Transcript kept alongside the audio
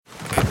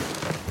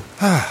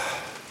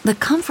The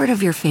comfort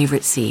of your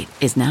favorite seat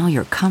is now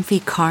your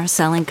comfy car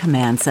selling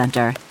command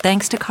center,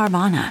 thanks to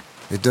Carvana.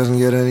 It doesn't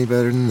get any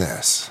better than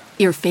this.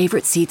 Your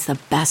favorite seat's the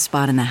best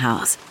spot in the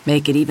house.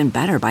 Make it even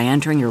better by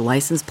entering your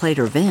license plate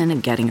or VIN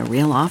and getting a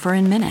real offer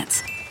in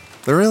minutes.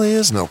 There really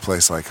is no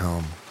place like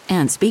home.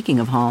 And speaking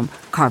of home,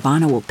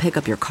 Carvana will pick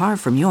up your car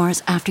from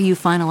yours after you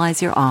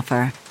finalize your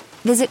offer.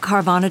 Visit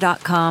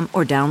Carvana.com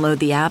or download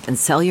the app and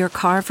sell your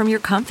car from your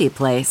comfy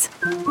place.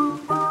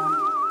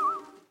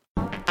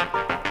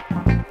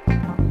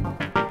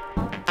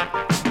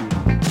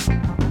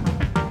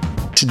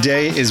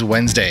 Today is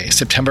Wednesday,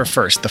 September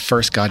 1st, the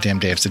first goddamn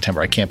day of September.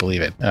 I can't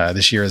believe it.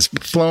 This year has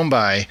flown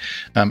by.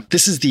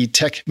 This is the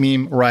Tech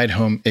Meme Ride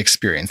Home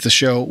Experience, the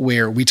show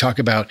where we talk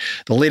about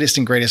the latest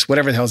and greatest,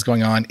 whatever the hell is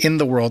going on in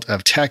the world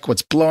of tech,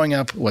 what's blowing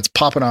up, what's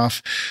popping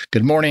off.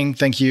 Good morning.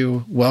 Thank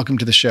you. Welcome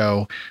to the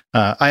show.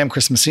 I am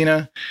Chris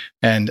Messina,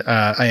 and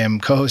I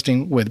am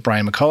co-hosting with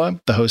Brian McCullough,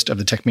 the host of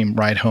the Tech Meme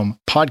Ride Home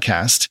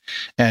podcast.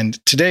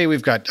 And today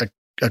we've got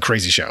a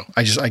crazy show.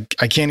 I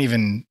can't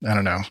even,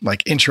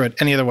 intro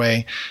it any other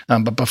way.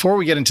 But before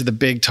we get into the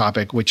big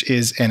topic, which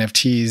is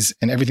NFTs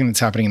and everything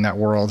that's happening in that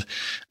world,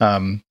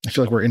 I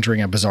feel like we're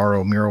entering a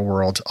bizarro mirror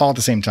world all at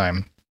the same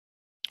time.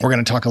 We're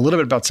going to talk a little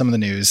bit about some of the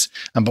news,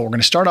 but we're going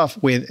to start off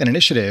with an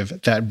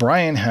initiative that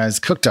Brian has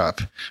cooked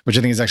up, which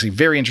I think is actually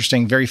very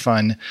interesting, very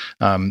fun.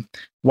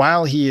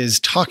 While he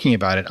is talking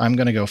about it, I'm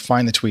going to go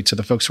find the tweet so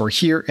the folks who are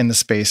here in the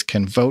space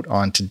can vote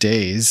on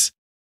today's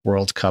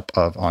World Cup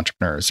of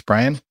Entrepreneurs.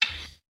 Brian?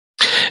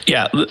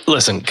 Yeah,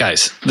 listen,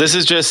 guys, this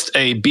is just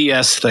a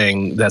BS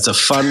thing. That's a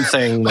fun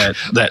thing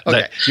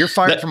that you're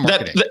fired from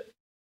marketing.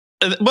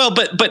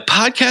 But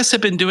podcasts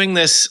have been doing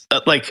this.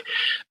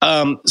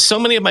 So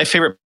many of my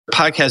favorite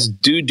podcasts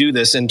do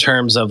this in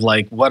terms of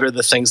like, what are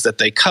the things that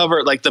they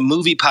cover? Like the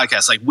movie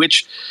podcast, like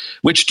which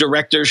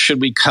directors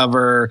should we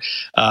cover?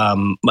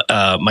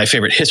 My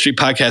favorite history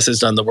podcast has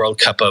done the World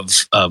Cup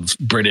of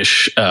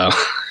British prime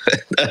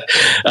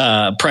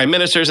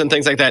ministers and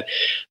things like that.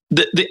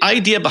 The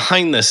idea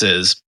behind this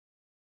is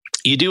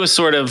you do a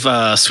sort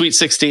of Sweet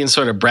 16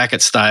 sort of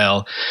bracket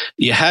style.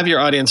 You have your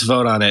audience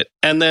vote on it.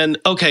 And then,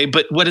 okay,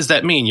 but what does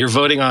that mean? You're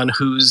voting on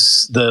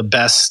who's the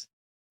best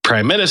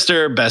prime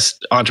minister,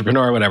 best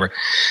entrepreneur, whatever.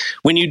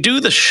 When you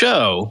do the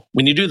show,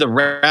 when you do the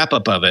wrap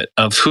up of it,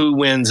 of who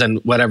wins and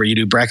whatever, you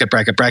do bracket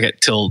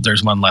till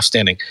there's one left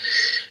standing.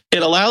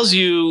 It allows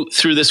you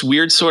through this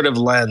weird sort of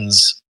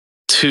lens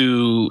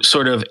to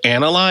sort of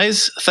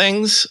analyze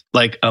things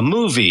like a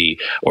movie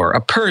or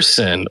a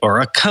person or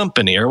a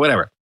company or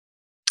whatever.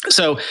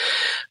 So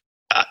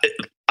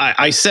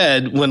I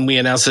said when we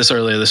announced this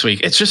earlier this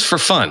week, it's just for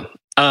fun.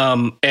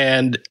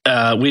 And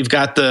we've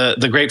got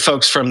the great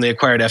folks from the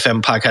Acquired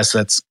FM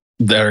podcast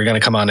that are going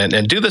to come on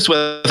and do this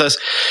with us.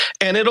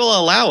 And it'll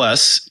allow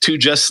us to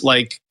just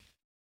like,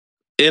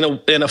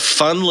 in a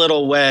fun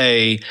little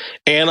way,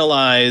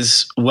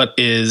 analyze what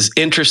is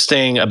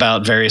interesting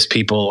about various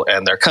people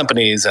and their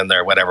companies and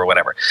their whatever.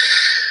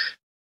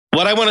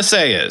 What I want to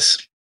say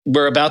is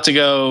we're about to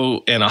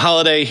go in a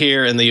holiday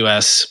here in the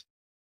US.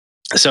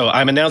 So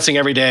I'm announcing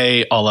every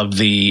day all of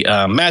the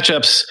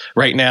matchups.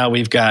 Right now,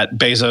 we've got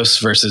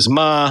Bezos versus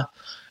Ma.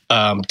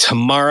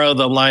 Tomorrow,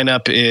 the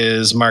lineup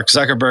is Mark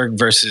Zuckerberg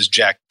versus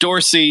Jack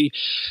Dorsey.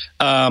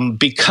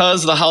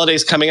 Because the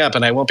holiday's coming up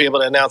and I won't be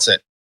able to announce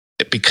it,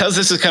 because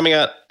this is coming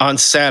out on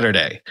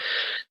Saturday,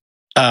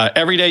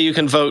 every day you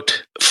can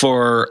vote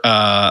for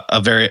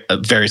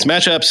various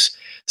matchups.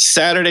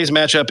 Saturday's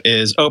matchup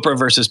is Oprah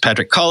versus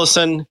Patrick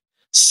Collison.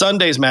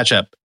 Sunday's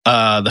matchup,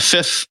 the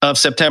 5th of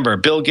September,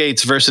 Bill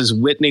Gates versus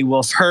Whitney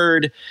Wolfe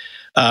Herd.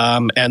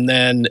 And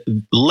then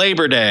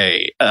Labor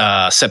Day,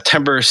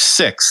 September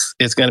 6th,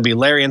 it's going to be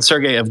Larry and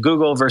Sergey of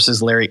Google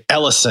versus Larry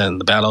Ellison,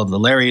 the battle of the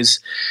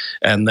Larrys.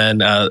 And then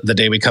the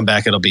day we come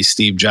back, it'll be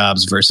Steve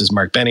Jobs versus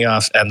Mark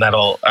Benioff. And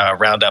that'll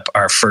round up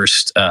our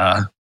first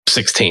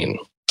 16.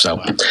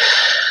 So,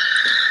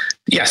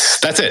 yes,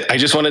 that's it. I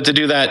just wanted to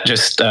do that.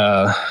 Just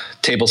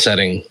table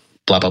setting,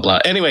 blah, blah, blah.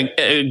 Anyway,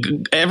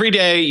 every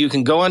day you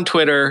can go on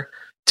Twitter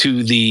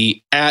to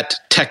the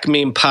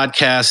 @TechMeme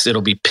Podcast.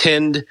 It'll be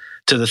pinned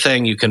to the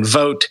thing. You can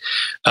vote.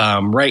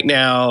 Right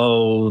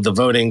now, the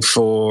voting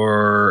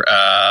for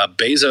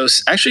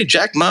Bezos, actually,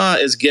 Jack Ma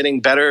is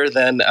getting better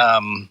than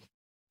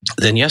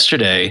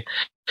yesterday.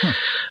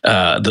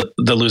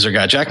 The loser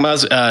got Jack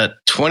Ma's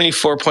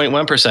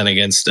 24.1%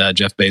 against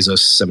Jeff Bezos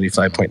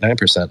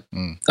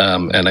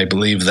 75.9%. And I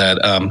believe that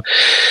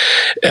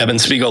Evan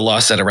Spiegel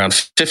lost at around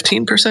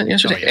 15%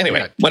 yesterday. Oh, yeah,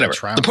 anyway, whatever.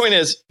 The point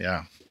is,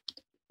 yeah.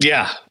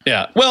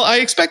 Well, I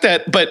expect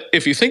that. But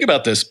if you think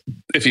about this,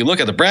 if you look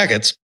at the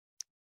brackets,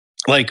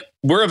 like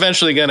we're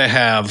eventually going to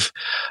have,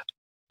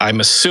 I'm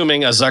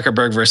assuming, a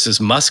Zuckerberg versus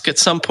Musk at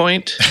some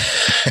point,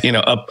 a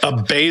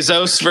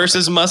Bezos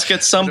versus Musk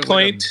at some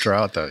point.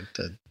 Draw out the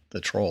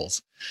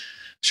trolls.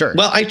 Sure.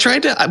 Well, I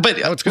tried to, but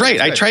right.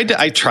 I tried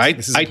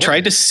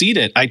to seed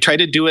it. I tried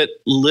to do it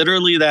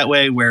literally that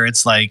way, where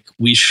it's like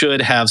we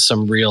should have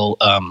some real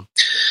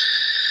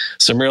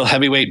some real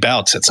heavyweight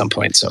bouts at some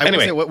point. So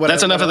anyway,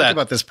 that's enough of that.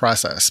 About this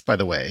process, by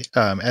the way,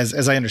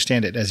 as I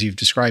understand it, as you've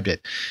described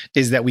it,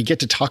 is that we get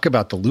to talk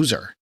about the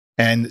loser.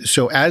 And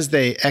so as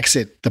they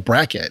exit the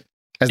bracket,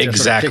 as they're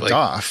sort of kicked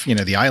off,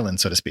 the island,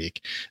 so to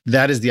speak,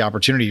 that is the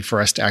opportunity for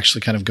us to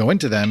actually kind of go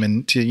into them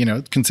and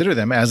to, consider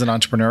them as an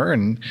entrepreneur.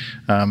 And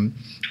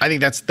I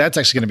think that's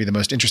actually going to be the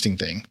most interesting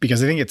thing,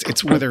 because I think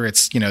it's whether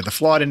it's, the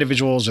flawed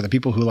individuals or the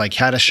people who like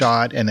had a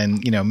shot and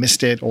then,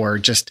 missed it, or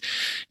just,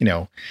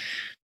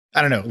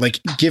 I don't know,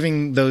 like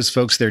giving those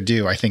folks their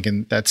due, I think.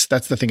 And that's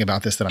the thing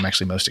about this that I'm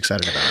actually most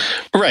excited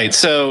about. Right.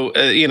 So,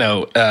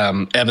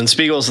 Evan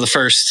Spiegel's the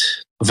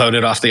first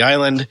voted off the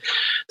island.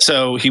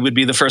 So he would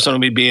be the first one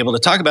we'd be able to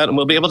talk about. And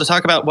we'll be able to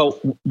talk about, well,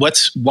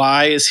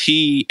 why is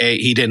he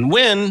didn't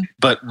win,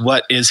 but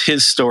what is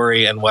his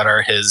story and what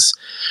are his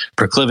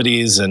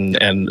proclivities and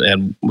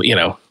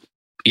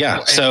yeah.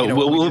 Well, so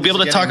we'll be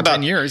able to talk about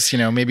 10 years,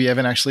 maybe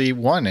Evan actually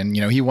won and,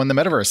 he won the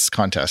metaverse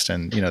contest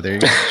and, there you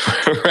go.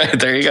 Right.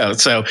 There you go.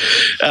 So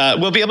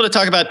we'll be able to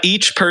talk about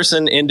each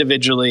person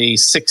individually,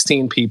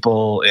 16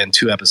 people in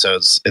 2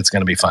 episodes. It's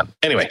going to be fun.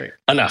 Anyway,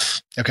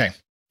 enough. Okay.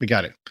 We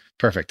got it.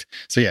 Perfect.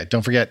 So yeah,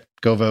 don't forget,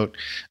 go vote.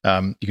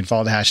 You can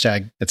follow the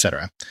hashtag,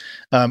 etc.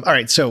 All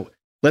right. So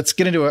let's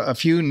get into a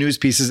few news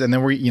pieces, and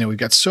then we've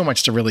got so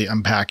much to really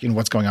unpack in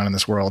what's going on in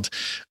this world.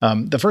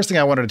 The first thing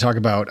I wanted to talk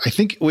about, I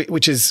think,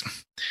 which is,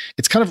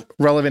 it's kind of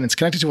relevant. It's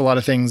connected to a lot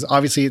of things.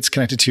 Obviously, it's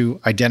connected to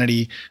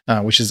identity,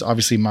 which is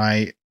obviously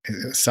my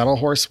saddle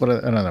horse. I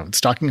don't know,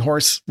 stalking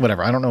horse,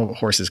 whatever. I don't know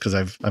horses because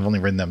I've only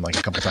ridden them like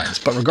a couple times.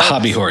 But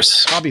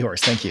regardless, hobby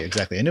horse. Thank you.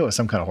 Exactly. I knew it was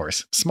some kind of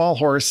horse. Small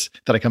horse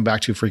that I come back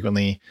to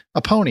frequently.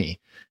 A pony.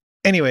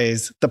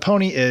 Anyways, the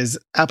pony is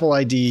Apple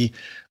ID.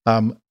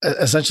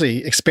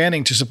 Essentially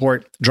expanding to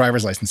support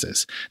driver's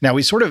licenses. Now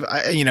we sort of,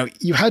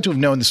 you had to have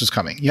known this was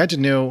coming. You had to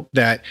know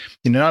that,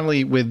 not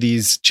only with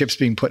these chips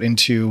being put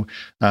into,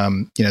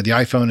 the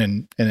iPhone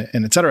and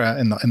et cetera,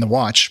 and the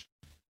watch,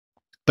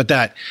 but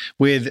that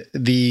with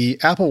the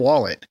Apple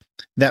Wallet,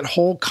 that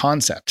whole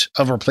concept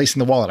of replacing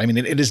the wallet, I mean,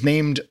 it is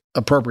named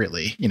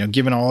appropriately,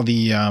 given all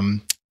the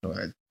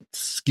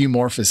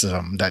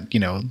skeuomorphism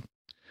that,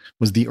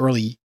 was the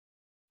early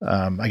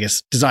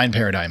design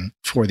paradigm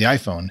for the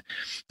iPhone,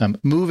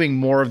 moving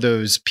more of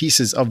those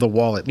pieces of the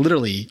wallet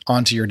literally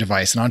onto your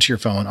device and onto your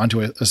phone,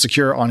 onto a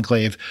secure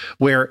enclave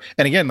where,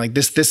 and again, like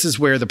this is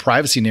where the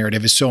privacy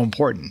narrative is so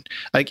important.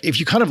 Like if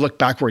you kind of look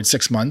backwards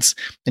 6 months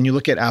and you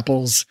look at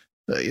Apple's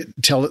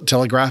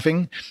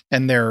telegraphing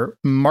and their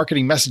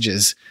marketing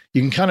messages,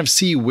 you can kind of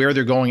see where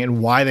they're going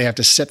and why they have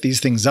to set these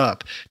things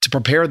up to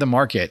prepare the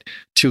market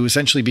to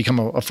essentially become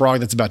a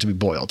frog that's about to be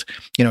boiled.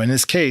 In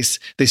this case,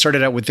 they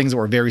started out with things that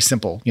were very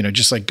simple,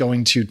 just like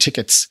going to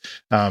tickets,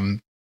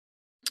 like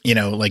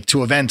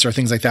to events or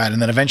things like that.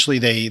 And then eventually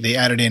they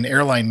added in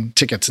airline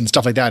tickets and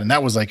stuff like that. And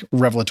that was like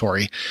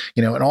revelatory,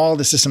 and all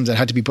the systems that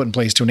had to be put in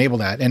place to enable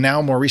that. And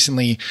now more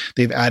recently,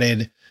 they've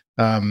added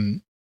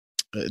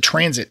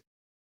transit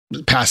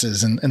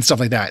passes and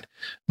stuff like that.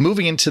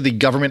 Moving into the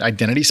government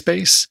identity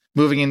space,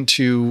 moving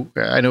into,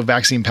 I know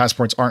vaccine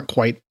passports aren't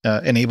quite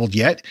enabled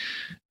yet,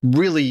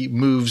 really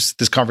moves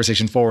this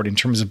conversation forward in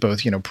terms of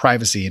both,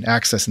 privacy and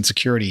access and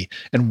security,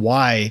 and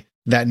why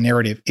that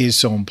narrative is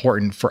so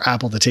important for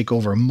Apple to take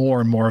over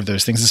more and more of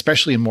those things,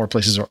 especially in more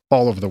places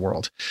all over the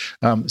world.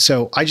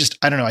 So I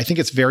don't know. I think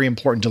it's very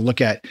important to look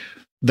at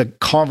the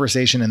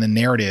conversation and the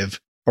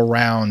narrative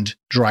around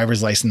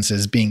driver's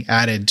licenses being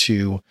added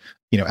to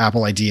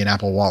Apple ID and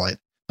Apple Wallet,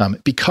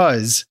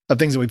 because of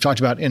things that we've talked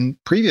about in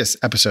previous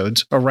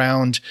episodes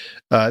around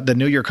the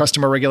Know Your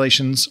Customer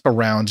regulations,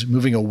 around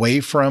moving away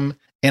from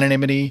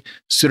anonymity,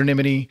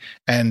 pseudonymity,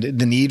 and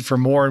the need for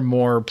more and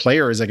more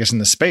players, I guess, in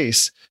the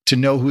space to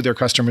know who their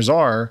customers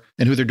are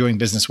and who they're doing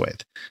business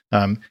with.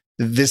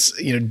 This,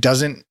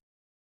 doesn't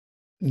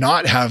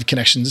not have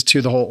connections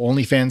to the whole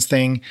OnlyFans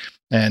thing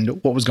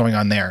and what was going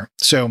on there.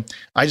 So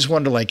I just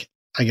wanted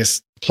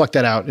to pluck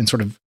that out and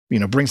sort of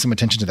bring some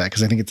attention to that,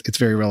 because I think it's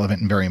very relevant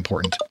and very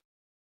important.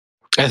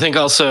 I think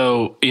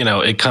also,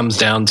 it comes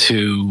down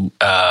to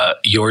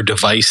your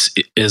device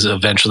is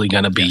eventually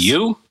going to be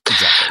you.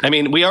 Exactly. I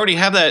mean, we already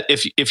have that.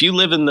 If you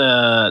live in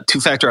the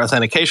 2-factor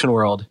authentication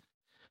world,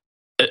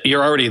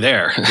 you're already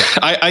there. Yeah.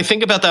 I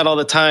think about that all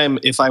the time.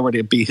 If I were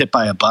to be hit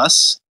by a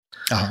bus,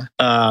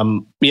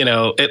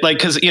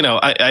 because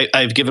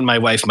I've given my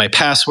wife my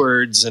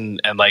passwords and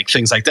like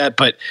things like that.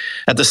 But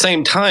at the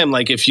same time,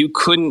 like if you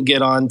couldn't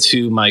get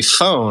onto my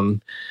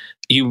phone,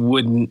 you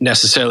wouldn't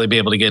necessarily be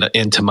able to get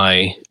into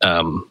my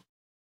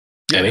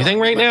anything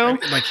right now.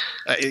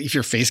 If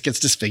your face gets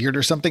disfigured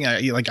or something, I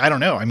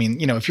don't know. I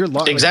mean, if you're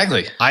lost,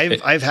 exactly.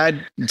 I've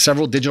had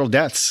several digital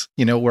deaths,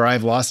 where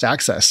I've lost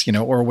access,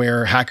 or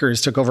where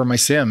hackers took over my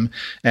SIM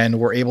and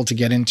were able to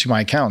get into my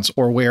accounts,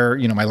 or where,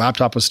 my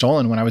laptop was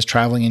stolen when I was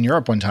traveling in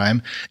Europe one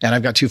time, and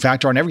I've got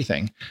 2-factor on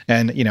everything.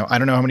 And, I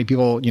don't know how many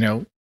people,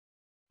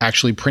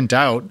 actually print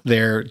out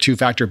their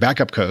 2-factor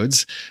backup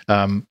codes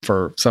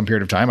for some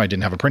period of time. I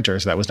didn't have a printer,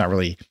 so that was not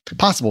really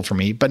possible for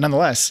me. But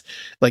nonetheless,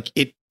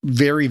 it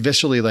very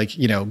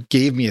viscerally,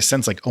 gave me a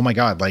sense oh my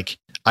God,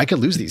 I could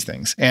lose these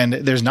things. And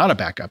there's not a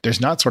backup.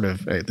 There's not sort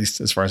of, at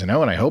least as far as I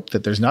know, and I hope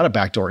that there's not a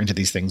backdoor into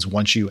these things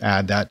once you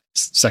add that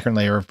second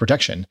layer of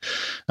protection.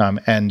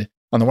 And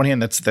on the one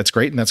hand, that's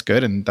great and that's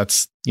good. And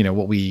that's,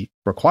 what we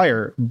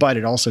require, but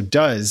it also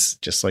does,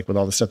 just like with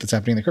all the stuff that's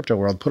happening in the crypto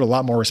world, put a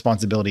lot more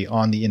responsibility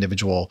on the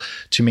individual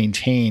to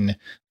maintain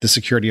the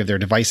security of their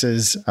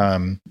devices,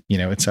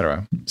 et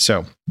cetera.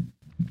 So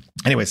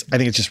anyways, I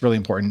think it's just really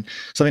important,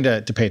 something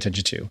to pay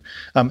attention to.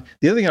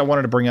 The other thing I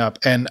wanted to bring up,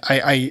 and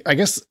I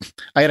guess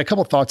I had a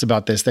couple thoughts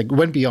about this that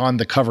went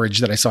beyond the coverage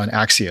that I saw in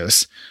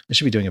Axios. I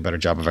should be doing a better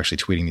job of actually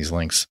tweeting these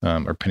links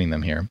or pinning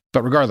them here.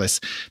 But regardless,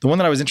 the one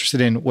that I was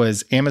interested in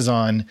was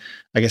Amazon,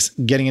 I guess,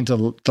 getting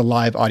into the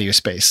live audio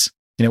space.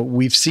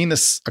 We've seen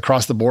this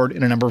across the board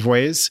in a number of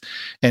ways,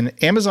 and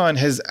Amazon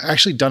has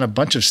actually done a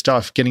bunch of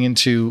stuff getting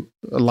into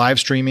live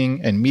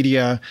streaming and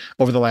media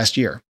over the last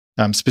year.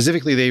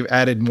 Specifically, they've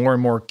added more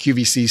and more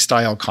QVC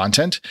style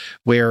content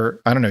where,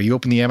 I don't know, you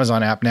open the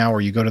Amazon app now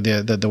or you go to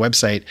the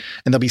website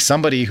and there'll be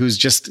somebody who's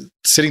just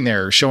sitting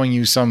there showing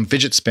you some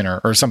fidget spinner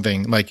or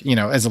something like,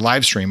 as a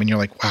live stream. And you're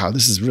like, wow,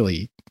 this is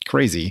really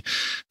crazy.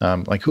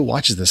 Like who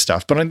watches this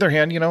stuff? But on the other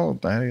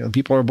hand,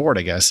 people are bored,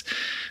 I guess.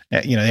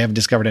 They haven't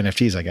discovered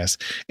NFTs, I guess.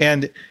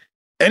 And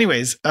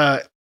anyways,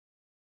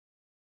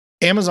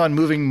 Amazon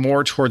moving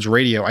more towards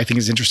radio, I think,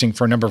 is interesting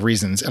for a number of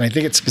reasons. And I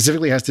think it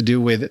specifically has to do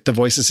with the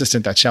voice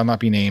assistant that shall not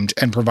be named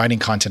and providing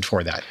content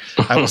for that.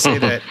 I will say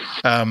that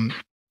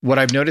what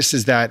I've noticed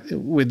is that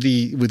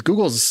with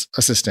Google's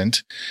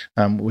assistant,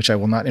 which I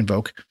will not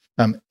invoke,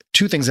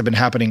 two things have been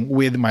happening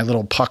with my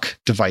little puck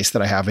device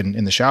that I have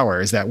in the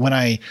shower is that when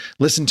I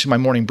listen to my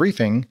morning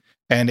briefing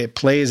and it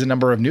plays a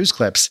number of news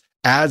clips,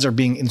 ads are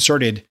being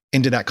inserted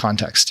into that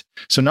context.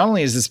 So not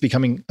only is this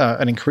becoming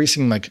an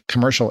increasing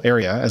commercial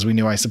area, as we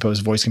knew, I suppose,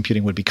 voice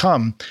computing would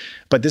become,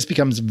 but this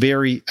becomes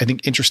very, I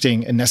think,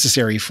 interesting and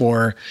necessary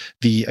for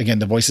the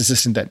voice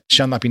assistant that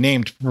shall not be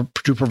named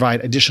to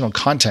provide additional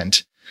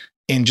content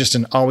in just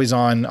an always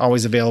on,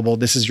 always available,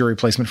 this is your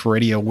replacement for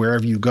radio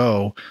wherever you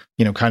go,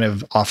 kind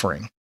of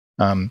offering.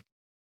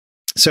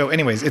 So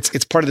anyways,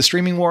 it's part of the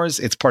streaming wars.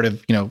 It's part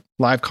of,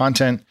 live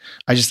content.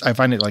 I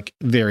find it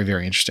very,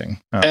 very interesting.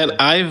 And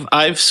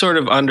I've sort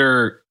of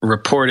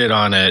underreported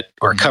on it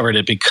or covered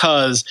it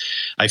because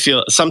I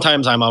feel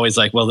sometimes I'm always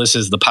like, well, this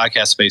is the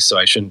podcast space, so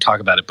I shouldn't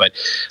talk about it. But,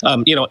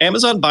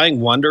 Amazon buying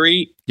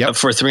Wondery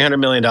for $300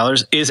 million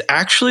is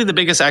actually the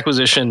biggest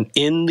acquisition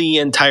in the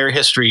entire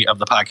history of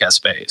the podcast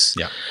space.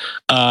 Yeah.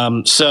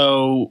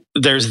 So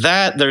there's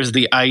that. There's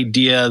the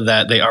idea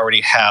that they already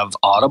have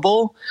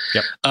Audible.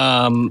 Yep.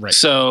 Right.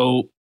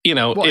 So,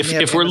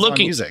 if we're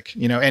looking music,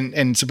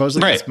 and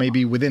supposedly it's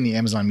maybe within the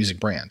Amazon Music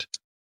brand.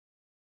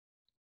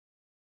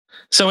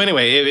 So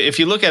anyway, if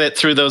you look at it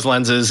through those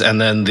lenses,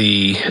 and then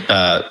the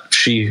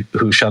she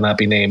who shall not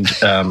be named,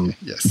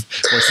 yes,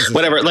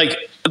 whatever,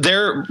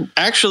 they're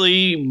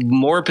actually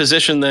more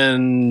positioned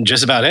than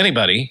just about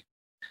anybody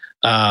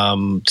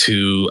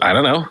to, I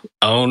don't know,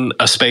 own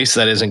a space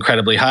that is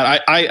incredibly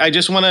hot. I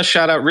just want to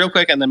shout out real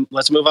quick, and then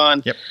let's move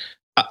on. Yep.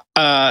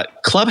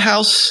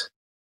 Clubhouse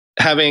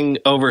having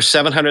over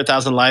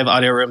 700,000 live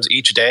audio rooms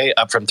each day,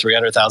 up from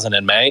 300,000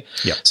 in May.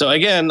 Yep. So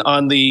again,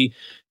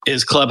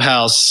 is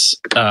Clubhouse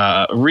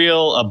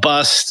real, a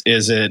bust?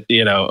 Is it,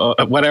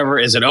 whatever?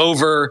 Is it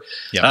over?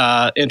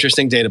 Yep.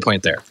 Interesting data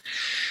point there.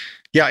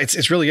 Yeah,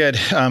 it's really good.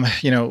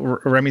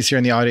 Remy's here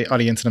in the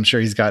audience, and I'm sure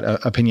he's got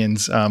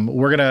opinions.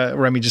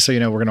 Remy, just so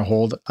you know, we're gonna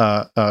hold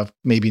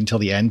maybe until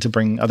the end to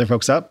bring other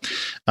folks up,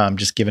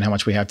 just given how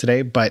much we have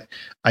today. But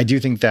I do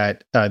think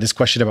that this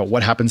question about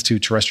what happens to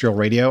terrestrial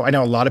radio, I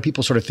know a lot of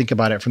people sort of think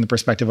about it from the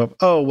perspective of,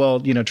 oh, well,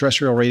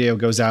 terrestrial radio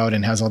goes out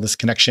and has all this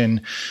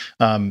connection.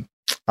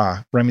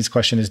 Remy's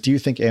question is, do you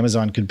think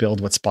Amazon could build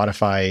what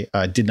Spotify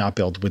did not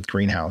build with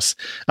Greenhouse?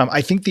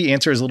 I think the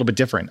answer is a little bit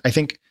different. I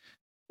think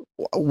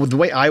the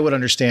way I would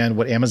understand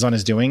what Amazon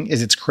is doing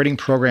is it's creating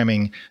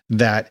programming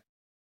that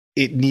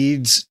it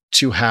needs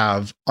to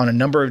have on a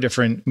number of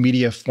different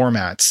media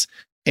formats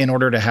in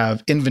order to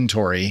have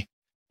inventory,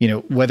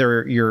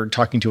 whether you're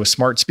talking to a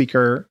smart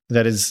speaker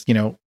that is,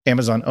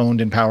 Amazon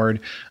owned and powered,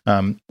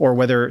 or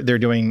whether they're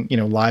doing,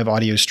 live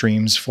audio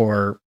streams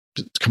for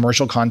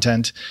commercial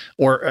content,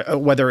 or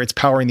whether it's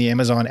powering the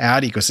Amazon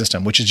ad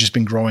ecosystem, which has just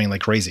been growing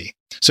like crazy.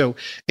 So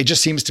it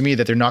just seems to me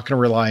that they're not going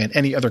to rely on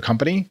any other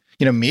company.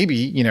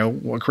 Maybe,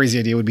 a crazy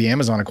idea would be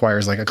Amazon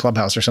acquires like a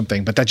Clubhouse or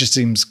something, but that just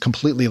seems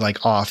completely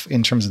off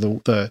in terms of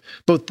the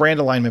both brand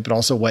alignment, but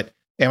also what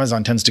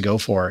Amazon tends to go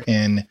for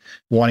in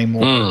wanting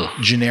more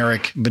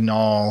generic,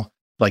 banal,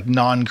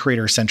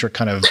 non-creator centric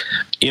kind of.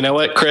 You know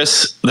what,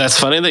 Chris? That's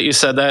funny that you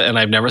said that, and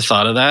I've never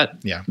thought of that.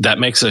 Yeah. That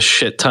makes a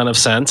shit ton of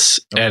sense.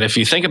 Okay. And if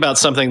you think about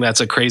something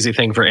that's a crazy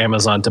thing for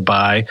Amazon to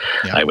buy,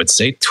 I would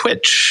say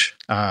Twitch.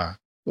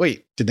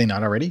 Wait, did they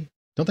not already?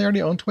 Don't they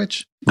already own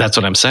Twitch? That's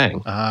what I'm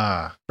saying.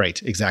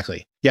 Right.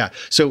 Exactly. Yeah.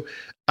 So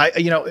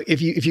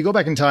if you go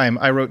back in time,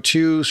 I wrote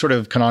two sort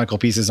of canonical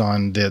pieces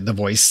on the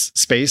voice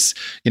space.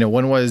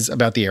 One was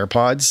about the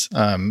AirPods,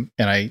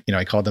 and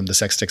I called them the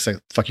sex sticks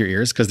that fuck your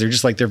ears, because they're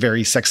just like, they're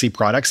very sexy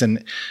products,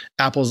 and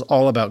Apple's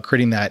all about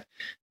creating that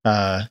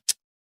I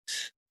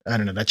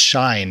don't know, that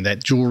shine,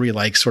 that jewelry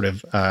like sort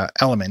of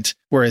element.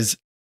 Whereas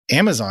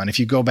Amazon, if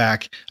you go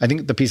back, I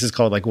think the piece is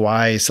called like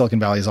Why Silicon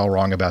Valley is All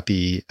Wrong About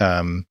the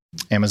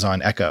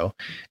Amazon Echo,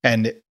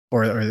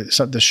 or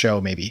the show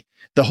maybe.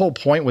 The whole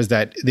point was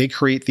that they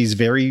create these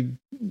very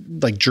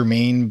like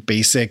germane,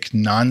 basic,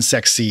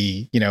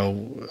 non-sexy,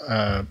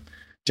 dare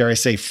I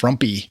say,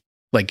 frumpy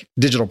like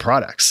digital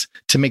products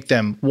to make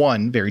them,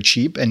 one, very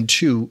cheap, and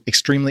two,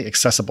 extremely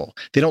accessible.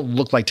 They don't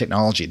look like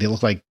technology. They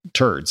look like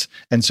turds.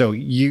 And so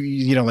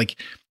like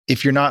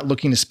if you're not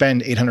looking to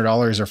spend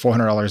 $800 or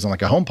 $400 on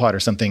like a HomePod or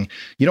something,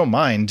 you don't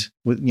mind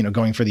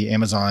going for the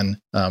Amazon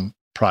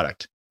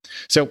product.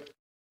 So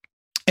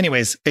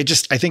anyways, I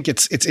think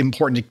it's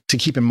important to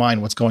keep in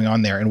mind what's going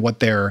on there and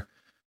what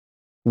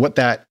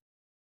that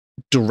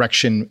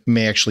direction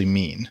may actually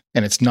mean.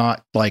 And it's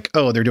not like,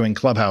 oh, they're doing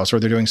Clubhouse or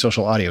they're doing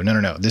social audio.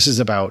 No. This is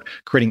about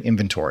creating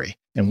inventory,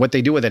 and what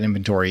they do with that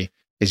inventory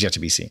is yet to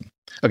be seen.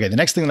 Okay, the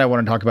next thing that I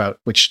want to talk about,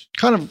 which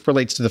kind of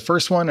relates to the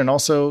first one and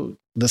also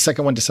the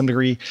second one to some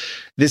degree,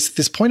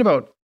 this point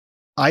about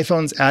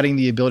iPhones adding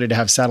the ability to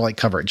have satellite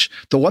coverage.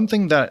 The one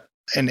thing that,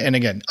 and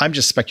again, I'm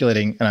just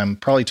speculating, and I'm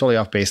probably totally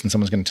off base, and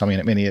someone's going to tell me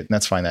I'm an idiot, and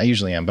that's fine. I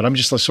usually am, but I'm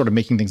just sort of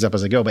making things up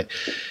as I go. But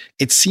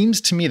it seems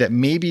to me that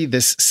maybe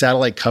this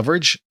satellite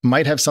coverage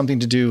might have something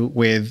to do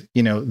with,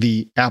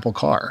 the Apple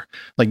Car.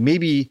 Like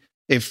maybe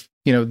if,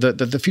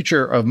 the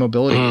future of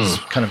mobility is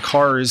kind of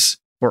cars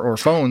or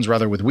phones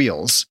rather with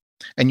wheels,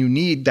 and you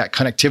need that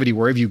connectivity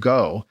wherever you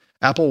go,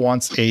 Apple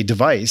wants a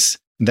device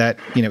that,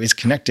 is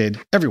connected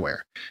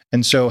everywhere.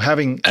 And so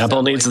having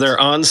Apple needs their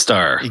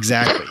OnStar.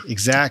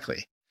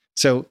 Exactly.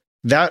 So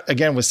that,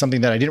 again, was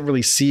something that I didn't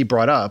really see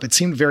brought up. It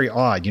seemed very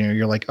odd.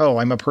 You're like, oh,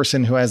 I'm a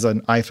person who has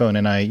an iPhone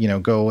and I,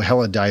 go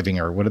hella diving,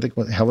 or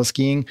hella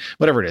skiing,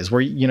 whatever it is,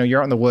 where, you're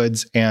out in the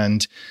woods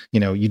and,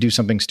 you do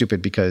something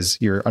stupid because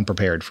you're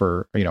unprepared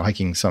for,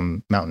 hiking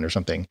some mountain or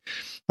something.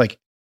 Like,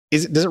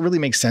 does it really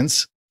make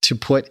sense to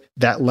put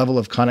that level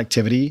of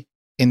connectivity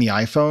in the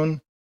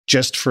iPhone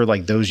just for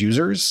like those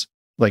users,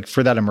 like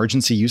for that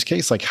emergency use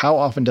case? Like, how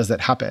often does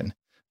that happen?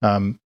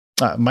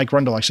 Mike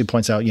Rundle actually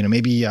points out,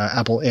 maybe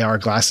Apple AR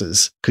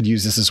glasses could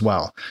use this as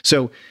well.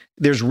 So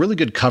there's really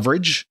good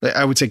coverage.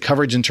 I would say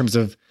coverage in terms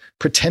of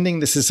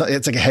pretending it's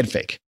like a head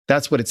fake.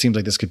 That's what it seems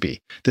like this could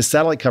be. This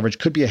satellite coverage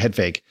could be a head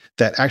fake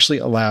that actually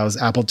allows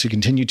Apple to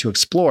continue to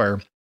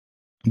explore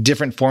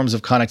different forms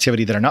of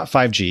connectivity that are not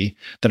 5G,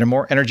 that are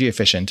more energy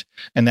efficient,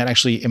 and that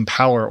actually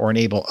empower or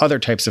enable other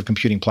types of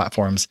computing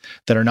platforms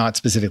that are not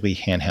specifically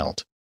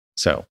handheld.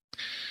 So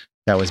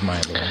that was my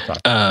little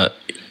thought.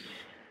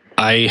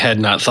 I had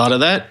not thought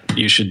of that.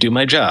 You should do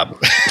my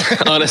job.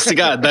 Honest to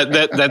God,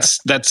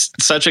 that's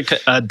such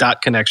a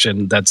dot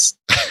connection. That's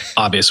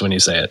obvious when you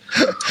say it.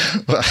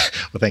 Well,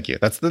 thank you.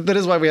 That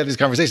is why we have these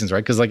conversations,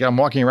 right? Because like I'm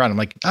walking around, I'm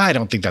like, I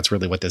don't think that's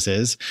really what this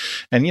is.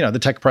 And the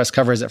tech press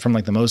covers it from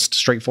like the most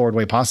straightforward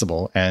way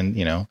possible. And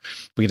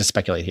we get to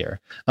speculate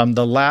here.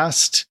 The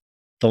last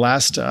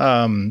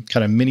kind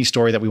of mini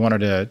story that we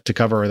wanted to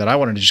cover, or that I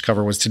wanted to just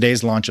cover, was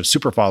today's launch of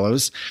Super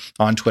Follows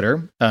on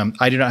Twitter.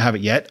 I do not have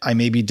it yet. I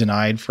may be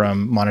denied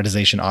from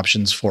monetization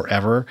options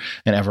forever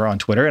and ever on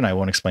Twitter, and I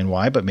won't explain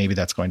why, but maybe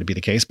that's going to be the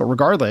case. But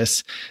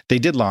regardless, they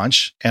did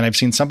launch, and I've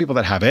seen some people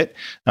that have it.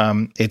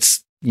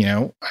 It's,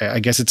 I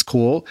guess it's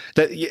cool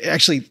that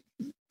actually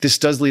this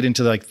does lead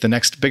into like the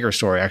next bigger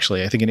story,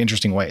 actually, I think in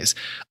interesting ways.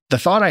 The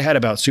thought I had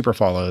about Super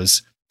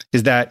Follows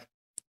is that,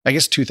 I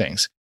guess, two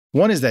things.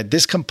 One is that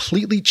this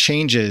completely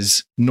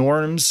changes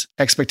norms,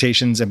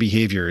 expectations, and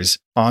behaviors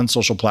on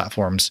social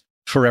platforms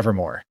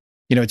forevermore.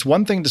 It's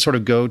one thing to sort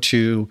of go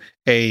to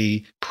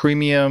a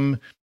premium,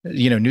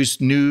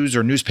 news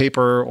or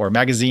newspaper or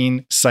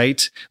magazine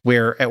site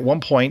where at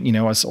one point,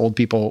 us old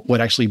people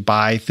would actually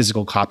buy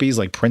physical copies,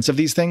 like prints of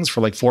these things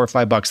for like $4 or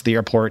 $5 at the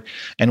airport,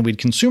 and we'd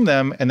consume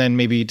them and then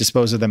maybe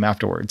dispose of them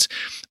afterwards.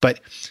 But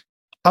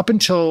up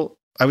until,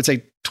 I would say,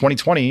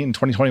 2020 and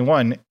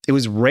 2021, it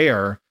was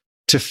rare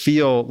to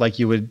feel like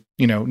you would,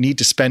 need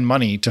to spend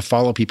money to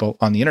follow people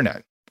on the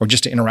internet or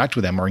just to interact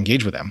with them or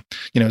engage with them.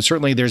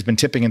 Certainly there's been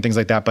tipping and things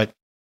like that, but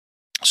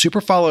Super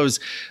Follows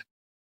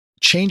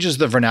changes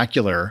the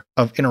vernacular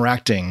of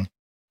interacting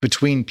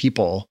between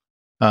people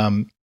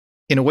in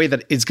a way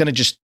that is going to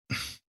just,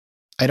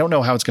 I don't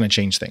know how it's going to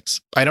change things.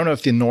 I don't know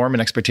if the norm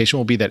and expectation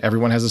will be that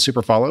everyone has a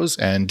Super Follows,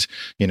 and,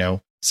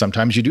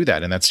 sometimes you do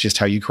that, and that's just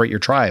how you create your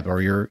tribe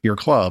or your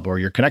club or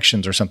your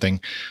connections or something,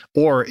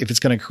 or if it's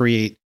going to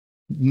create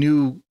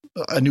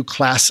a new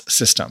class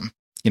system,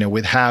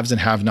 with haves and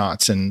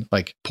have-nots, and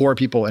like poor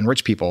people and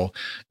rich people,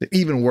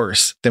 even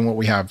worse than what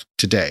we have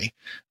today.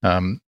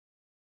 And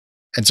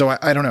so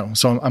I don't know.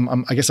 So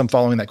I guess I'm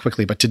following that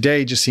quickly, but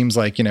today just seems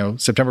like,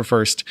 September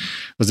 1st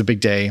was a big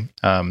day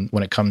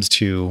when it comes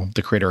to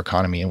the creator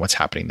economy and what's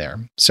happening there.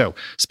 So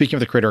speaking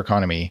of the creator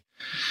economy,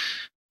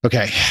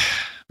 okay,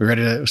 We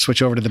ready to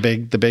switch over to the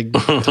big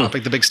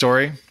topic, the big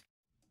story?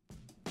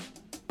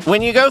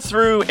 When you go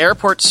through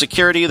airport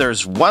security,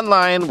 there's one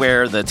line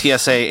where the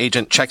TSA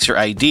agent checks your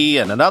ID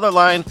and another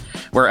line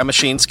where a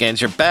machine scans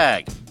your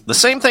bag. The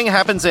same thing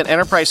happens in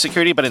enterprise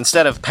security, but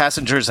instead of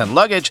passengers and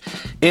luggage,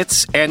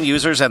 it's end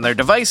users and their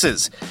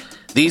devices.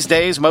 These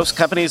days, most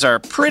companies are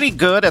pretty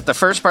good at the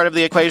first part of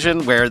the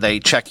equation where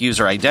they check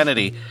user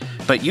identity.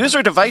 But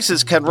user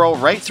devices can roll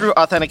right through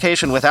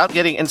authentication without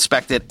getting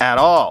inspected at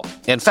all.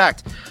 In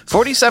fact,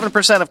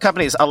 47% of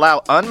companies allow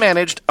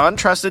unmanaged,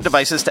 untrusted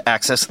devices to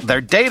access their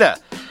data.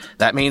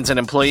 That means an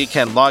employee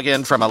can log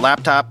in from a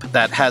laptop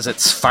that has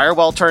its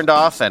firewall turned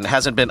off and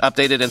hasn't been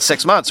updated in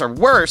 6 months. Or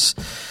worse,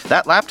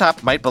 that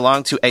laptop might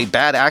belong to a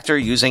bad actor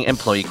using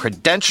employee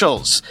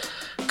credentials.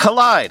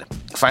 Collide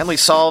finally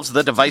solves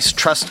the device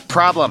trust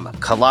problem.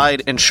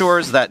 Collide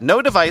ensures that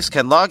no device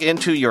can log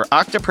into your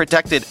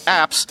Okta-protected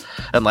apps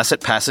unless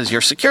it passes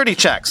your security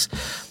checks.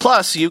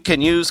 Plus, you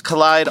can use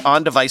Collide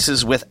on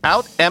devices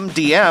without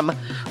MDM,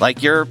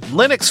 like your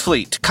Linux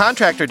fleet,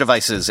 contractor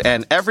devices,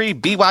 and every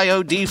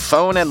BYOD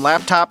phone and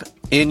laptop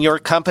in your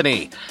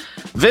company.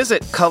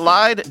 Visit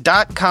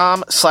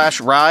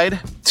collide.com/ride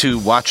to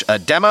watch a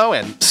demo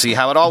and see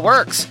how it all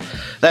works.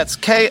 That's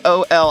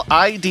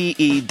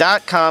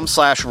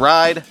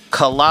KOLIDE.com/ride,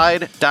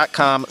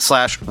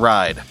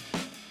 collide.com/ride.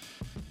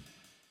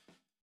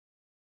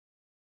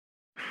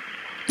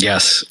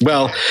 Yes.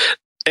 Well,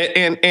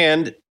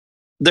 and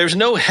there's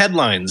no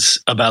headlines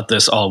about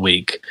this all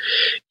week.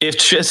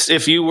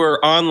 If you were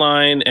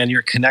online and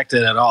you're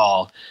connected at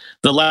all,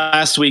 the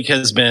last week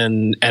has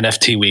been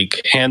NFT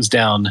week, hands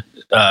down,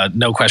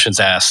 no questions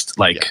asked.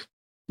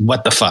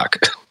 What the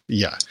fuck?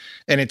 Yeah.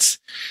 And I guess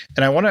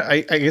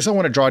I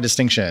want to draw a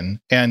distinction.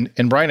 And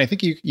Brian, I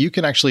think you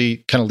can actually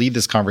kind of lead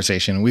this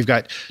conversation. We've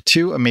got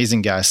two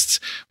amazing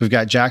guests. We've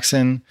got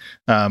Jackson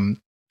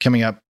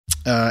coming up,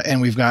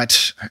 and we've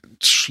got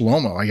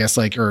Shlomo, I guess,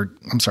 you're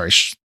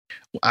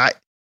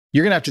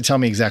going to have to tell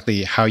me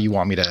exactly how you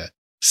want me to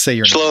say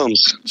your name.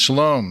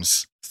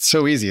 Shloms. It's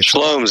so easy.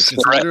 Shloms.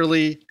 It's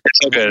literally. It's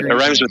so good. It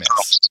rhymes with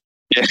Shloms.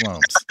 Yeah.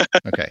 Shloms.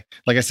 Okay.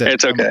 Like I said,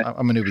 it's okay.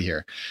 I'm a newbie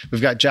here.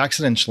 We've got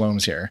Jackson and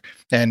Shloms here.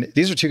 And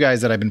these are two guys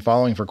that I've been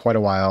following for quite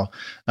a while.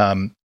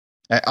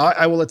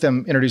 I will let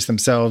them introduce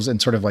themselves and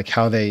sort of like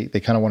how they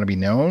kind of want to be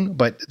known,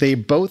 but they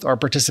both are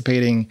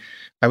participating,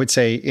 I would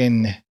say,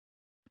 in,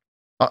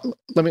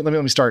 let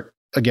me start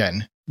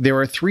again. There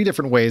are three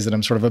different ways that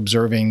I'm sort of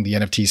observing the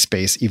NFT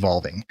space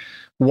evolving.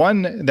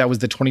 One, that was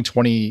the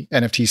 2020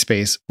 NFT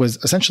space, was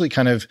essentially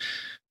kind of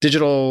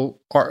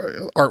digital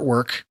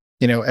artwork,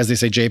 as they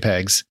say,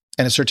 JPEGs,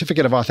 and a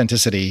certificate of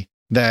authenticity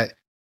that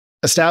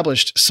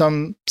established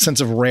some sense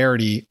of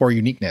rarity or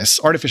uniqueness,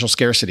 artificial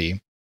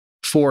scarcity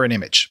for an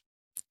image.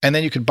 And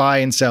then you could buy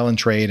and sell and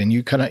trade, and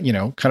you kind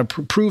of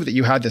prove that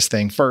you had this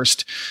thing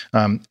first.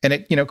 And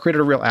it, created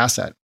a real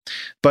asset.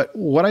 But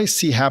what I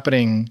see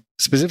happening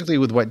specifically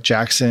with what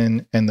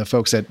Jackson and the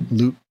folks at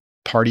Loot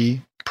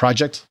Party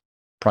Project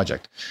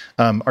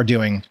are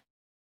doing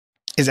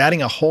is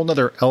adding a whole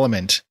nother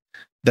element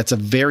that's a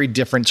very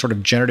different sort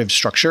of generative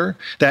structure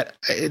that,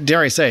 dare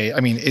I say,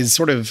 is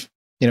sort of,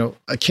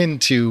 akin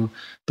to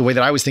the way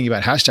that I was thinking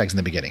about hashtags in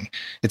the beginning.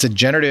 It's a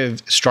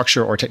generative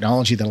structure or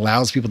technology that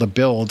allows people to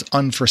build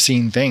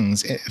unforeseen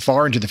things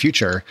far into the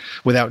future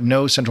without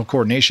no central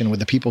coordination with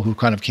the people who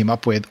kind of came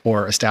up with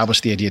or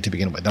established the idea to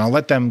begin with. And I'll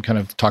let them kind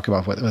of talk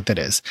about what that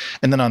is.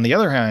 And then on the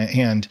other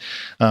hand,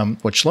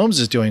 what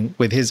Shloms is doing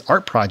with his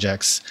art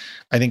projects,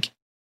 I think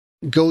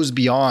goes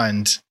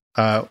beyond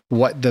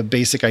what the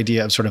basic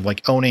idea of sort of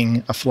like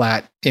owning a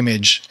flat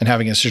image and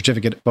having a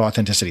certificate of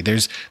authenticity.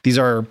 These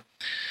are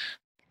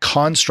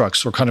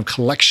constructs or kind of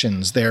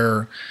collections.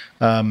 They're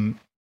tied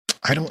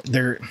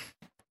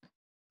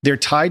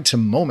to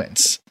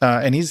moments.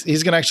 And he's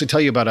going to actually tell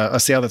you about a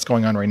sale that's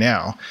going on right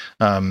now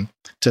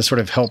to sort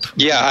of help.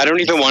 Yeah, I don't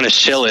even want to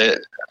shill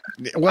it.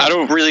 Well, I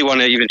don't really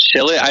want to even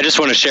shill it. I just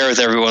want to share with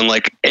everyone,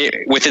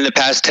 within the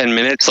past 10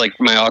 minutes,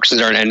 my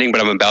auctions aren't ending, but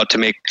I'm about to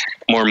make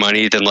more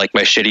money than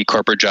my shitty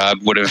corporate job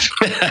would have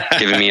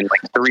given me in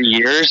 3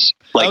 years.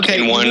 Okay,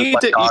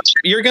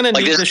 you're going to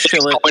need to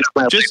shill it.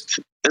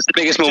 This is the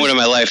biggest moment of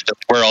my life that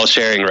we're all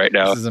sharing right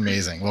now. This is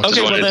amazing.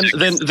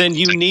 Then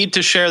you need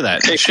to share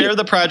that. Share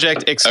the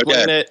project,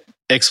 explain it,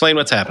 explain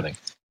what's happening.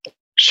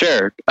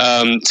 Sure.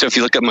 So if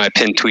you look at my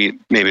pinned tweet,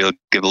 maybe it'll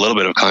give a little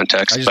bit of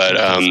context, but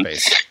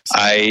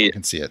I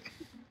can see it.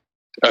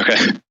 Okay.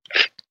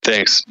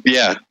 Thanks.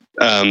 Yeah.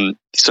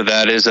 So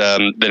that is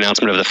the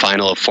announcement of the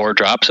final of 4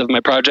 drops of my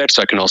project.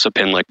 So I can also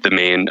pin the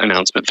main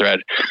announcement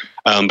thread.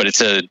 But it's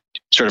a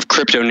sort of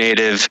crypto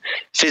native,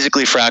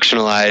 physically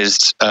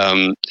fractionalized,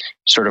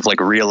 sort of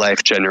real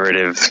life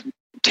generative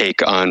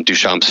take on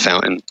Duchamp's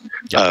fountain.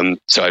 Yep.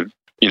 So I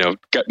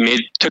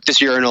took this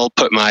urinal,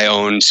 put my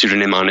own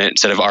pseudonym on it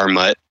instead of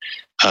Armut,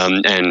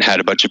 and had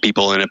a bunch of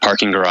people in a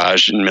parking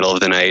garage in the middle of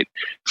the night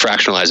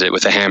fractionalize it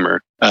with a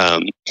hammer.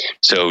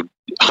 So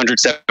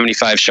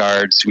 175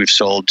 shards. We've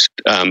sold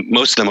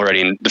most of them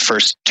already. And the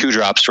first 2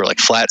 drops were like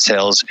flat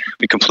sales.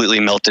 We completely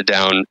melted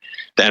down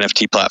the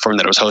NFT platform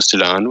that it was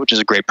hosted on, which is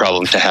a great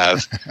problem to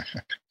have.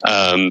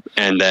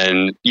 And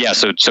then,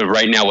 so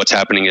right now what's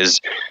happening is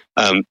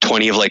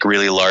 20 of like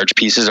really large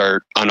pieces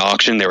are on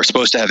auction. They were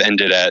supposed to have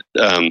ended at,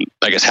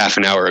 I guess, half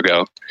an hour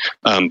ago.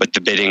 But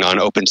the bidding on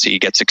OpenSea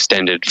gets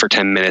extended for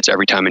 10 minutes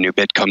every time a new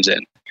bid comes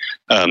in.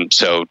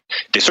 So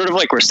they sort of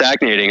like were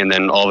stagnating, and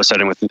then all of a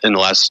sudden within the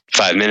last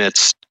 5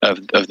 minutes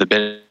of the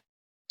bid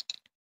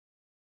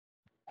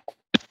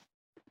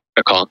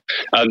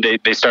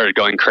they started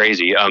going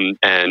crazy.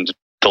 And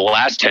the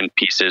last 10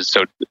 pieces,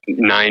 so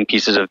 9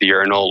 pieces of the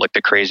urinal, like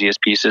the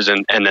craziest pieces,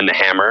 and then the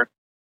hammer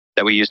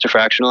that we used to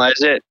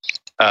fractionalize it,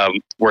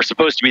 were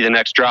supposed to be the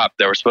next drop.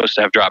 They were supposed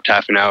to have dropped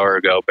half an hour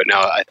ago, but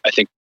now I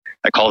think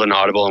I called an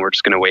audible, and we're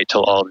just going to wait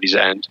till all of these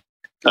end,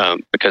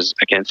 because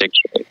I can't think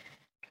straight.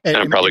 And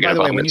I'm probably going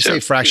to. By the way, when you say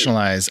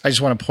fractionalize, I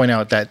just want to point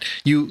out that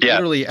you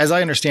literally, as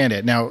I understand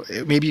it, now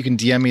maybe you can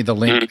DM me the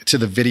link to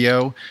the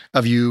video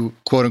of you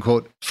quote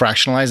unquote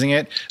fractionalizing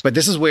it. But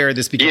this is where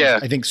this becomes,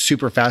 I think,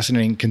 super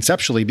fascinating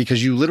conceptually,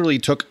 because you literally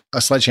took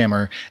a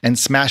sledgehammer and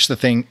smashed the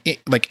thing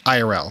like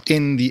IRL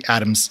in the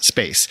atoms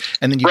space,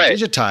 and then you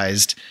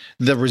digitized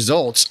the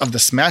results of the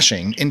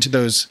smashing into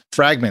those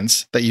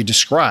fragments that you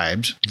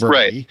described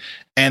verbally.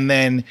 And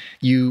then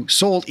you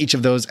sold each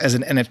of those as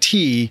an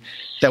NFT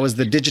that was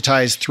the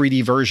digitized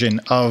 3D version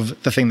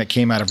of the thing that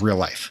came out of real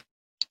life,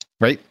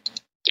 right?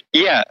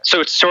 Yeah.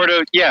 So it's sort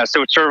of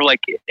like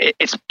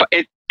it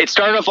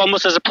started off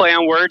almost as a play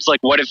on words.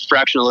 Like, what if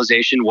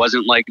fractionalization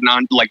wasn't like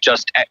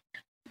just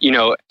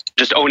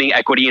owning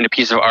equity in a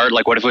piece of art?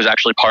 Like, what if it was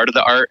actually part of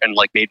the art and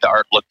like made the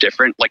art look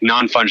different? Like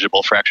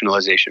non-fungible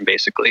fractionalization,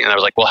 basically. And I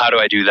was like, well, how do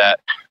I do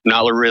that?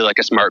 Not really like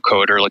a smart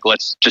coder. Like,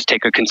 let's just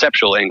take a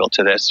conceptual angle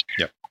to this.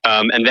 Yep.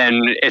 And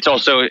then it's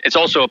also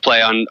a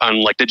play on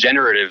like the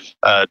generative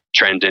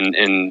trend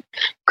in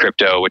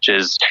crypto, which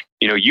is,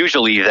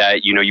 usually that,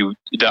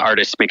 the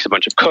artist makes a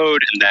bunch of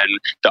code, and then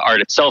the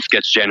art itself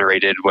gets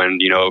generated when,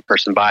 a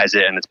person buys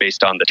it, and it's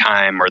based on the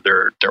time or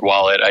their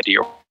wallet ID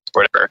or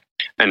whatever.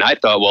 And I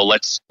thought, well,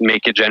 let's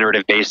make it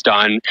generative based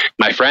on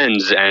my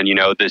friends and,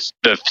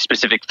 the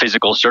specific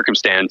physical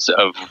circumstance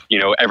of,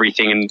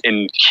 everything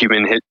in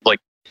human, like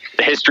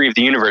the history of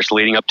the universe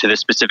leading up to this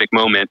specific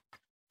moment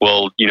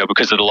will,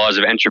 because of the laws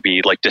of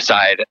entropy, like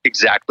decide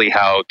exactly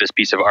how this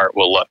piece of art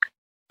will look.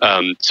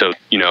 So,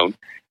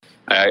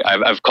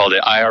 I've called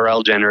it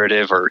IRL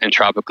generative or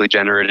entropically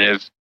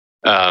generative.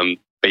 But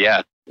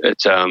yeah, it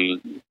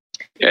started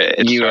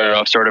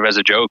off sort of as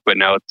a joke, but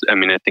now I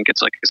think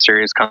it's like a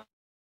serious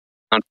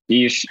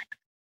You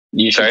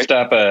should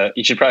stop.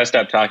 You should probably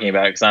stop talking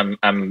about it, because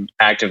I'm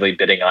actively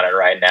bidding on it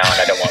right now,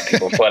 and I don't want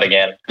people flooding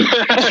in.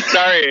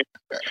 Sorry.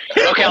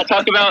 Okay, I'll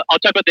talk about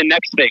the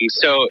next thing.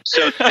 So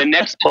the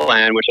next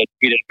plan, which I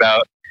tweeted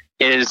about,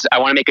 is I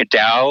want to make a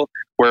DAO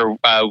where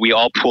we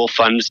all pool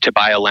funds to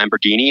buy a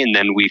Lamborghini, and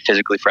then we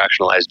physically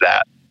fractionalize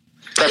that,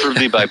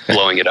 preferably by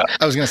blowing it up.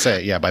 I was going to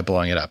say, by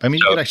blowing it up. I mean,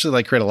 you could actually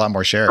like create a lot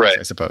more shares,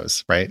 I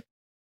suppose, right?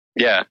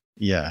 Yeah.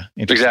 Yeah.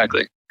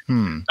 Exactly.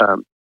 And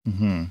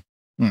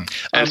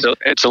so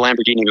it's a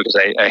Lamborghini because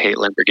I hate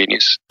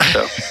Lamborghinis.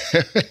 So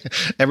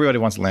everybody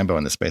wants a Lambo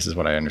in this space, is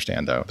what I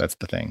understand, though. That's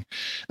the thing.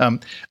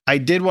 I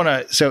did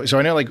want to. So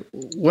I know, like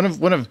one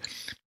of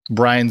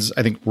Brian's,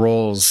 I think,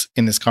 roles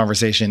in this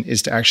conversation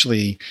is to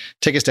actually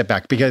take a step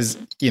back, because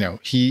he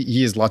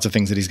has lots of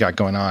things that he's got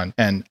going on,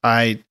 and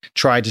I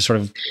tried to sort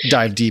of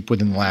dive deep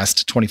within the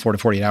last 24 to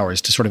 48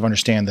 hours to sort of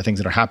understand the things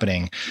that are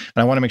happening,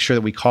 and I want to make sure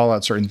that we call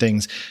out certain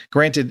things.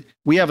 Granted,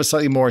 we have a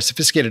slightly more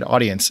sophisticated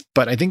audience,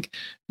 but I think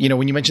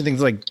when you mention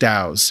things like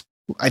DAOs,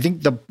 I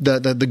think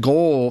the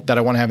goal that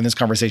I want to have in this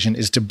conversation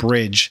is to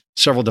bridge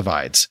several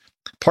divides.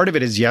 Part of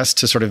it is, yes,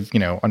 to sort of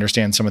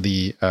understand some of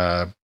the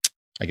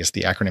I guess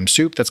the acronym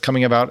soup that's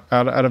coming out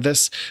of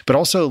this, but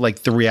also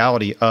like the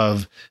reality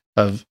of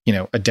a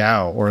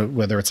DAO, or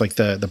whether it's like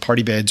the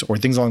party bids or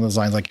things along those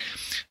lines. Like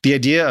the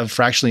idea of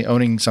fractionally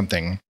owning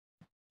something,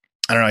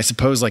 I don't know, I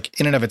suppose like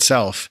in and of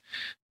itself,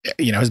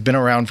 has been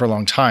around for a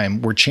long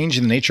time. We're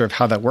changing the nature of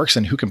how that works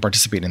and who can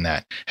participate in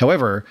that.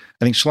 However,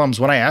 I think Shlums,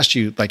 when I asked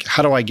you, like,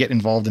 how do I get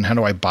involved and how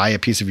do I buy a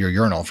piece of your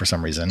urinal for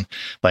some reason?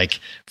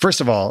 Like,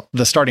 first of all,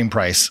 the starting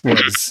price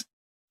was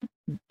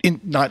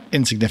not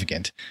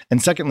insignificant.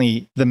 And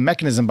secondly, the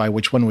mechanism by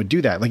which one would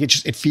do that, like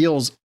it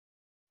feels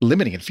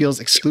limiting. It feels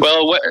exclusive.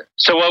 Well,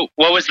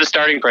 what was the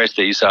starting price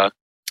that you saw?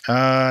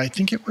 I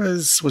think it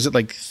was it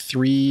like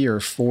 3 or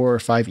 4 or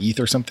 5 ETH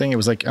or something? It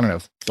was like, I don't know,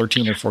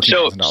 $13,000 or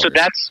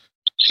 $14,000.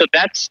 So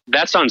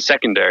that's on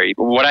secondary.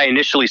 What I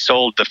initially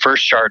sold the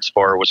first shards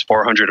for was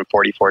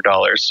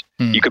 $444.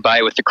 You could buy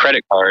it with the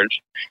credit card.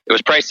 It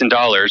was priced in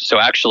dollars. So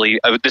actually,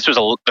 this was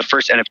the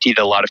first NFT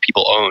that a lot of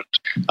people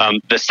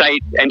owned. The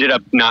site ended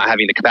up not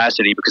having the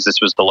capacity because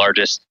this was the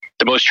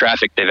most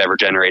traffic they've ever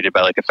generated by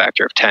like a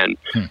factor of 10.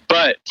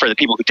 But for the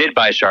people who did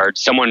buy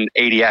shards, someone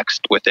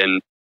 80x'd within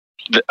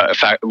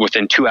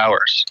 2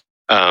 hours.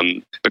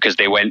 because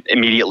they went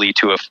immediately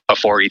to a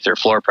 4 Ether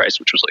floor price,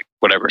 which was like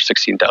whatever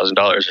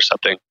 $16,000 or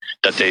something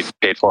that they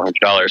paid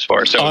 $400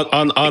 for. So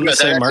on the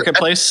same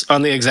marketplace,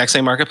 on the exact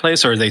same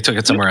marketplace, or they took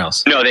it somewhere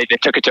else? No, they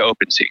took it to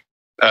OpenSea.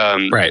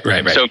 Right.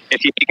 So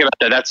if you think about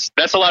that,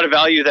 that's a lot of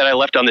value that I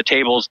left on the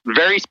tables,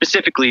 very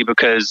specifically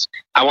because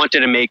I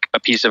wanted to make a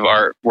piece of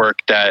artwork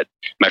that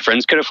my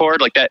friends could afford.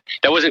 Like that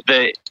wasn't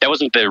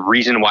the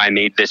reason why I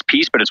made this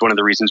piece, but it's one of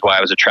the reasons why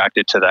I was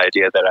attracted to the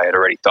idea that I had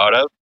already thought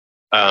of.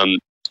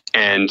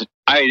 And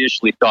I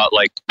initially thought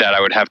like that I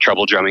would have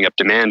trouble drumming up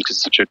demand because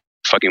it's such a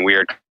fucking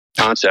weird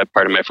concept.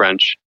 Pardon my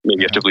French.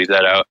 Maybe you have to bleep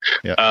that out.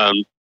 Yeah.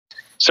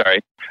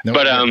 Sorry. No,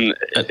 but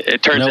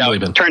it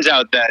turns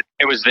out that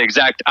it was the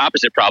exact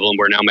opposite problem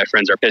where now my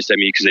friends are pissed at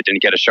me because they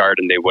didn't get a shard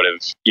and they would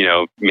have,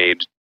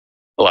 made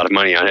a lot of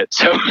money on it.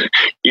 So,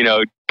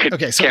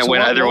 can't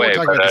win either way.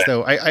 Talking about this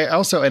though, I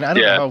also, and I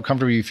don't know how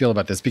comfortable you feel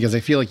about this because I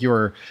feel like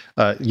you're,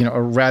 a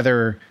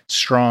rather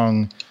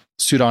strong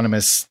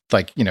pseudonymous,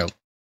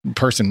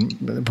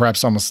 person,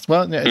 perhaps almost,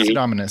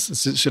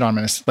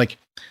 pseudonymous, like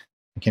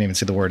I can't even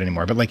say the word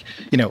anymore, but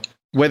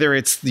whether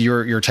it's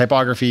your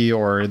typography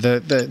or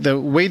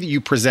the way that you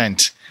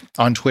present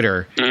on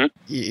Twitter,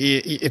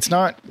 it's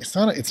not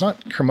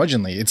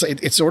curmudgeonly.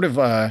 It's sort of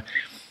how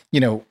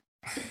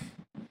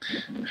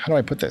do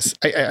I put this?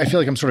 I feel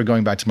like I'm sort of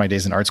going back to my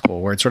days in art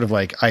school where it's sort of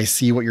like I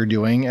see what you're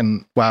doing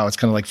and wow, it's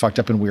kind of like fucked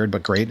up and weird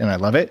but great and I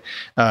love it.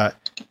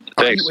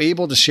 Are you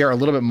able to share a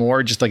little bit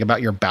more just like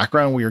about your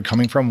background, where you're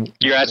coming from?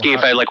 You're asking if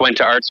I went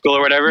to art school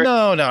or whatever?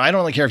 No, I don't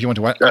really care if you went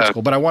to art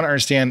school, but I want to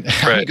understand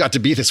how you got to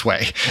be this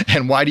way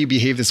and why do you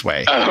behave this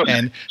way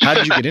and how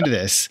did you get into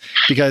this?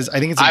 Because I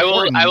think it's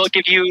important. I will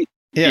give you,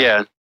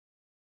 yeah.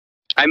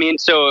 I mean,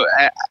 so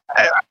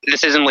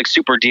this isn't like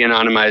super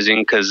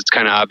de-anonymizing because it's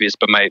kind of obvious,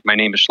 but my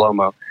name is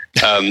Shlomo.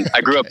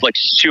 I grew up like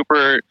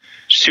super,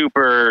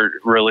 super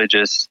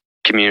religious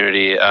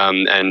community.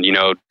 And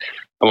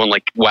I won't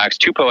like wax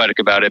too poetic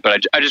about it, but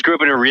I just grew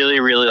up in a really,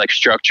 really like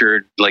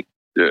structured like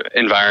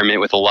environment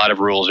with a lot of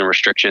rules and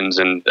restrictions.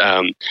 And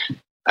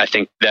I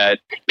think that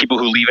people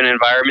who leave an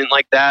environment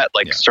like that,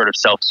 sort of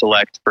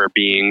self-select for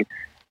being,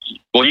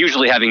 well,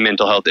 usually having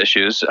mental health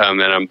issues.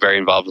 And I'm very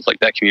involved with like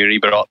that community,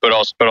 but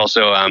also,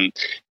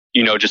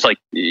 just like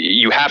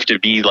you have to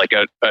be like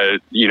at the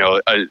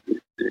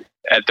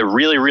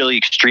really, really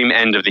extreme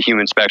end of the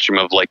human spectrum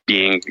of like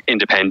being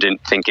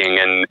independent, thinking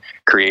and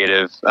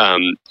creative,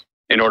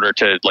 in order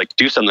to like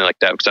do something like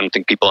that. Because I don't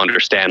think people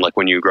understand, like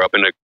when you grow up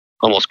in a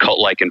almost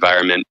cult-like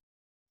environment,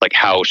 like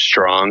how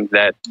strong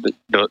that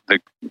the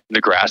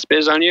grasp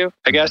is on you,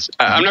 I guess.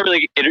 I'm not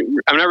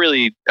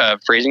really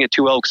phrasing it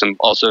too well because I'm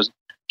also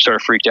sort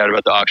of freaked out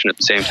about the auction at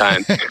the same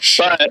time.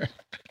 Sure. But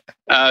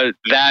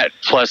that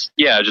plus,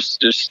 just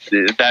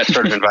that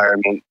sort of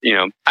environment,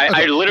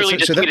 I literally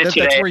just tweeted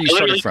today. That's where you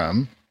started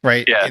from,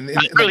 right? Yeah. I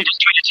literally just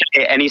tweeted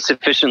today, any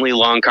sufficiently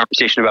long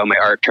conversation about my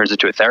art turns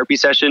into a therapy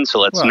session. So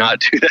let's not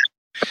do that.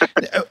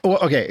 Well,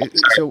 okay.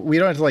 So we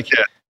don't have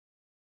to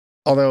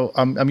although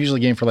I'm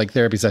usually game for like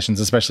therapy sessions,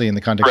 especially in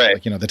the context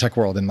of like, the tech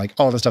world and like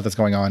all the stuff that's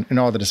going on and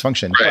all the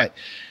dysfunction. Right. But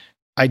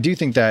I do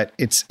think that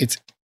it's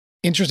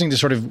interesting to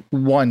sort of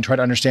try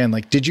to understand,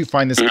 like, did you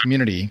find this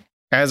community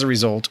as a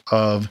result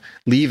of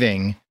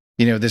leaving,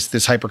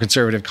 this hyper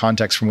conservative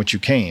context from which you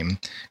came,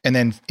 and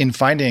then in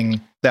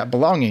finding that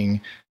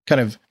belonging, kind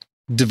of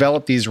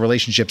develop these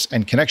relationships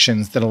and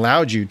connections that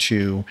allowed you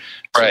to,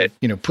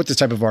 put this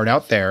type of art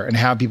out there and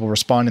have people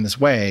respond in this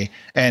way.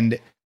 And,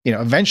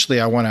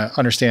 eventually I want to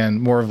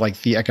understand more of like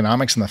the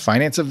economics and the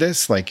finance of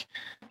this. Like,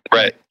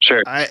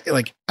 sure. I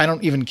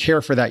don't even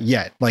care for that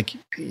yet. Like,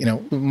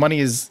 money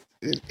is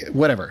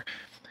whatever.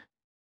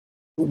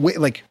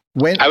 Like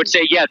when I would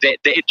say,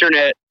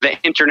 the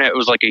internet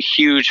was like a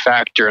huge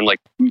factor in like,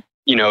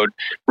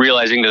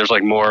 realizing that there's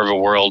like more of a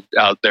world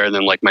out there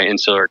than like my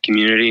insular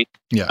community.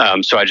 Yeah.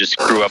 So I just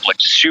grew up like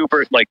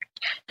super, like,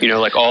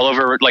 like all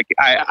over, like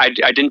I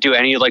didn't do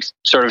any like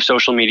sort of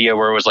social media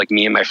where it was like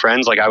me and my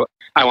friends. Like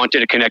I wanted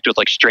to connect with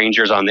like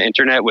strangers on the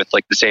internet with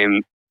like the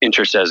same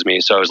interests as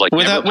me. So I was like,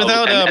 without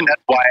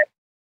that's why.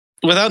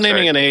 Without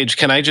naming an age,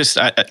 can I just,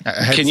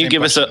 can you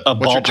give us a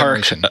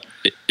ballpark?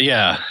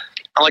 Yeah.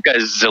 I'm like a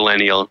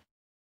zillennial.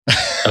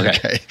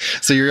 Okay.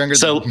 So you're younger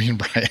than me and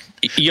Brian.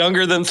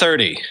 Younger than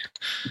 30.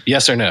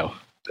 Yes or no?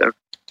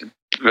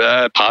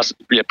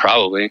 Possibly. Yeah,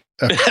 probably.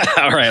 Okay.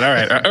 All right.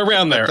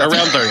 Around there.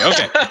 Around 30.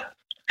 Okay.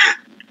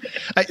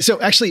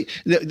 So actually,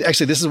 this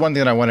is one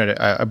thing that I wanted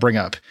to bring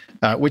up,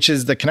 which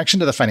is the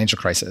connection to the financial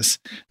crisis.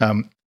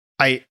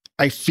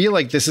 I feel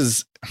like this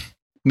is,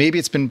 maybe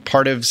it's been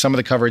part of some of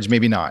the coverage,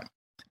 maybe not.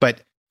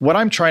 But what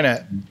I'm trying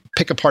to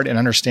pick apart and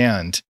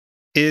understand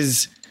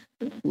is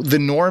the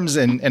norms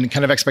and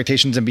kind of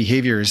expectations and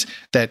behaviors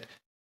that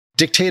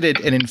dictated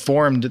and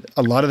informed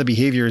a lot of the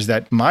behaviors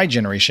that my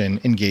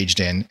generation engaged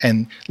in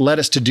and led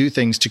us to do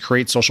things to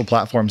create social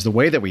platforms the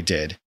way that we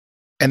did.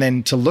 And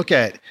then to look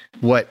at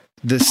what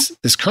this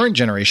current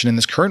generation and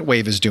this current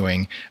wave is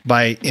doing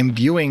by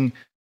imbuing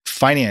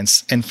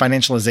finance and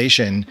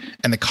financialization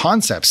and the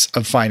concepts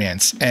of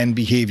finance and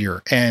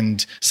behavior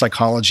and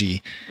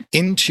psychology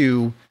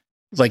into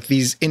like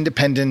these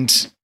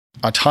independent,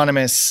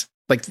 autonomous,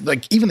 like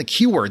even the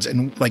keywords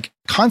and like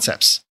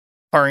concepts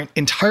are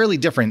entirely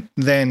different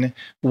than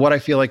what I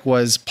feel like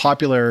was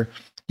popular,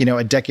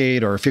 a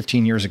decade or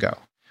 15 years ago.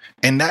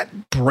 And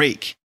that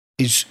break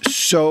is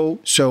so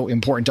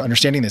important to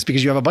understanding this,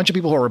 because you have a bunch of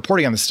people who are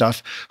reporting on this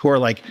stuff who are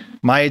like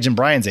my age and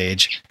Brian's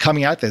age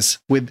coming at this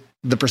with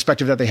the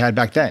perspective that they had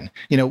back then.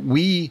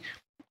 We,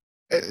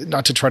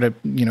 not to try to,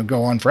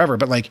 go on forever,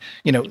 but like,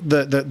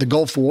 the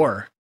Gulf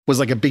War was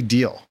like a big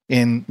deal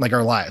in like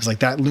our lives. Like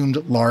that loomed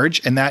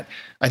large, and that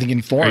I think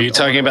informed. Are you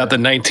talking about the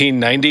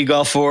 1990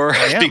 Gulf War?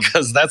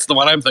 Because that's the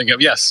one I'm thinking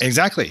of. Yes,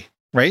 exactly.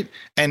 Right.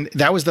 And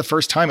that was the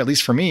first time, at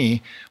least for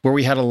me, where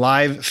we had a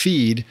live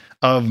feed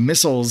of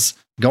missiles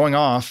going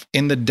off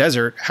in the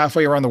desert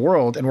halfway around the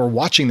world. And we're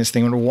watching this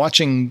thing, and we're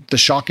watching the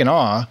shock and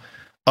awe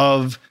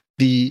of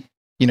the,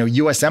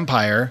 US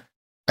empire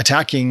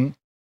attacking,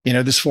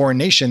 this foreign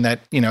nation that,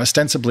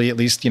 ostensibly at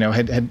least,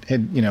 had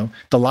the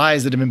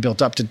lies that have been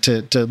built up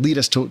to lead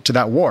us to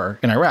that war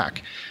in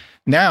Iraq.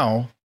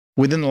 Now,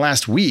 within the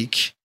last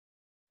week,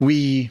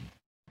 we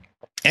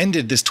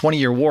ended this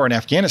 20-year war in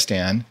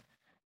Afghanistan,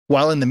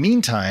 while in the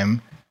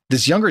meantime,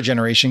 this younger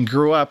generation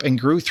grew up and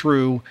grew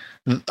through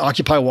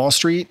Occupy Wall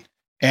Street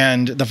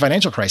and the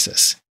financial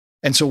crisis.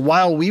 And so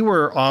while we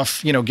were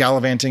off,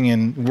 gallivanting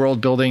and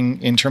world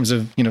building in terms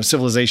of,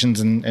 civilizations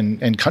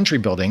and country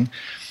building,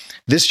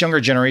 this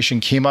younger generation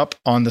came up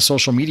on the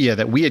social media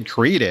that we had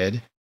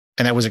created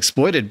and that was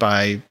exploited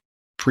by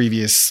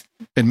previous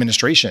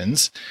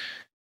administrations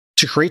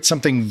to create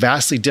something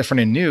vastly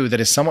different and new that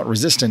is somewhat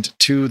resistant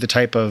to the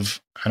type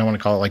of, I don't want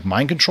to call it like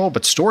mind control,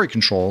 but story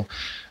control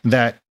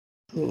that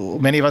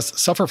many of us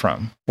suffer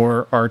from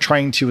or are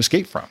trying to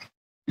escape from.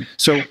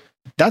 So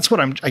that's what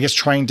I'm, I guess,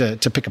 trying to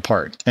pick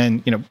apart.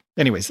 And,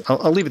 anyways,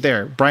 I'll leave it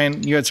there.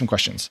 Brian, you had some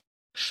questions.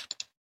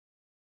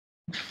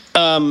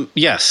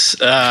 Yes.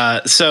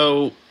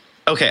 So,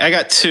 okay, I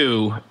got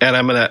two, and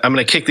I'm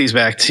gonna kick these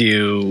back to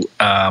you.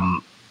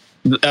 Hold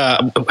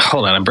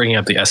on, I'm bringing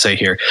up the essay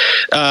here.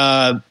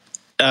 Kai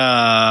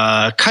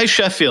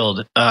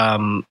Sheffield,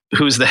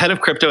 who's the head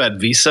of crypto at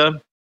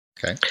Visa,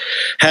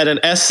 had an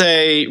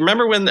essay.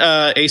 Remember when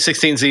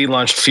A16Z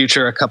launched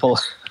Future a couple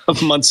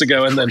of months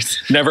ago and then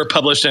never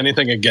published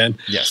anything again?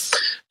 Yes.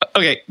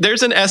 Okay,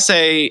 there's an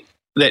essay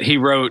that he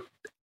wrote,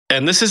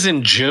 and this is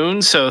in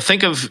June. So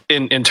think of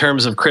in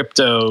terms of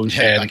crypto and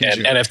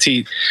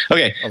NFT.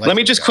 Okay, let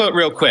me just quote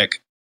real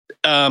quick.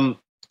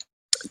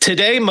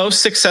 Today,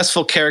 most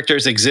successful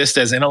characters exist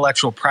as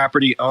intellectual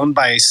property owned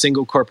by a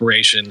single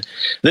corporation.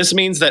 This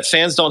means that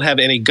fans don't have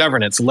any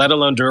governance, let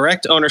alone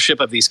direct ownership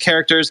of these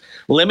characters,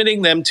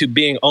 limiting them to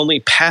being only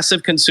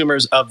passive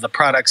consumers of the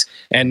products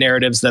and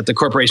narratives that the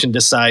corporation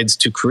decides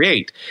to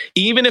create.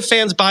 Even if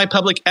fans buy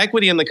public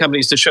equity in the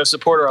companies to show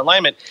support or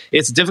alignment,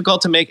 it's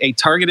difficult to make a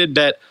targeted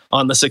bet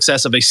on the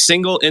success of a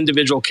single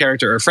individual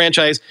character or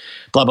franchise,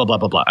 blah, blah, blah,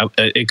 blah, blah.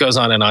 It goes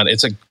on and on.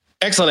 It's an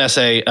excellent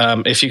essay.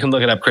 If you can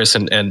look it up, Chris,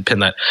 and pin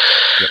that.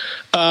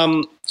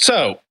 Yep.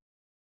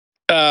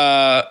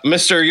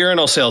 Mr.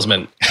 Urinal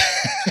Salesman,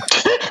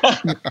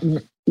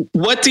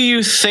 what do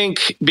you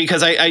think?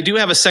 Because I do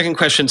have a second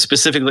question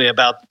specifically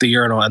about the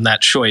urinal and that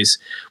choice.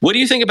 What do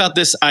you think about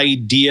this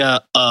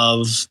idea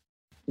of,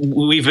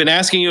 we've been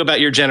asking you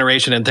about your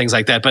generation and things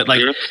like that, but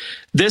like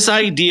this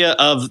idea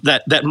of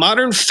that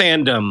modern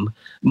fandom,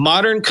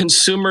 modern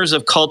consumers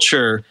of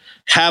culture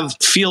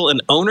feel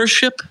an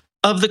ownership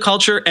of the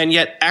culture and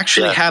yet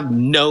actually have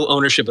no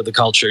ownership of the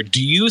culture.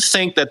 Do you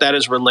think that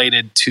is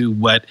related to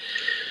what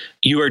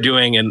you are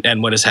doing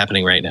and what is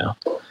happening right now?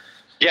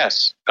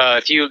 Yes.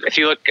 If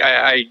you look,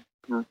 I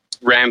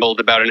rambled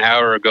about an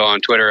hour ago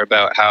on Twitter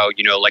about how,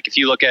 like if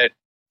you look at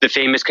the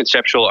famous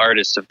conceptual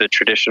artists of the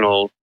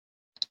traditional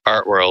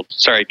art world.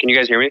 Sorry, can you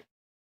guys hear me?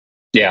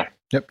 Yeah.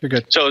 Yep, you're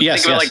good. So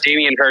think about like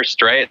Damien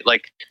Hirst, right?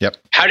 Like,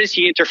 how does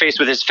he interface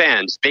with his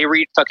fans? They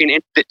read fucking.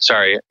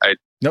 Sorry, I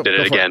did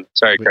it again.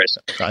 Sorry, Chris.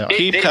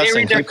 Keep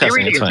cussing. They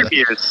read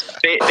interviews.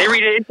 They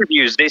read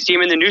interviews. They see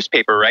them in the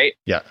newspaper, right?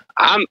 Yeah.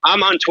 I'm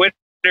on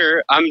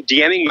Twitter. I'm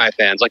DMing my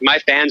fans. Like my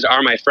fans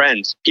are my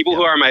friends. People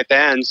who are my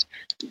fans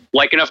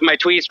like enough of my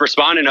tweets,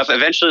 respond enough.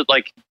 Eventually,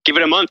 like give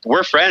it a month,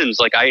 we're friends.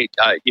 Like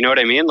you know what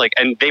I mean? Like,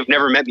 and they've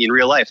never met me in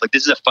real life. Like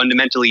this is a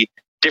fundamentally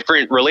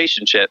different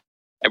relationship.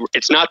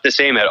 It's not the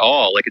same at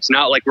all. Like, it's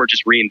not like we're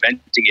just reinventing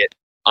it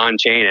on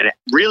chain. And it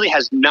really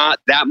has not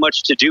that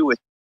much to do with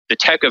the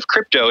tech of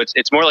crypto.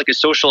 It's more like a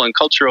social and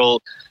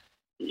cultural.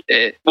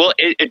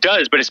 It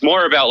does, but it's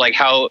more about like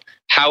how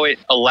it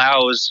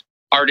allows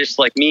artists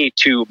like me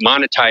to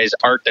monetize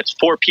art that's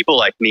for people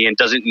like me and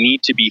doesn't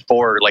need to be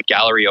for like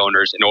gallery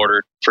owners in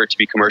order for it to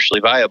be commercially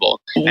viable.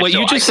 What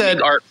you just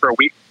said, art for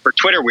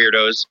Twitter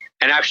weirdos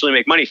and actually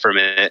make money from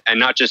it and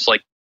not just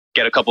like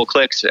get a couple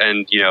clicks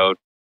and,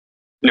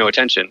 no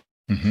attention.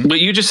 Mm-hmm. What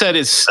you just said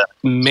is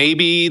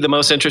maybe the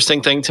most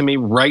interesting thing to me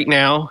right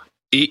now,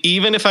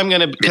 even if I'm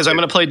going to, because I'm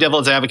going to play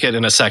devil's advocate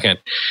in a second.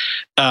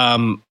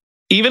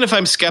 even if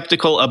I'm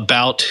skeptical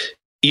about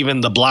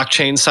even the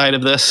blockchain side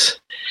of this,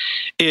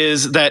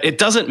 is that it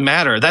doesn't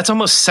matter. That's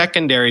almost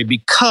secondary,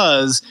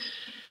 because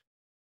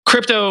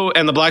crypto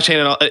and the blockchain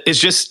and all is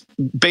just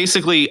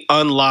basically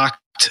unlocked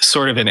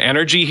sort of an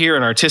energy here,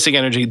 an artistic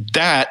energy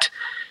that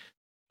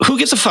who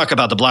gives a fuck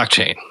about the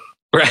blockchain,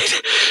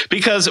 right?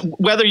 Because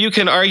whether you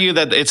can argue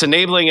that it's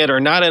enabling it or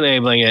not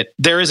enabling it,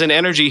 there is an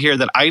energy here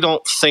that I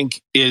don't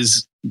think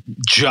is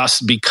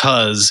just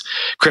because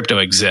crypto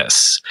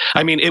exists.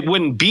 I mean, it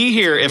wouldn't be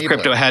here if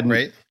crypto hadn't.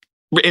 Right?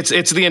 It's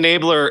the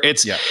enabler.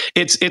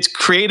 It's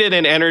created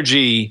an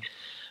energy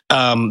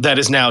that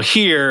is now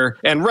here,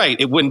 and right,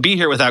 it wouldn't be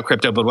here without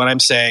crypto. But what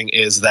I'm saying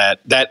is that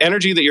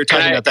energy that you're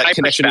talking about, that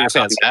connection to your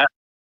fans.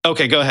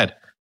 Okay, go ahead.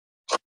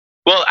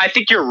 Well, I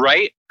think you're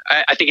right.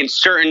 I think in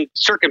certain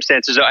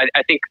circumstances, I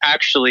think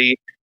actually,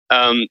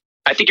 I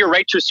think you're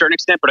right to a certain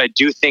extent. But I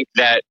do think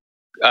that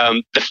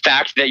the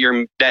fact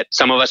that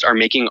some of us are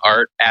making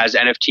art as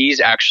NFTs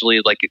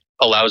actually like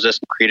allows us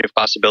creative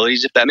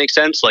possibilities, if that makes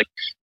sense. Like,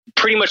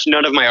 pretty much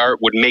none of my art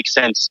would make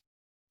sense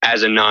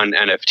as a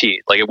non-NFT.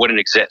 Like, it wouldn't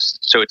exist.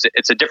 So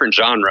it's a different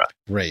genre.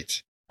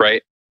 Right.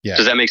 Yeah.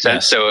 Does that make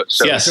sense?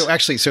 Yes. So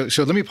actually, so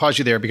let me pause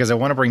you there, because I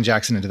want to bring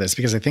Jackson into this,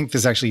 because I think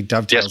this actually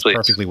dovetails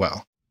perfectly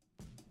well.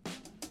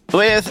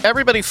 With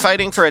everybody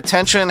fighting for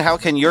attention, how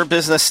can your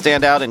business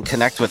stand out and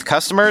connect with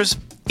customers?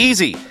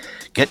 Easy.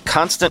 Get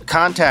Constant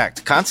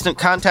Contact. Constant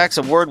Contact's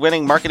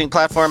award-winning marketing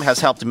platform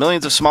has helped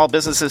millions of small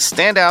businesses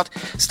stand out,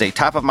 stay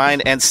top of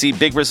mind, and see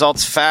big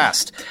results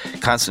fast.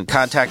 Constant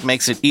Contact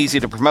makes it easy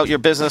to promote your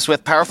business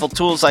with powerful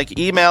tools like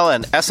email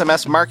and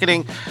SMS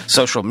marketing,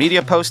 social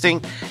media posting,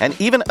 and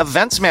even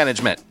events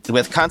management.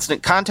 With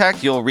Constant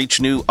Contact, you'll reach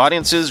new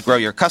audiences, grow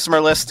your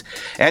customer list,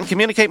 and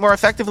communicate more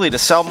effectively to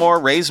sell more,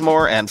 raise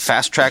more, and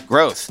fast-track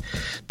growth.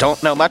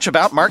 Don't know much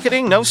about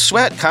marketing? No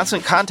sweat.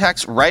 Constant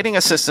Contact's writing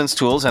assistance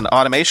tools and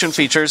automation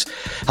features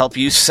help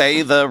you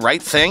say the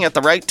right thing at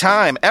the right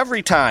time,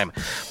 every time.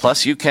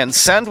 Plus, you can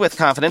send with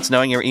confidence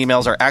knowing your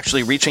emails are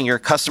actually reaching your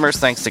customers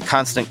thanks to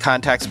Constant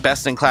Contact's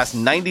best-in-class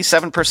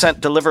 97%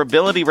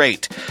 deliverability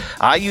rate.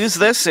 I use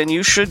this, and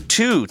you should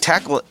too.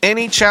 Tackle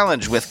any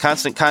challenge with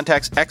Constant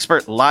Contact's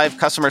expert live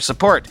customer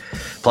support.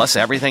 Plus,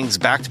 everything's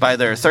backed by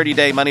their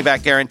 30-day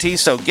money-back guarantee,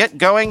 so get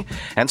going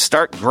and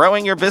start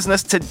growing your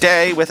business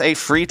today with a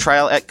free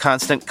trial at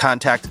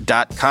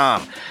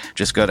ConstantContact.com.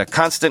 Just go to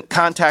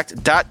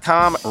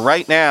ConstantContact.com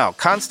right now.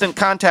 Constant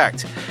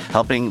Contact,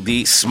 helping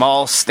the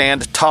small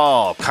stand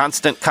tall.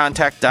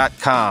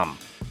 ConstantContact.com.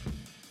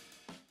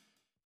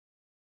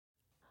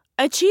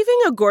 Achieving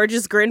a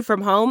gorgeous grin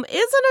from home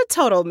isn't a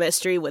total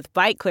mystery with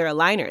Bite Clear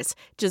aligners.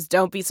 Just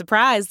don't be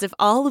surprised if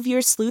all of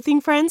your sleuthing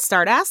friends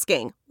start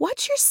asking,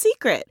 "What's your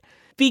secret?"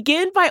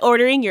 Begin by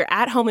ordering your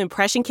at-home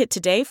impression kit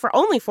today for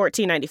only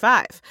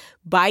 $14.95.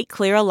 Bite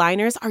Clear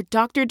aligners are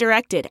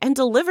doctor-directed and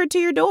delivered to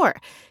your door.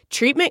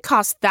 Treatment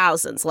costs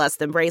thousands less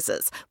than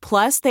braces.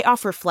 Plus, they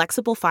offer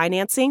flexible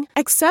financing,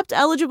 accept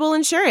eligible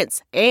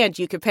insurance, and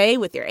you can pay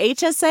with your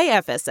HSA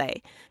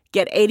FSA.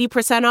 Get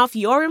 80% off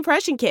your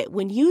impression kit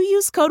when you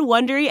use code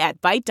WONDERY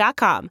at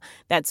Byte.com.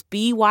 That's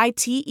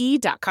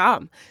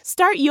BYTE.com.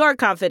 Start your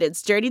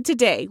confidence journey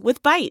today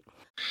with Byte.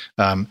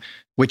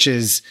 Which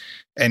is,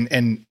 and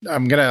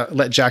I'm going to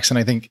let Jackson,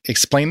 I think,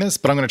 explain this,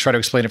 but I'm going to try to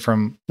explain it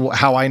from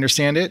how I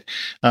understand it.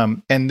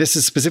 And this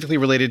is specifically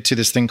related to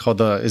this thing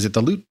called is it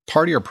the Loot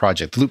Party or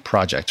Project? The Loot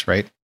Project,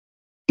 right?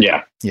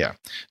 Yeah. Yeah.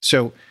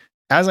 So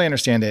as I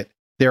understand it,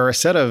 there are a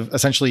set of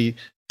essentially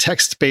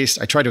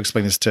text-based, I tried to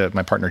explain this to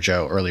my partner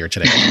Joe earlier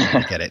today. I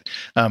didn't get it.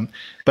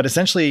 But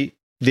essentially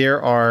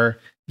there are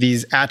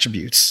these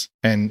attributes,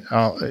 and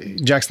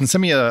Jackson,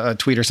 send me a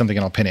tweet or something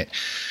and I'll pin it.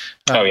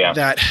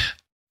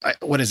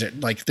 What is it?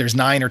 Like there's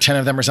 9 or 10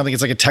 of them or something.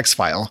 It's like a text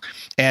file,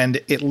 and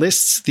it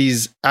lists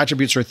these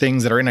attributes or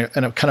things that are in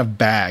a kind of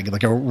bag,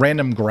 like a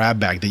random grab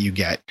bag that you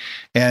get.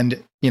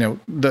 And,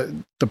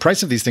 the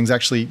price of these things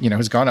actually,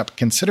 has gone up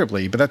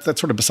considerably, but that's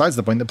sort of besides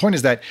the point. The point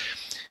is that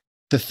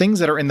the things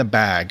that are in the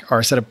bag are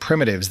a set of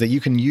primitives that you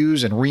can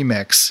use and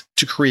remix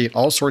to create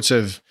all sorts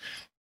of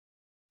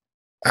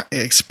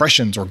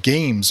expressions or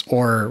games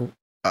or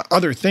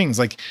other things.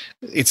 Like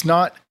it's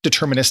not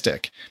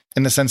deterministic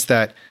in the sense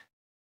that,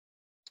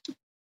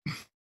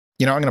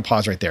 I'm going to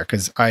pause right there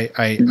because I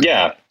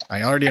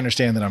already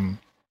understand that I'm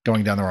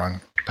going down the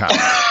wrong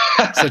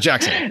path. So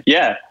Jackson,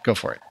 go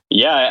for it.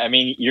 Yeah, I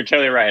mean, you're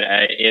totally right.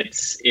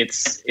 It's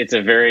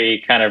a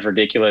very kind of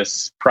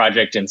ridiculous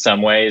project in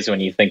some ways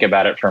when you think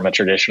about it from a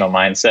traditional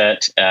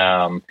mindset.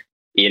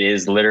 It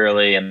is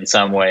literally, in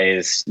some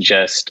ways,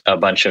 just a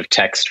bunch of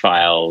text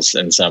files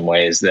in some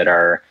ways that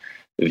are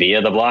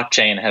via the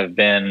blockchain have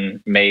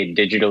been made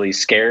digitally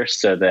scarce,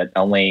 so that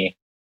only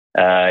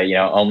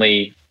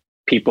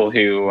people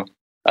who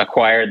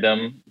acquired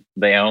them,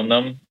 they own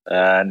them,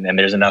 and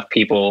there's enough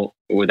people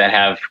that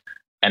have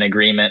an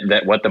agreement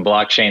that what the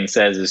blockchain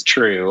says is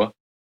true,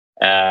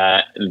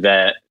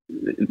 that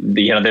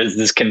there's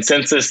this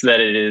consensus that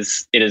it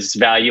is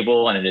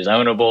valuable and it is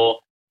ownable,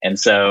 and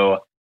so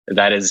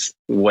that is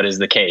what is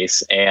the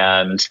case.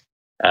 And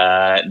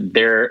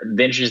The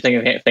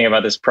interesting thing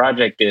about this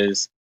project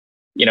is,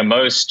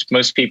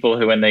 most people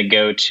who, when they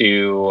go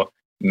to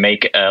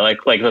make like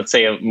let's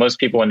say most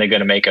people when they go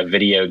to make a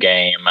video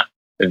game,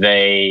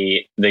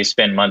 they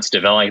spend months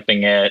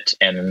developing it,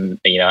 and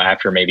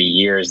after maybe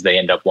years they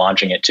end up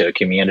launching it to a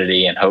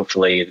community, and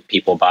hopefully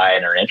people buy it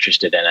and are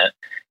interested in it.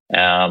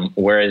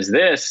 Whereas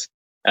this,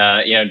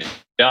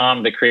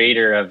 Dom, the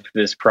creator of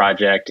this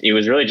project, it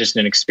was really just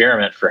an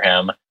experiment for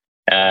him.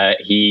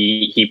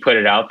 He put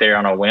it out there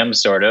on a whim,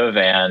 sort of,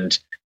 and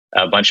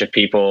a bunch of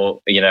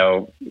people,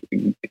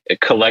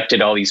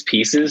 collected all these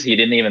pieces. He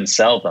didn't even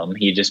sell them.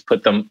 He just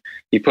put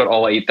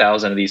all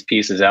 8,000 of these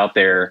pieces out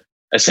there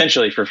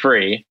essentially for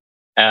free.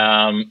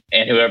 And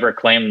whoever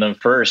claimed them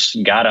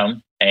first got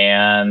them.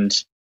 And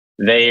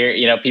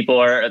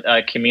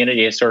a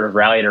community has sort of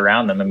rallied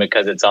around them. And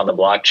because it's on the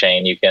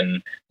blockchain,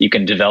 you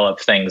can develop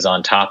things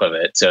on top of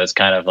it. So it's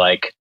kind of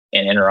like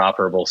an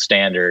interoperable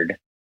standard.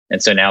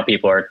 And so now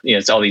people are,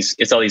 it's all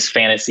these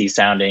fantasy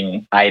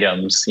sounding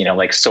items,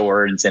 like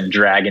swords and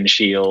dragon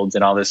shields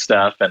and all this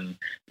stuff, and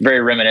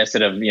very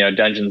reminiscent of,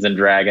 Dungeons and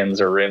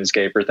Dragons or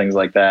RuneScape or things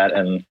like that.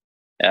 And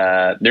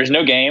there's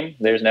no game,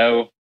 there's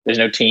no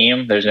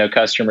team, there's no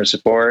customer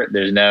support,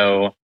 there's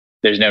no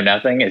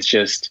nothing. It's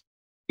just,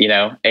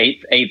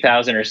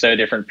 8,000 or so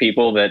different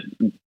people that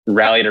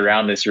rallied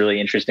around this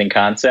really interesting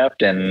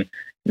concept. And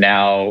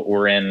now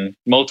we're in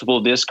multiple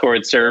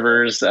Discord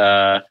servers,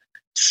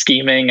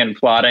 scheming and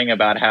plotting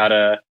about how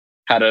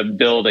to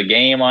build a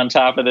game on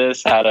top of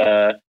this, how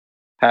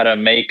to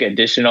make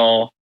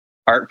additional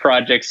art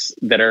projects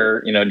that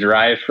are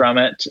derived from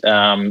it,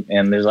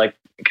 and there's like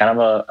kind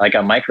of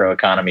a micro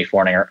economy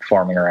forming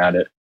around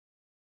it.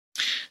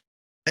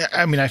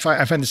 I mean, I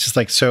find this just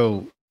like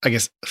so, I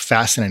guess,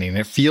 fascinating.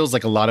 It feels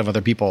like a lot of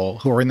other people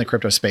who are in the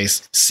crypto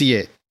space see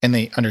it and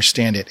they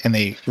understand it and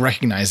they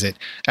recognize it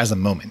as a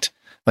moment.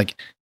 Like,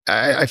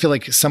 I feel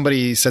like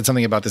somebody said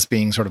something about this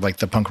being sort of like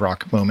the punk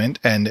rock moment.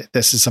 And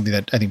this is something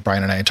that I think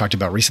Brian and I had talked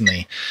about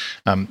recently.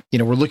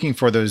 We're looking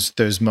for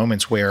those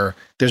moments where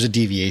there's a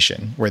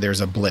deviation, where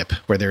there's a blip,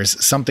 where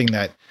there's something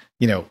that,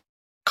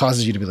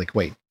 causes you to be like,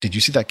 wait, did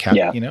you see that cat?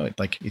 Yeah.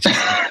 It's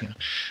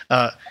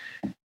just,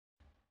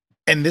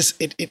 and this,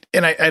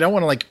 and I don't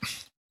want to like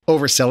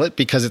oversell it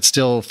because it's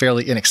still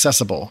fairly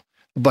inaccessible.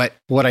 But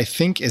what I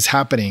think is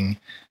happening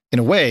in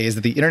a way is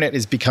that the internet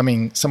is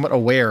becoming somewhat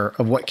aware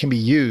of what can be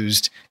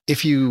used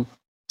if you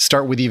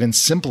start with even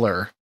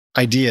simpler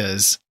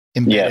ideas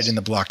embedded in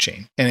the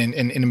blockchain and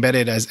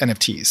embedded as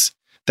NFTs,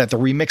 that the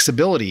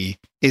remixability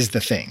is the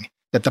thing,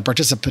 that the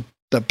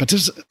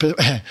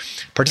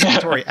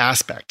participatory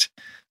aspect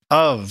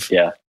of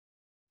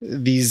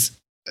these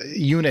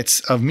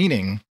units of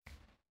meaning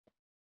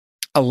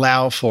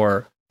allow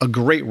for a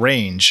great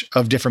range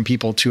of different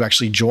people to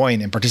actually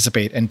join and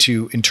participate and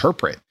to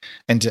interpret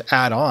and to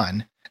add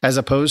on, as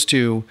opposed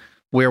to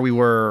where we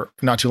were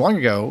not too long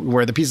ago,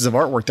 where the pieces of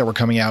artwork that were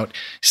coming out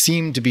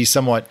seemed to be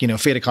somewhat,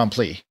 fait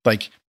accompli.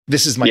 Like,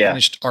 this is my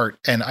finished art,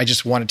 and I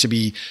just want it to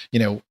be,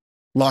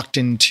 locked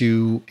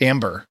into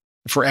amber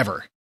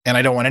forever, and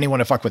I don't want anyone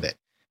to fuck with it.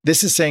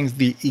 This is saying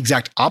the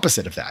exact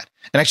opposite of that.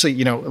 And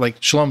actually, like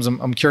Shalom's,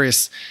 I'm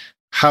curious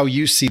how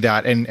you see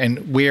that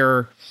and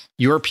where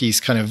your piece,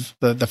 kind of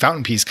the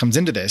fountain piece, comes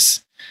into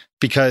this,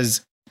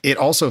 because it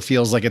also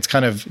feels like it's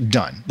kind of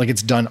done, like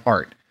it's done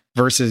art,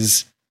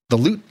 versus the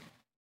loot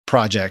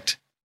project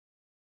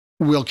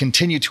will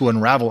continue to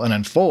unravel and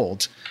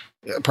unfold,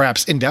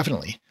 perhaps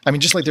indefinitely. I mean,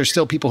 just like there's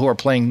still people who are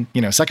playing,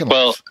 Second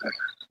Life,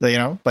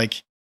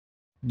 like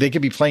they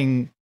could be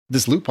playing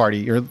this loot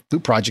party or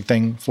loot project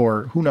thing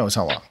for who knows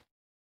how long.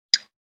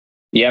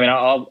 Yeah, I mean,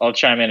 I'll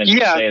chime in and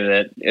say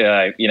that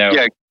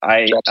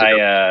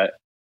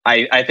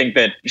I think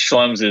that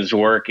Shlom's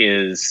work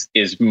is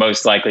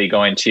most likely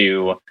going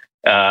to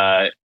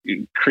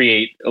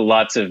create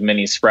lots of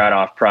mini sprout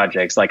off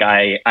projects. Like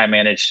I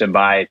managed to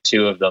buy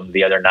 2 of them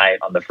the other night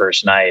on the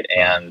first night,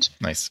 and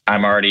nice.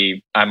 I'm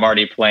already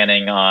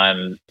planning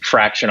on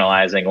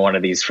fractionalizing one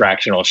of these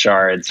fractional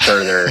shards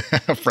further.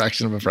 A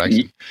fraction of a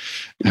fraction.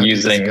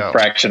 Using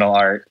fractional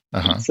art.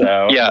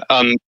 So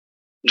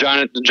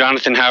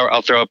Jonathan Howard,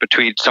 I'll throw up a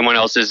tweet. Someone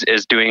else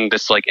is doing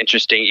this like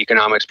interesting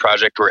economics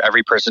project where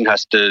every person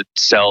has to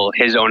sell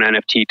his own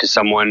NFT to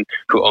someone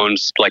who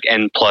owns like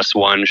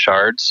N+1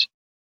 shards.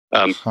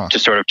 To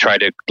sort of try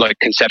to like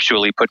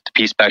conceptually put the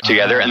piece back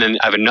together. And then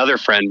I have another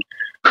friend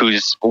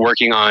who's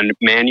working on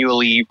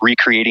manually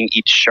recreating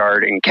each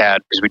shard in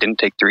CAD, because we didn't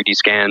take 3D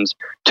scans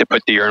to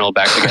put the urinal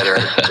back together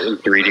in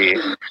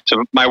 3D.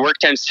 So my work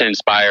tends to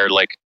inspire,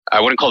 like,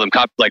 I wouldn't call them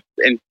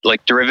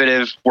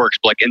derivative works,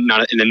 but like in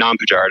the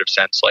non-pejorative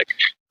sense. Like,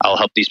 I'll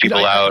help these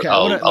people out.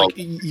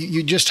 Okay,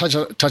 you just touch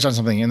on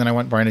something, and then I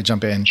want Brian to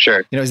jump in.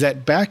 Sure. Is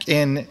that back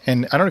in,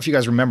 and I don't know if you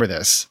guys remember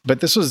this, but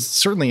this was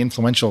certainly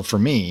influential for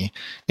me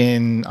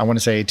in, I want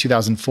to say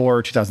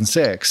 2004,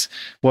 2006,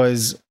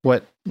 was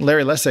what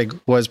Larry Lessig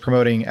was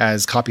promoting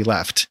as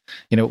copyleft.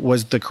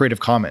 Was the Creative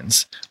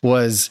Commons,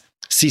 was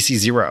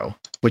CC0,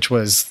 which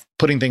was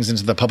putting things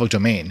into the public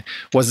domain,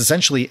 was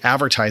essentially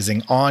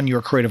advertising on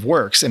your creative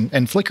works. And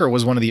Flickr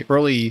was one of the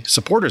early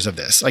supporters of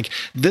this. Like,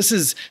 this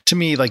is, to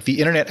me, like the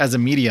internet as a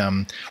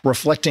medium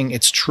reflecting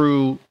its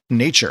true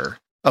nature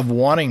of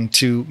wanting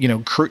to,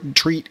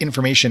 treat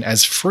information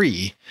as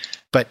free.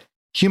 But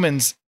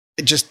humans,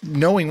 just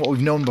knowing what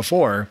we've known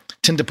before,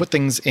 tend to put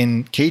things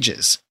in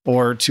cages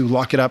or to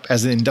lock it up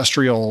as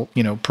industrial,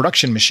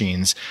 production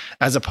machines,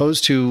 as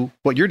opposed to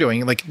what you're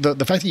doing. Like the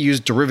fact that you use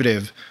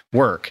derivative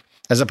work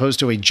as opposed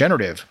to a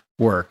generative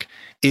work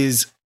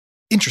is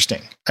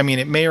interesting. I mean,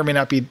 it may or may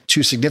not be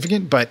too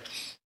significant, but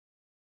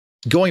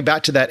going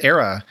back to that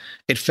era,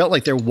 it felt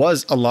like there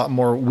was a lot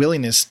more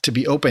willingness to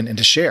be open and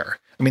to share.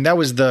 I mean, that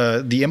was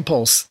the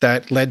impulse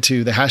that led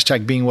to the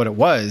hashtag being what it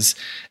was,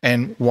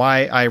 and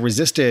why I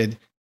resisted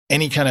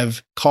any kind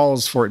of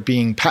calls for it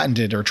being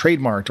patented or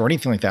trademarked or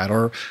anything like that,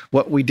 or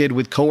what we did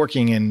with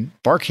co-working in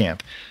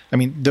Barcamp. I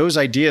mean, those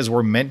ideas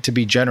were meant to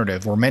be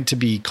generative, were meant to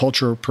be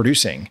culture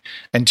producing,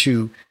 and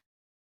to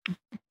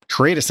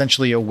create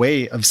essentially a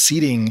way of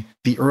seeding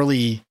the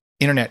early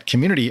internet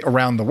community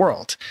around the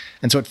world.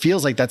 And so it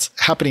feels like that's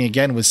happening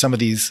again with some of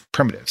these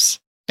primitives.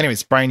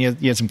 Anyways, Brian, you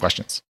had some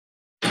questions.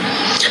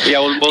 Yeah,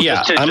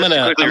 I'm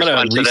gonna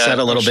reset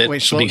a little bit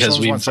because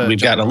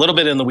we've gotten a little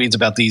bit in the weeds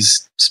about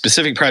these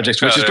specific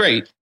projects, which is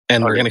great,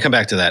 and we're going to come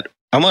back to that.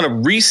 I want to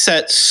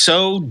reset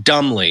so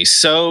dumbly,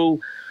 so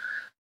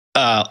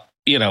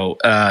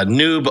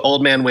noob,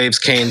 old man waves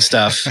cane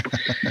stuff.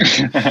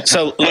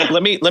 So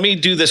let me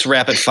do this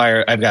rapid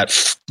fire. I've got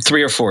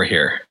 3 or 4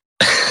 here.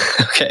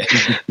 Okay,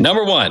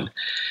 number 1,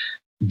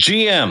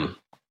 GM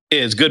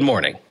is good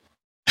morning,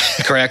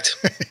 correct?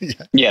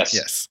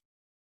 Yes.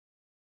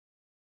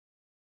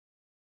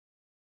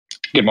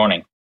 Good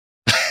morning.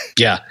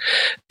 Yeah,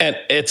 and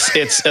it's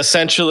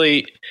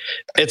essentially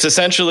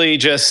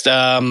just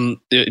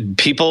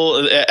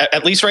people.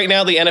 At least right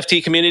now, the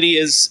NFT community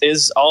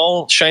is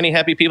all shiny,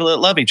 happy people that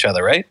love each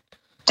other, right?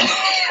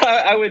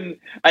 I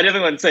definitely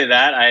wouldn't say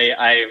that.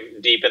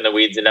 I'm deep in the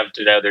weeds enough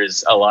to know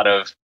there's a lot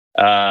of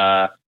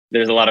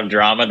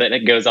drama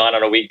that goes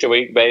on a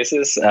week-to-week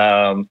basis.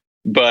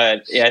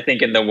 But yeah, I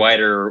think in the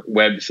wider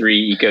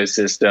Web3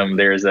 ecosystem,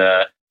 there's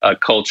a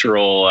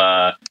cultural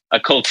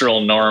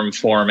norm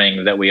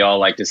forming that we all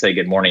like to say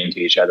good morning to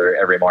each other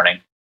every morning.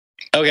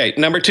 Okay,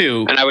 number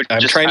 2. And I would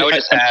just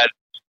add.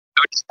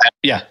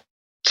 Yeah.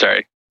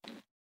 Sorry.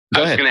 I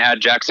was going to add,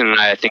 Jackson and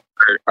I think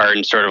are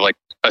in sort of like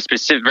a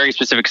very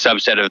specific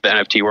subset of the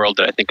NFT world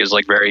that I think is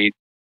like very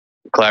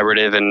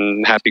collaborative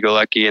and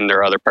happy-go-lucky, and there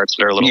are other parts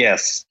that are a little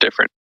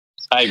different.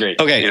 I agree.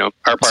 Okay, our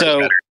part is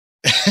better.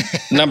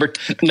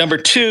 number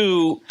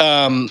 2.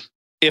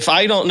 If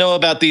I don't know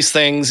about these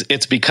things,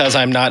 it's because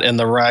I'm not in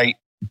the right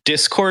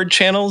Discord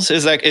channels.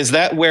 Is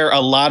that where a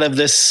lot of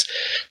this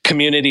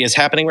community is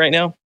happening right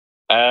now?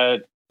 I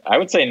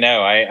would say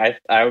no.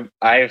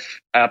 I've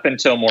up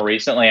until more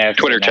recently, I've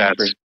Twitter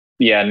chats.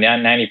 Yeah,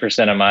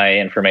 90% of my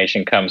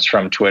information comes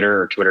from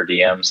Twitter or Twitter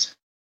DMs.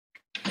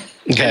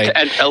 Okay,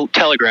 and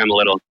Telegram a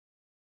little.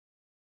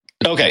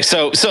 Okay,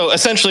 so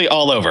essentially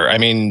all over. I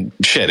mean,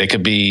 shit, it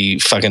could be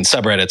fucking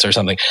subreddits or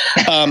something.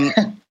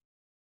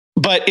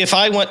 But if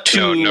I want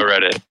to... No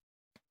Reddit.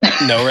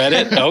 No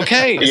Reddit?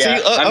 Okay. Yeah,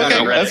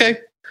 Okay.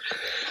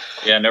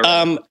 Yeah, no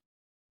Reddit.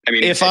 I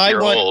mean, if I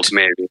want... old,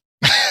 maybe.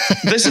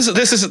 This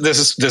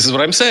is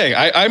what I'm saying.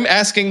 I'm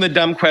asking the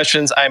dumb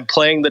questions. I'm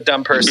playing the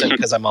dumb person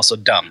because I'm also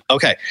dumb.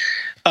 Okay.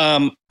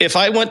 If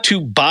I want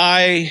to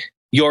buy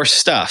your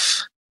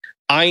stuff,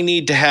 I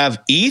need to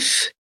have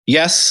ETH?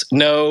 Yes?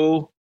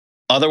 No?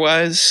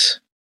 Otherwise?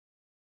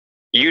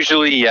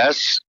 Usually,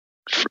 yes.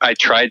 I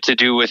tried to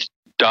do with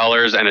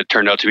dollars and it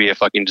turned out to be a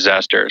fucking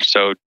disaster.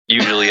 So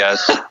usually,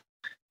 yes.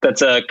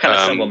 That's kind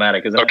of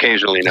symptomatic, isn't it?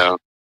 Occasionally, no.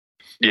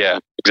 Yeah,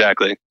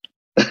 exactly.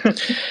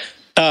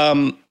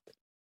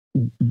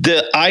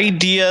 The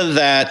idea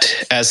that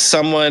as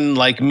someone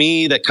like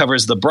me that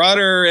covers the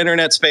broader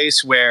internet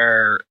space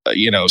where,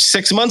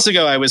 6 months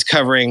ago I was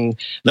covering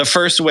the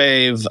first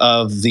wave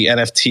of the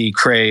NFT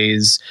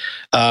craze,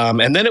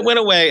 and then it went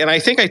away. And I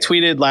think I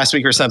tweeted last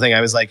week or something.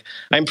 I was like,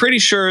 I'm pretty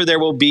sure there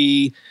will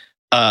be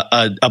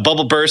a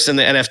bubble burst in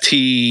the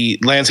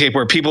NFT landscape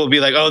where people will be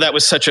like, oh, that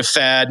was such a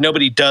fad.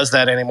 Nobody does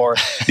that anymore.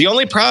 The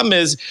only problem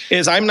is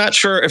I'm not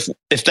sure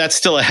if that's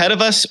still ahead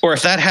of us or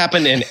if that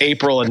happened in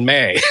April and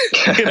May.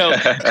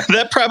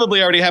 That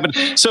probably already happened.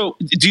 So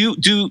do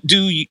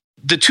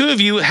the two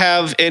of you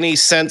have any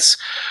sense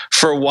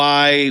for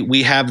why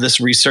we have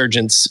this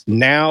resurgence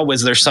now?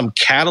 Was there some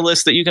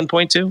catalyst that you can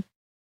point to?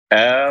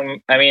 I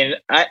mean,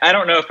 I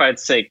don't know if I'd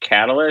say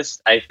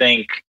catalyst. I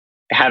think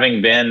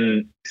having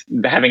been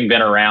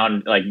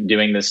around, like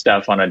doing this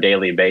stuff on a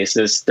daily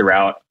basis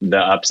throughout the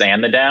ups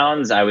and the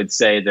downs, I would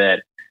say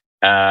that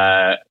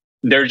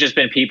there's just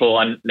been people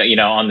on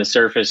the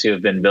surface who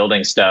have been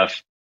building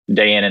stuff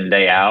day in and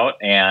day out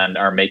and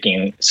are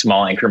making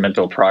small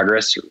incremental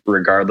progress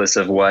regardless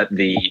of what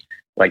the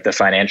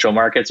financial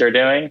markets are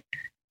doing.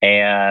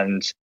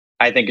 And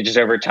I think just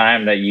over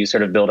time that you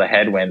sort of build a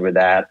headwind with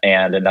that,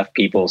 and enough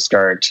people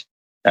start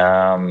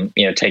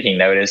taking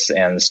notice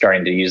and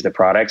starting to use the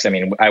products. I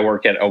mean, I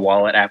work at a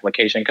wallet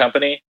application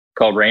company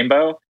called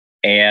Rainbow,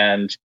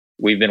 and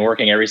we've been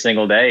working every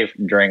single day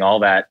during all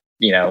that,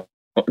 the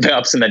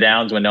ups and the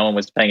downs when no one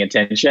was paying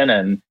attention.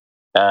 And,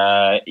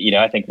 I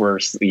think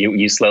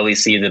you slowly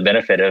see the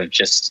benefit of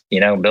just,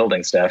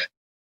 building stuff.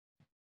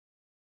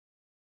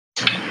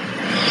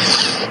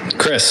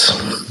 Chris,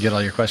 you get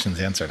all your questions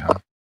answered, huh?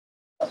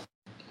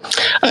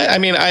 I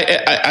mean,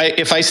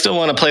 if I still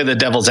want to play the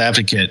devil's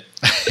advocate,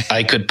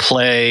 I could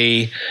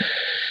play.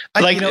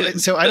 I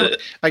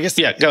guess.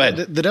 Yeah, go ahead.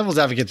 The devil's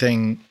advocate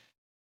thing,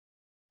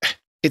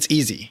 it's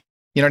easy.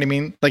 You know what I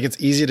mean? Like, it's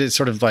easy to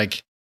sort of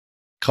like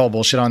call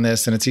bullshit on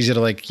this, and it's easy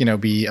to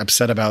be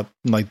upset about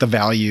like the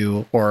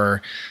value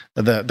or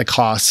the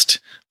cost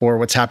or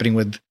what's happening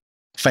with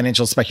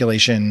financial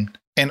speculation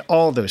and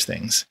all those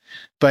things.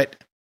 But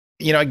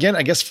again,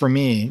 I guess for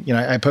me,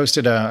 I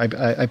posted,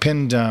 I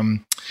pinned,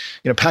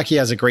 Packy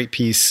has a great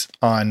piece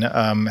on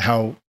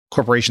how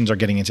corporations are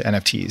getting into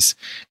NFTs.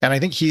 And I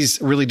think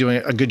he's really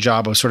doing a good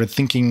job of sort of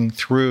thinking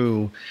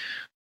through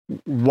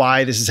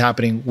why this is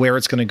happening, where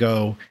it's going to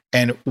go,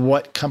 and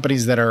what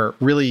companies that are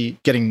really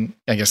getting,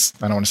 I guess,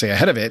 I don't want to say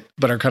ahead of it,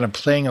 but are kind of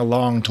playing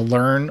along to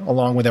learn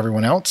along with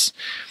everyone else,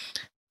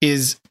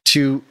 is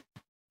to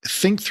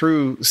think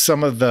through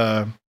some of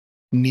the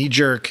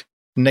knee-jerk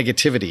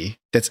negativity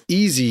that's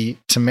easy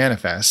to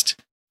manifest,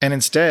 and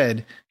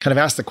instead kind of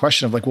ask the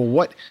question of like, well,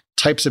 what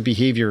types of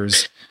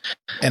behaviors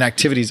and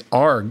activities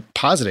are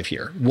positive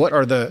here? What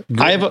are the good,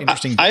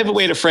 interesting? I have a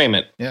way to frame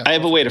it. Yeah. I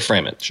have a way to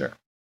frame it. Sure.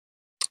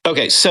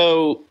 Okay,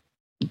 so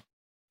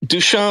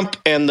Duchamp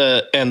and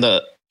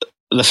the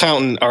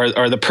fountain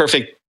are the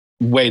perfect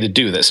way to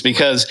do this,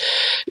 because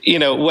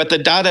what the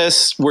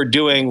Dadaists were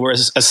doing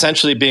was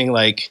essentially being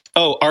like,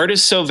 oh, art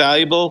is so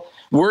valuable,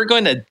 we're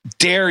going to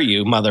dare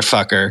you,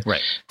 motherfucker,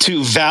 right,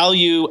 to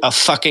value a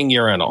fucking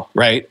urinal,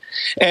 right?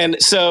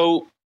 And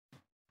so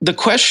the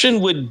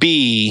question would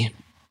be,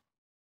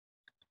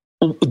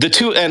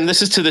 and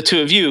this is to the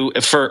two of you,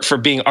 for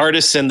being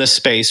artists in this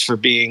space, for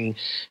being,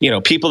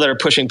 people that are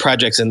pushing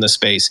projects in this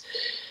space,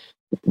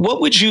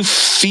 what would you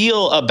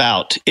feel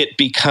about it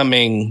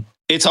becoming,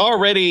 it's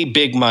already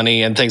big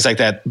money and things like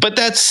that, but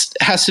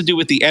has to do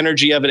with the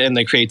energy of it and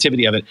the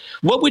creativity of it.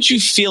 What would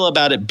you feel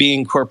about it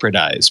being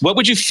corporatized? What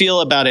would you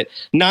feel about it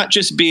not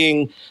just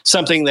being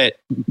something that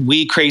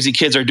we crazy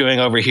kids are doing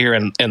over here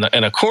in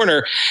a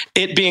corner,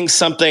 it being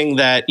something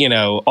that,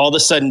 all of a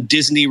sudden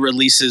Disney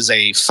releases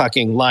a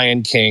fucking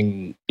Lion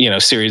King,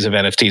 series of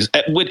NFTs?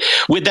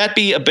 Would that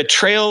be a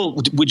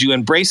betrayal? Would you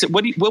embrace it?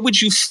 What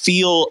would you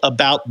feel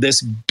about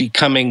this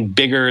becoming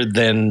bigger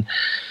than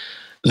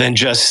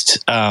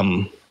just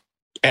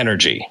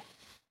energy?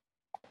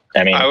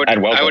 I mean, I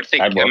would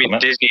think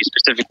Disney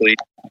specifically.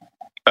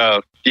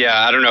 I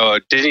don't know.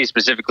 Disney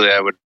specifically,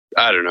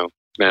 I don't know,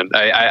 man.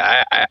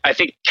 I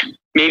think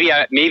maybe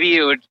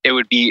it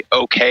would be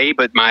okay,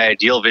 but my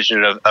ideal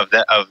vision of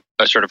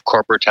a sort of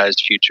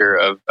corporatized future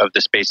of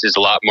the space is a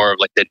lot more of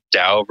like the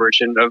DAO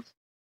version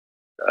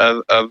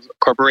of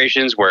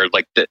corporations, where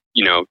like the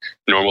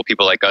normal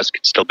people like us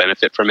could still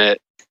benefit from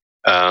it.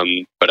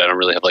 But I don't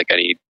really have like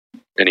any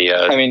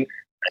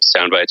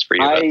sound bites for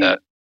you about that.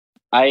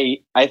 I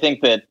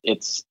think that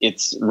it's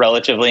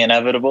relatively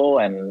inevitable,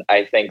 and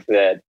I think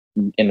that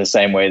in the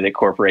same way that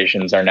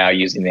corporations are now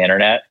using the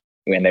internet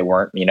when they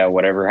weren't,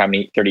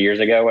 30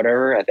 years ago,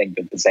 whatever. I think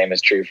that the same is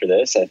true for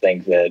this. I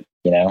think that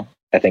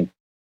I think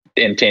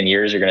in 10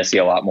 years you're going to see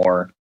a lot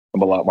more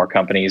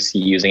companies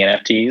using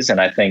NFTs,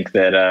 and I think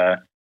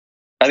that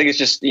it's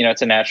just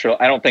it's a natural.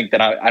 I don't think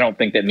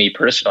that me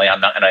personally, I'm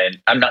not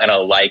gonna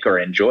like or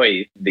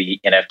enjoy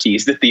the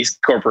NFTs that these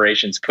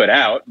corporations put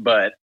out,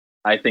 but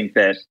I think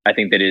that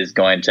it is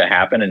going to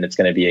happen, and it's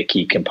going to be a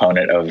key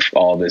component of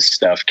all this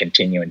stuff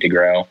continuing to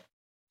grow.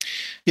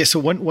 Yeah. So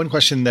one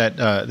question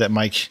that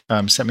Mike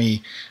sent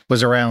me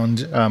was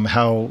around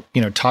how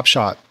Top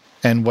Shot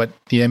and what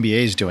the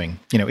NBA is doing,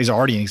 is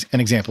already an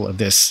example of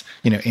this,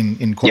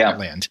 in corporate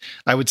land.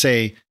 I would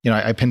say,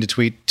 I pinned a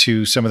tweet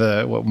to some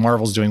of what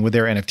Marvel's doing with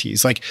their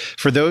NFTs. Like,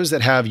 for those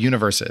that have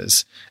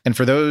universes and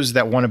for those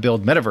that want to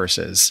build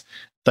metaverses,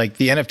 like,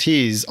 the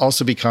NFTs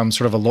also become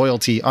sort of a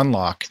loyalty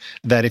unlock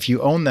that if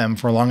you own them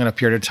for a long enough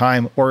period of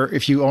time, or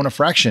if you own a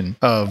fraction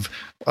of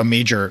a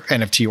major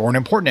NFT or an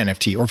important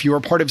NFT, or if you are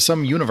part of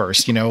some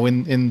universe,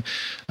 in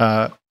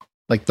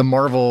like the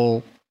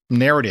Marvel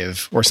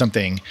narrative or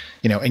something,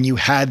 and you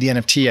had the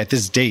NFT at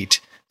this date,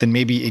 then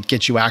maybe it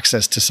gets you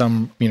access to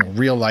some,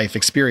 real life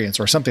experience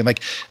or something. Like,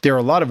 there are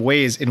a lot of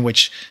ways in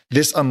which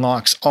this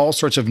unlocks all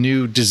sorts of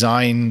new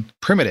design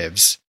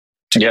primitives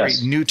to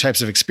create new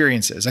types of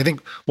experiences. I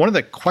think one of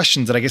the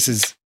questions that I guess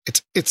is,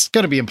 it's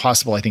going to be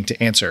impossible, I think,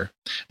 to answer,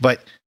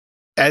 but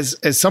as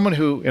someone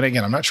who, and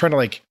again, I'm not trying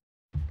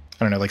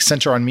to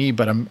center on me,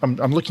 but I'm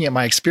looking at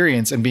my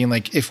experience and being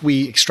like, if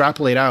we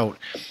extrapolate out,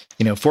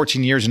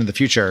 14 years into the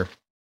future,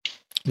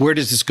 where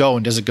does this go?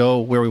 And does it go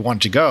where we want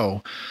it to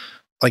go?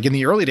 Like, in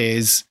the early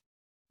days,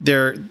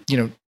 there,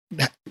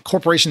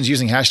 corporations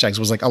using hashtags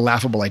was like a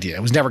laughable idea.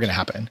 It was never going to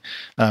happen.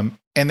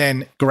 And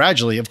then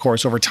gradually, of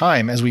course, over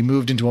time, as we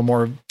moved into a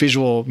more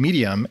visual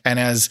medium and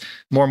as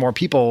more and more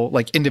people,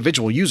 like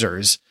individual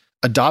users,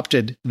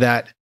 adopted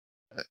that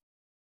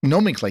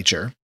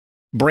nomenclature,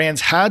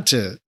 brands had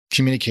to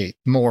communicate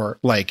more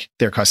like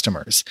their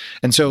customers.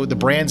 And so the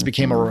brands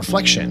became a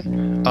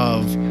reflection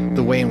of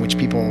the way in which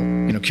people,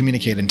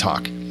 communicate and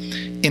talk.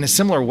 In a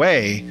similar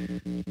way,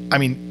 I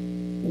mean,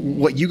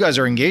 what you guys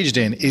are engaged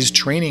in is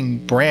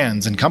training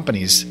brands and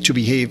companies to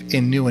behave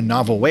in new and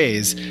novel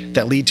ways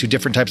that lead to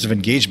different types of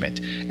engagement.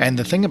 And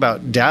the thing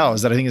about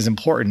DAOs that I think is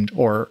important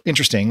or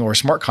interesting, or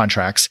smart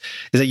contracts,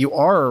 is that you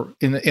are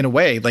in a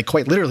way, like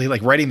quite literally,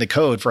 like writing the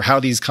code for how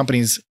these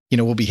companies,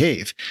 will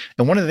behave.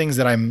 And one of the things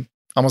that I'm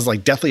almost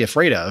like deathly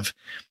afraid of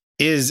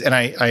is, and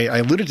I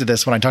alluded to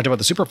this when I talked about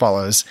the super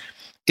follows,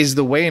 is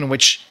the way in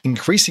which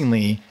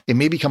increasingly it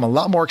may become a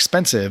lot more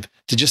expensive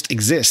to just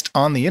exist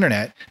on the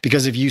internet.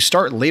 Because if you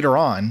start later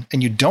on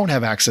and you don't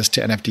have access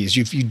to NFTs,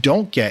 if you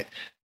don't get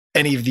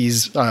any of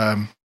these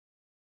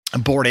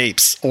Bored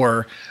Apes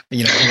or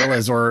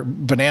gorillas or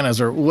bananas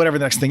or whatever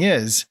the next thing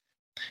is,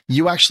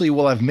 you actually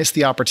will have missed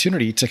the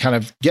opportunity to kind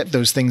of get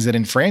those things that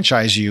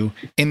enfranchise you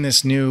in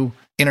this new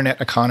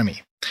internet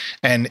economy.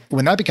 And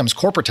when that becomes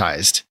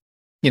corporatized,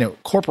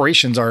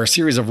 corporations are a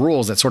series of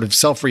rules that sort of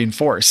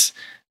self-reinforce.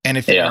 And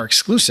if they are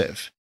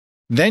exclusive,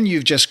 then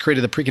you've just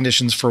created the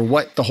preconditions for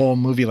what the whole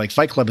movie like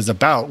Fight Club is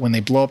about when they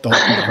blow up the whole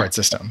credit card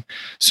system.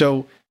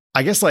 So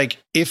I guess like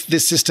if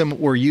this system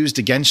were used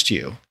against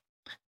you,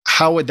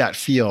 how would that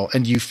feel?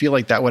 And do you feel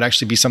like that would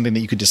actually be something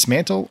that you could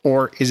dismantle?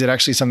 Or is it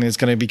actually something that's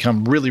going to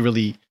become really,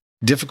 really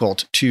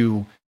difficult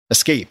to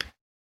escape,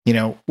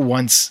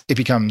 once it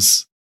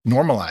becomes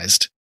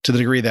normalized to the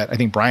degree that I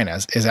think Brian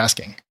is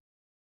asking?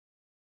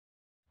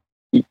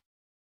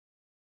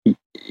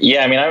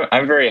 Yeah, I mean,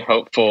 I'm very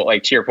hopeful.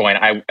 Like to your point,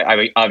 I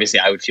obviously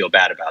I would feel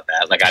bad about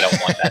that. Like I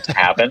don't want that to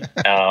happen.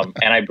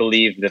 And I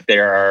believe that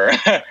there are,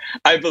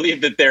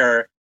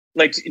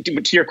 like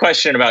to your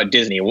question about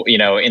Disney,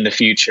 in the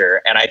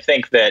future. And I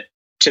think that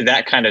to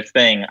that kind of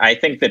thing, I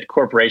think that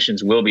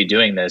corporations will be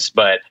doing this,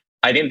 but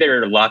I think there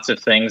are lots of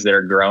things that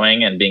are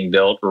growing and being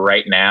built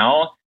right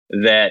now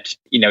that,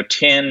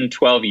 10,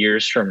 12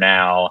 years from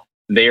now,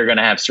 they are going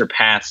to have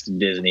surpassed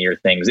Disney or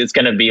things. It's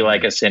going to be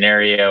like a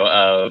scenario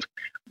of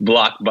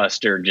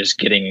Blockbuster just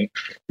getting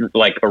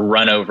like a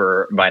run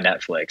over by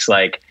Netflix.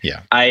 Like,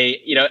 yeah,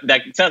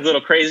 that sounds a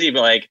little crazy,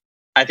 but like,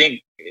 I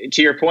think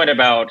to your point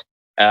about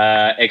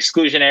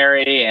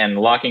exclusionary and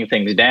locking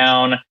things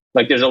down,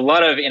 like there's a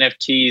lot of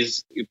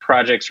NFTs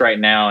projects right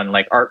now and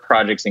like art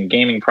projects and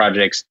gaming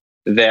projects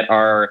that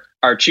are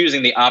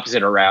choosing the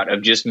opposite route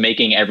of just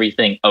making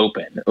everything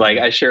open. Like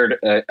I shared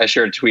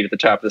a tweet at the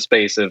top of the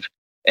space of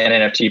an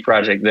NFT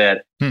project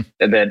that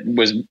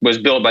was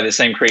built by the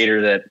same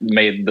creator that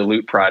made the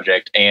Loot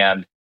project,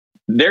 and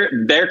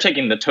they're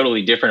taking the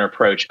totally different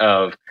approach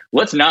of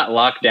let's not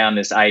lock down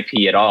this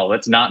IP at all.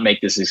 Let's not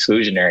make this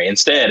exclusionary.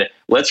 Instead,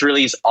 let's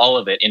release all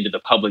of it into the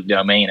public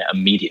domain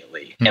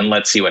immediately, and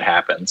let's see what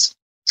happens.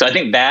 So I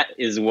think that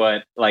is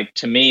what, like,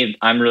 to me,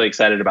 I'm really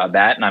excited about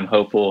that, and I'm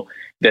hopeful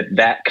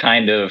that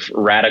kind of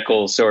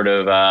radical sort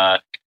of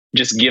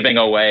just giving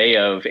away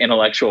of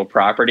intellectual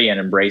property and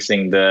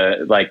embracing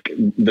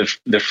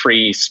the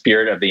free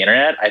spirit of the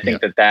internet. I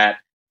think that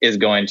is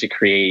going to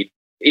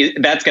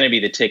that's going to be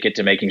the ticket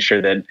to making sure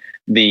that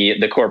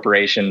the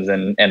corporations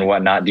and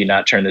whatnot do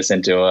not turn this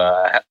into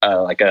a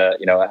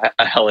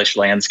hellish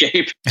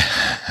landscape.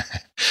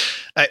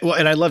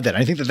 And I love that.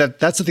 I think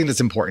that's the thing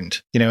that's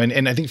important,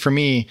 and I think for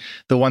me,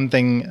 the one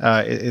thing,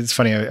 it's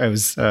funny, I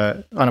was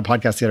on a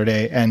podcast the other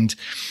day, and,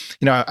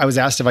 I was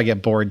asked if I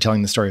get bored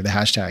telling the story of the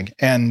hashtag,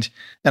 and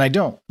I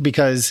don't,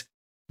 because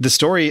the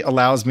story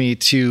allows me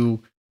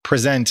to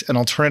present an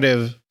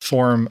alternative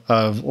form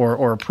of,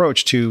 or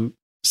approach to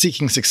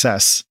seeking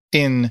success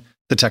in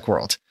the tech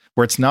world,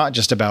 where it's not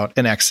just about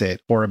an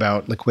exit or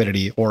about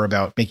liquidity or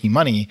about making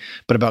money,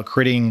 but about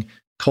creating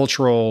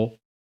cultural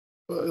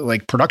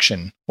like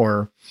production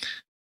or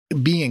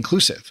being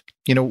inclusive.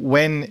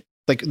 When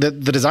like the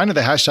design of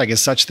the hashtag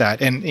is such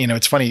that, and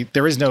it's funny,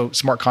 there is no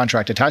smart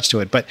contract attached to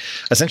it, but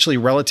essentially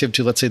relative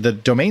to, let's say, the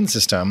domain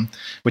system,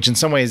 which in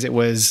some ways it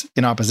was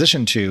in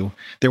opposition to,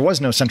 there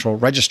was no central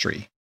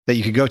registry that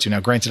you could go to. Now,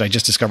 granted, I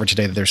just discovered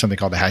today that there's something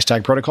called the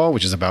hashtag protocol,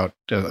 which is about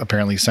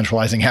apparently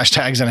centralizing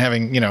hashtags and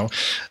having,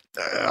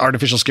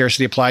 artificial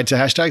scarcity applied to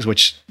hashtags,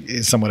 which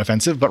is somewhat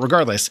offensive. But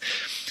regardless,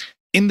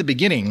 in the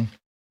beginning,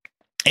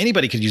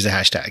 anybody could use a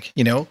hashtag,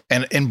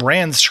 and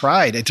brands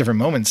tried at different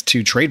moments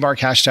to trademark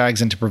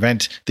hashtags and to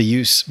prevent the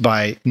use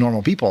by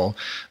normal people.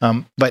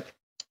 But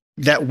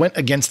that went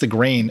against the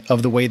grain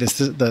of the way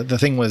the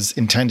thing was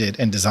intended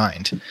and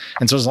designed.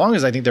 And so as long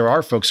as I think there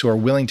are folks who are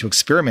willing to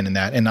experiment in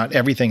that, and not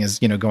everything is,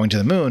 going to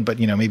the moon, but,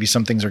 maybe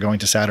some things are going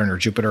to Saturn or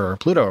Jupiter or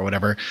Pluto or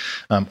whatever,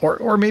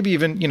 or maybe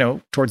even,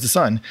 towards the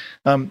sun,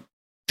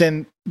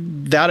 then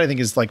that I think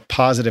is like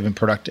positive and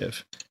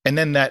productive. And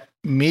then that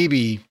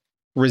maybe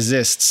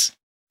resists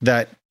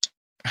that,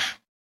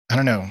 I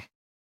don't know,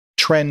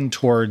 trend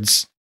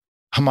towards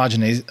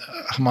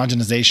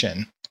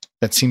homogenization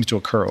that seems to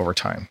occur over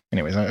time.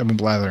 Anyways, I've been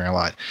blathering a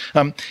lot.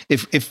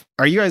 If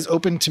are you guys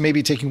open to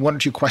maybe taking one or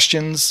two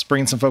questions,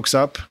 bringing some folks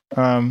up?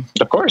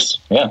 Of course,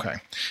 yeah. Okay.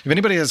 If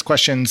anybody has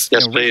questions,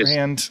 Yes, raise your please.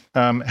 hand.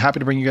 Happy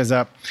to bring you guys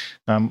up.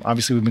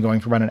 Obviously, we've been going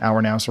for about an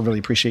hour now, so really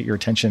appreciate your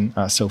attention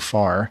so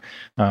far.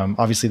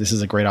 Obviously, this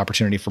is a great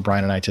opportunity for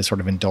Brian and I to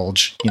sort of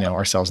indulge,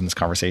 ourselves in this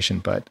conversation,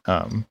 but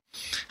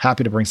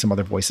happy to bring some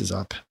other voices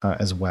up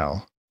as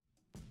well.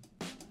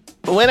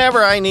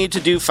 Whenever I need to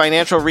do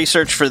financial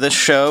research for this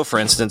show, for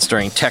instance,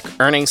 during tech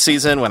earnings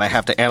season, when I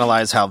have to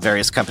analyze how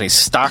various companies'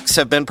 stocks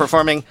have been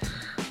performing,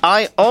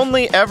 I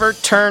only ever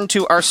turn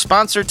to our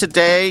sponsor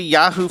today,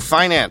 Yahoo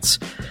Finance.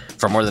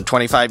 For more than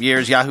 25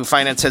 years, Yahoo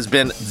Finance has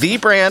been the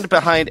brand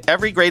behind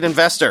every great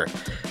investor.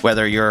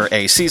 Whether you're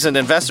a seasoned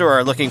investor or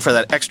are looking for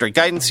that extra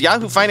guidance,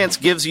 Yahoo Finance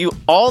gives you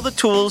all the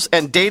tools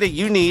and data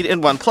you need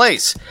in one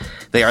place.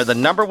 They are the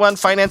 #1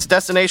 finance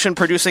destination,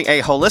 producing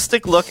a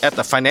holistic look at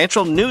the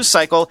financial news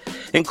cycle,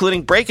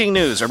 including breaking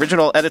news,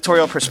 original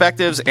editorial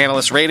perspectives,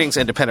 analyst ratings,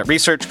 independent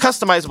research,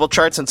 customizable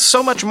charts, and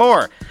so much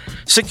more.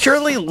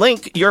 Securely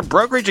link your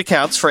brokerage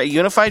accounts for a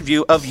unified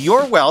view of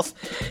your wealth,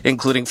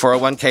 including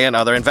 401k and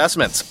other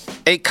investments.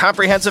 A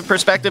comprehensive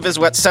perspective is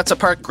what sets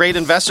apart great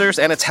investors,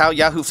 and it's how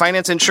Yahoo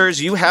Finance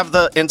ensures you have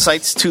the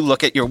insights to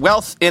look at your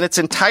wealth in its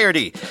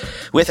entirety.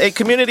 With a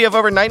community of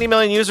over 90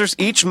 million users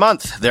each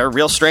month, their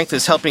real strength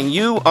is helping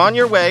you on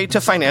your way to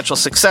financial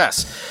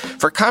success.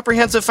 For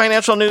comprehensive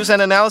financial news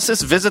and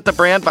analysis, visit the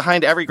brand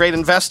behind every great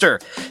investor,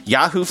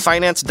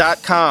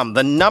 yahoofinance.com,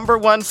 the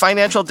 #1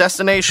 financial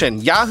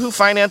destination,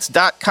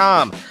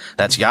 yahoofinance.com.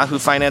 That's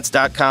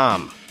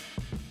yahoofinance.com.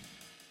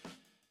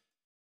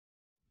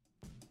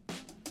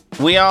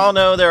 We all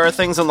know there are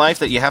things in life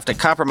that you have to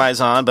compromise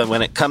on, but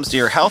when it comes to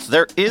your health,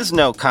 there is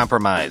no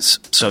compromise.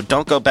 So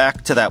don't go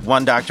back to that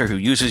one doctor who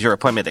uses your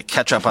appointment to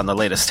catch up on the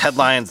latest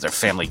headlines, their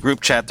family group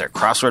chat, their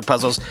crossword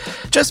puzzles,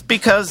 just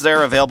because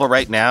they're available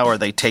right now or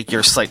they take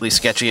your slightly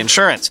sketchy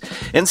insurance.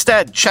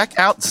 Instead, check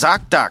out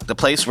ZocDoc, the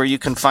place where you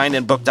can find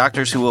and book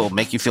doctors who will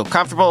make you feel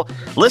comfortable,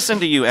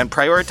 listen to you, and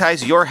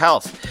prioritize your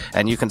health.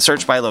 And you can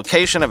search by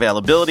location,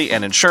 availability,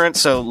 and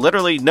insurance, so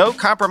literally no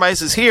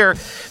compromises here,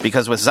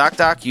 because with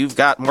ZocDoc, you've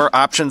got more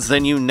options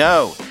than you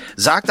know.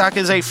 ZocDoc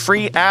is a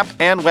free app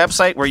and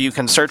website where you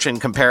can search and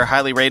compare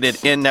highly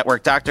rated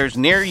in-network doctors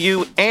near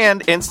you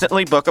and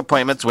instantly book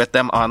appointments with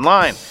them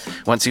online.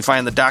 Once you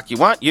find the doc you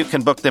want, you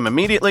can book them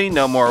immediately.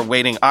 No more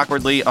waiting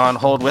awkwardly on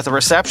hold with a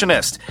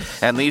receptionist.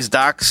 And these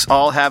docs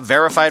all have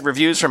verified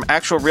reviews from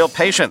actual real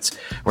patients.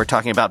 We're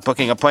talking about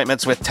booking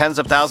appointments with tens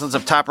of thousands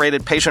of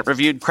top-rated,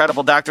 patient-reviewed,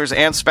 credible doctors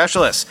and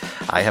specialists.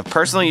 I have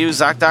personally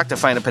used ZocDoc to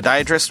find a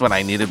podiatrist when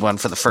I needed one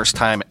for the first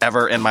time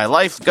ever in my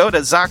life. Go to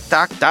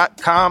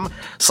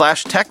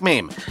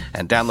ZocDoc.com/TechMeme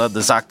and download the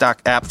ZocDoc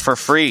app for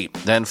free.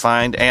 Then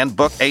find and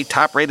book a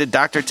top-rated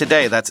doctor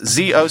today. That's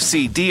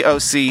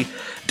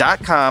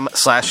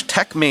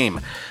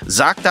ZocDoc.com/TechMeme.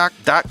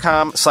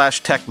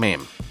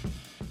 ZocDoc.com/TechMeme.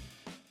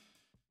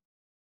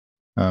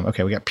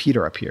 Okay, we got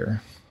Peter up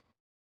here.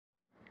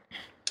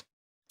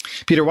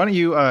 Peter, why don't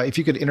you, if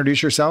you could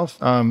introduce yourself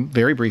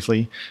very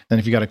briefly, and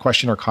if you got a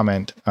question or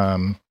comment,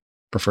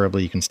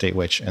 preferably you can state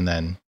which, and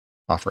then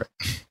offer it.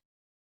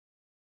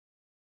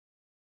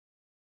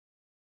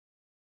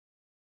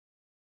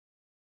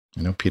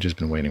 I know Peter's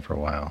been waiting for a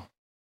while.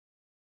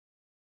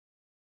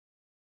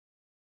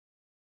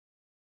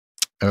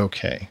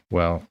 Okay,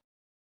 well.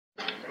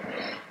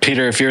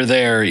 Peter, if you're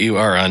there, you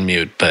are on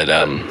mute, but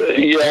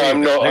yeah,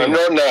 I'm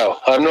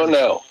not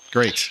now.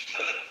 Great.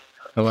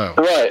 Hello.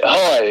 Right.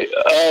 Hi.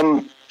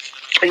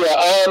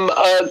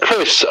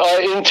 Chris,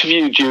 I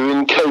interviewed you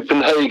in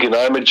Copenhagen.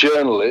 I'm a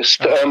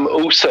journalist.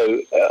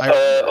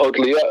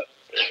 Oddly.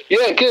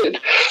 Yeah, good.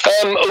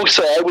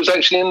 Also, I was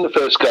actually in the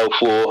first Gulf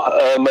War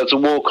as a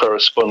war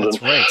correspondent.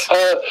 That's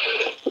right.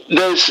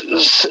 There's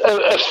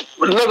a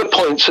lot of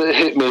points that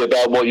hit me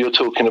about what you're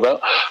talking about.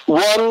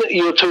 One,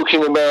 you're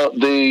talking about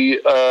the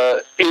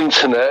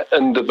internet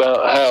and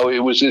about how it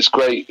was this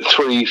great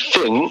free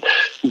thing.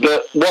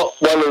 But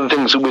one of the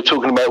things that we're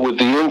talking about with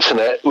the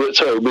internet, with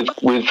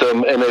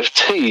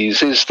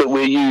NFTs, is that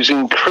we're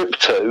using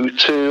crypto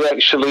to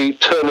actually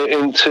turn it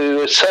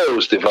into a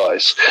sales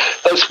device.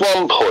 That's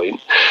one point.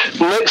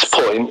 The next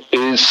point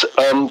is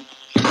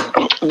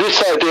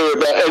this idea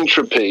about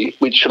entropy,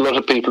 which a lot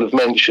of people have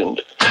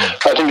mentioned,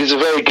 I think is a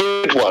very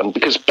good one,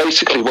 because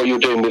basically what you're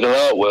doing with an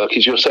artwork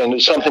is you're saying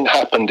that something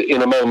happened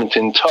in a moment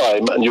in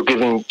time, and you're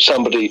giving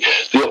somebody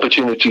the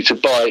opportunity to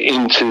buy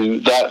into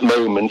that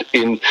moment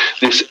in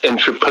this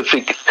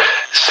entropic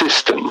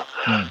system.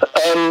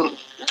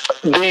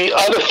 The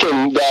other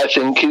thing that I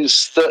think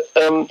is that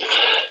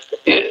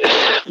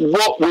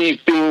what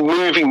we've been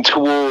moving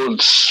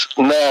towards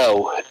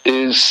now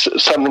is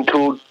something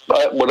called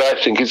what I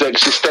think is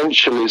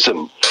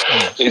existentialism.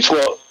 It's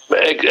not.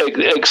 It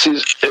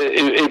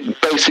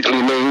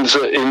basically means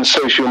that in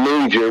social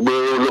media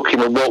we're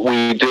looking at what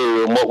we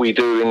do and what we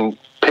do in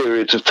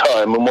periods of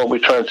time, and what we're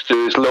trying to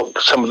do is lock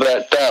some of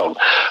that down.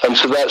 And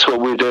so that's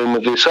what we're doing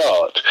with this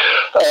art.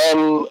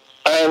 And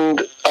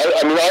I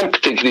I mean, I'm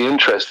particularly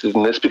interested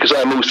in this because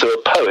I'm also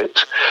a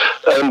poet,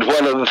 and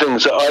one of the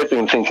things that I've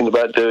been thinking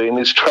about doing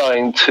is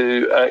trying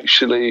to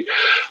actually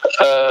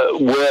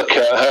work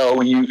out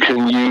how you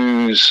can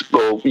use,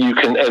 or you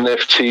can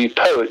NFT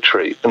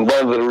poetry. And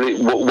one of the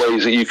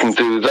ways that you can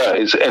do that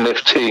is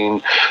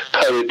NFTing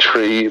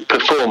poetry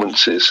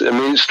performances. I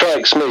mean, it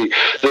strikes me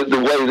that the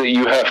way that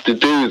you have to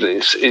do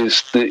this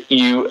is that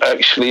you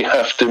actually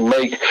have to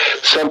make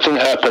something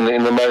happen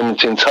in the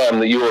moment in time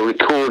that you're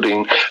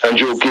recording, and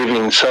you're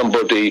giving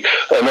somebody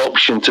an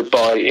option to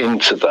buy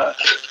into that.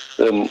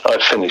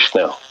 I've finished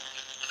now.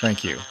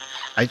 Thank you.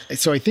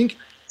 So I think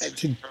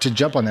to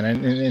jump on that,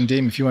 and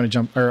Dave, if you want to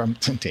jump, or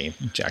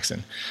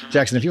Jackson,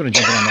 if you want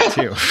to jump in on that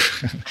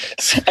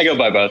too. I go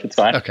by both. It's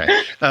fine. Okay.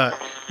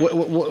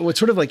 What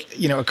sort of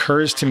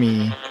occurs to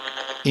me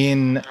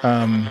in,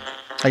 I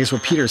guess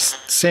what Peter's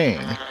saying,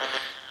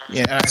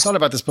 and I thought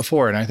about this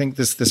before, and I think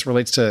this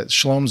relates to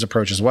Shalom's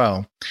approach as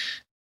well,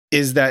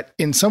 is that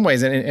in some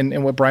ways,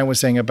 and what Brian was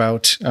saying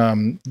about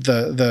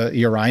the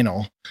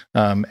urinal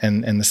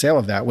and the sale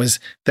of that, was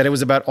that it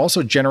was about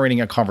also generating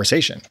a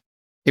conversation.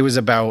 It was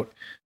about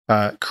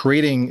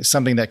creating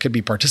something that could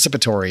be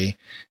participatory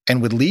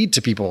and would lead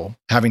to people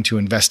having to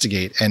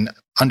investigate and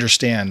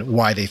understand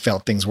why they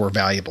felt things were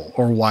valuable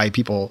or why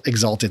people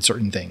exalted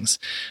certain things.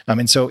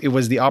 And so it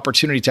was the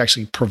opportunity to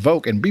actually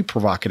provoke and be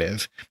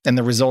provocative, and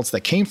the results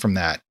that came from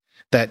that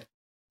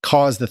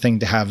caused the thing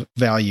to have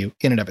value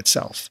in and of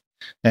itself.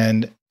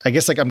 And I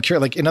guess I'm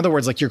curious, in other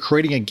words, you're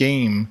creating a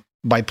game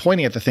by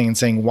pointing at the thing and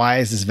saying, why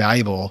is this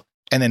valuable?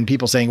 And then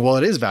people saying, well,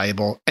 it is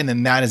valuable. And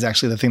then that is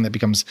actually the thing that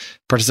becomes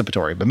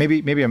participatory. But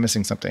maybe I'm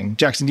missing something.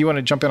 Jackson, do you want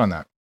to jump in on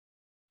that?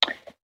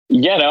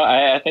 Yeah, no,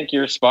 I think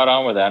you're spot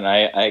on with that. And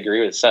I agree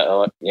with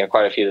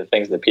quite a few of the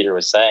things that Peter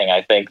was saying.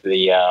 I think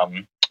the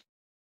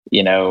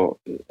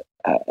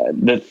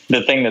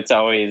thing that's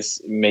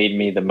always made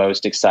me the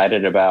most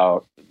excited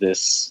about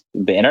the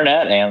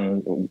internet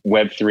and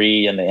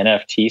Web3 and the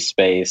NFT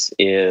space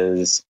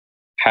is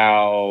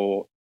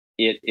how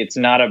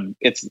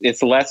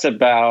it's less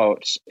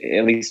about,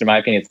 at least in my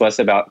opinion, it's less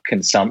about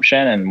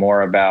consumption and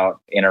more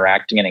about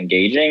interacting and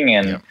engaging.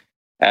 And,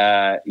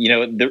 I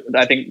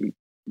think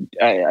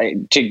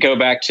to go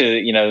back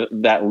to,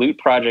 that loot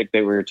project that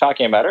we were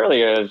talking about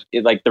earlier,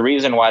 the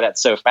reason why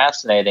that's so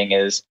fascinating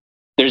is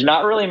there's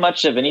not really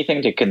much of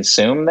anything to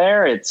consume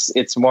there.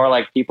 It's more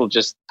like people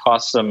just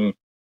toss some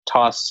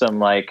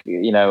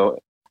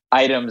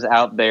items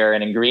out there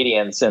and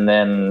ingredients, and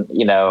then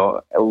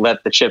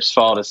let the chips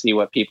fall to see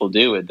what people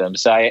do with them.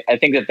 So I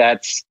think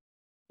that's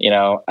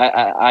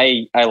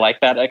I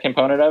like that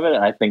component of it,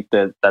 and I think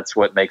that's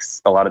what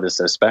makes a lot of this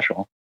so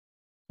special.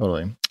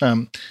 Totally.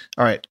 All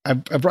right, I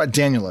brought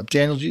Daniel up.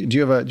 Daniel, do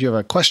you have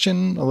a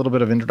question? A little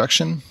bit of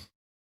introduction.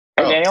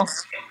 Hey, Daniel.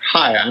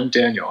 Hi, I'm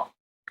Daniel.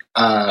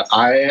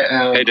 I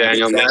am. Hey,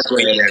 Daniel.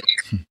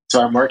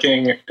 So I'm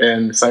working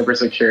in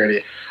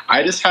cybersecurity.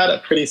 I just had a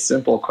pretty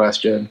simple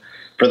question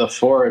for the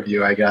four of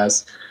you, I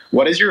guess.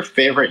 What is your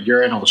favorite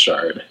urinal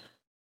shard?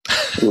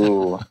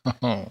 Ooh,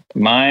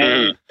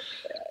 mine.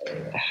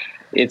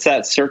 It's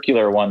that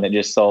circular one that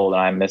just sold,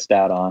 and I missed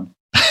out on.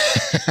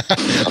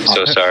 I'm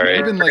so sorry.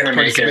 You've been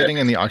participating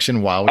in the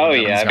auction while we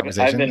were having this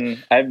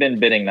conversation? I've been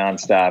bidding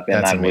nonstop, and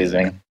That's I'm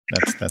amazing. losing.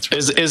 That's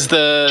Jackson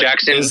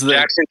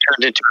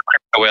turned into a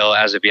crypto whale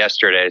as of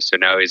yesterday, so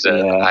now he's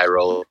a high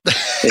roller.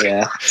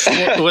 Yeah.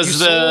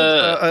 Was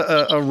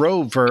a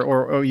robe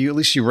or you, at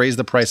least you raised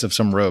the price of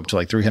some robe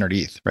to 300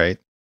 ETH, right?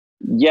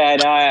 Yeah,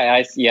 no,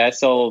 I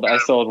sold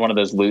one of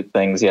those loot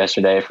things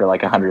yesterday for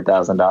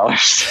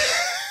 $100,000.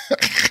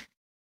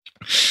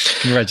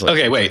 Congratulations.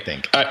 Okay, wait.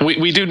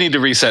 We do need to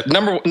reset.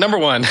 Number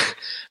one,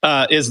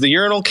 is the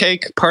urinal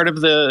cake part of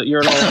the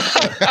urinal?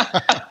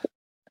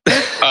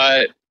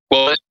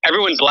 Well,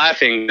 everyone's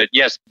laughing that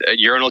yes,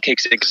 urinal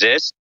cakes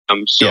exist.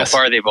 So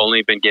far, they've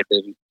only been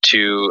given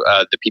to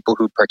the people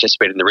who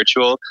participate in the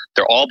ritual.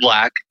 They're all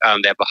black.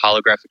 They have a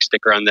holographic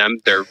sticker on them.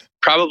 They're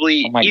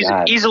probably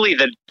easily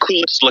the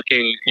coolest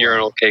looking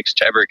urinal cakes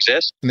to ever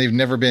exist. And they've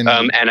never been.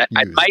 They're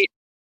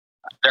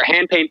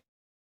hand painted.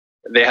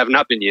 They have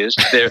not been used.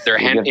 They're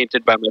hand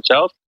painted by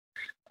myself.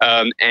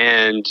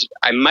 And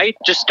I might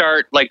just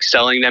start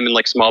selling them in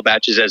small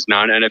batches as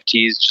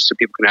non-NFTs, just so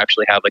people can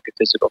actually have a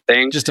physical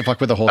thing. Just to fuck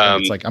with the whole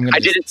thing. It's I'm going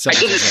to sell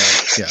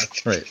it. Yeah,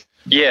 right.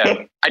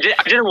 Yeah, I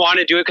didn't want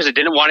to do it because I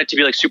didn't want it to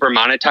be super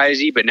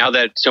monetizey. But now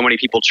that so many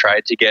people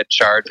tried to get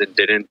shards and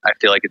didn't, I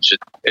feel like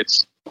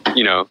it's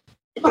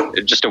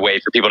just a way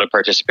for people to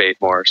participate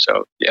more.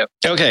 So yeah.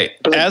 Okay.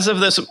 As of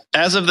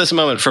this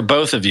moment, for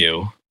both of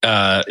you,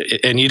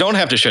 and you don't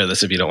have to share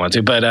this if you don't want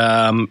to, but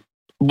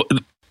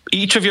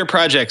each of your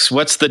projects,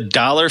 what's the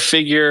dollar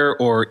figure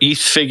or ETH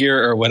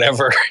figure or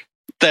whatever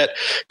that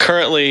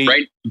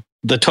currently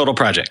the total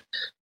project?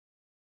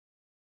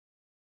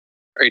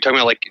 Are you talking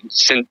about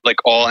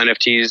all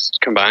NFTs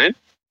combined?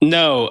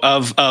 No,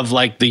 of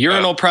the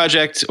urinal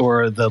project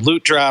or the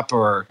loot drop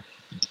or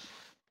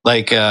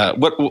what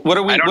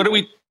are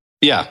we?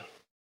 Yeah.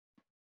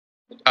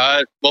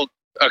 Well,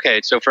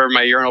 okay. So for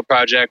my urinal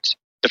project,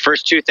 the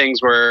first two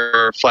things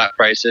were flat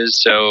prices.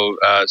 So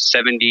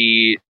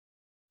 70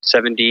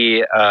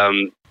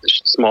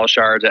 small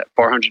shards at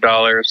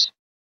 $400.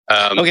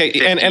 Okay,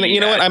 and you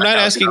know what?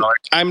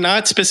 I'm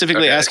not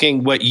specifically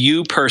asking what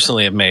you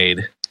personally have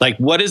made. Like,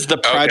 what is the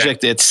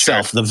project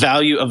itself, the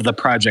value of the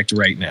project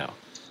right now?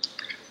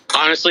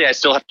 Honestly, I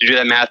still have to do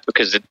that math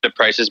because the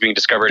price is being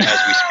discovered as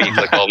we speak.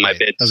 Like all my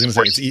bids. I was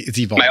going to say it's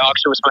evolving. My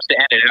auction was supposed to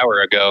end an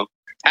hour ago.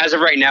 As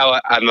of right now,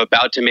 I'm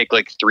about to make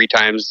like 3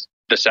 times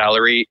the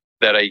salary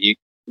that I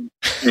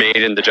made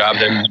in the job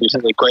that I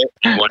recently quit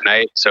one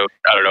night. So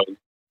I don't know.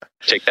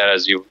 Take that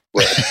as you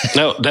will.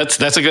 No, that's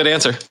a good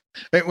answer.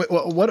 Wait,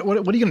 what are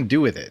you going to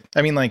do with it?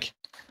 I mean, like,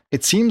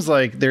 it seems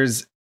like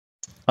there's,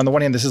 on the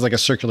one hand, this is like a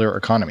circular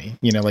economy.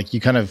 You know, like you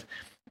kind of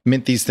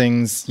mint these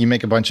things, you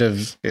make a bunch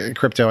of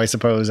crypto, I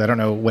suppose. I don't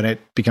know when it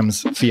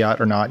becomes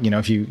fiat or not. You know,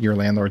 if your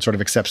landlord sort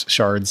of accepts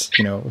shards,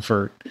 you know,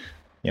 for,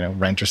 you know,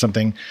 rent or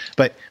something.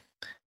 But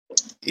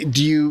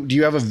do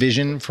you have a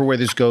vision for where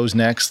this goes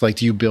next? Like,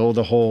 do you build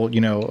a whole,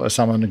 you know,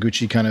 Osamu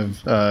Noguchi kind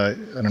of, I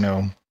don't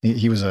know,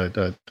 he was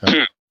a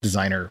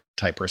designer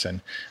type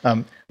person,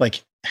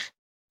 like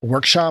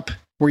workshop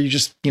where you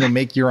just, you know,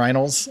 make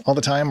urinals all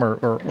the time or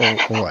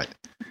what?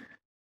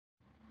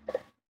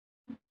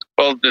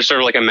 Well, there's sort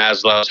of like a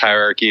Maslow's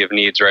hierarchy of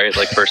needs, right?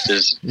 Like first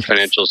is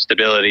financial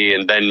stability,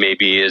 and then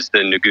maybe is the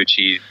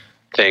Noguchi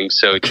thing.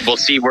 So we'll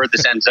see where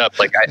this ends up.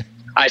 Like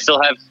I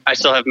still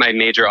have my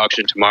major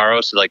auction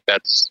tomorrow. So like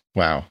that's,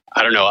 wow.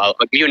 I don't know. I'll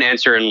give you an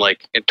answer in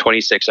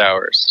 26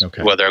 hours,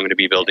 whether I'm going to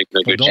be building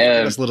Noguchi. Well, don't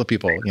forget us little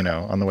people, you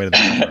know, on the way to the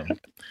platform.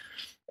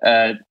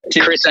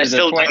 Chris, I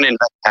still don't invent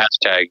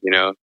hashtag, you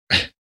know,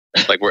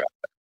 like we're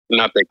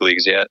not big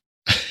leagues yet.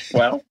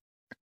 Well,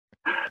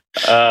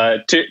 to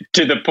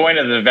the point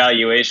of the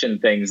valuation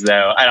things,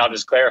 though, and I'll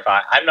just clarify: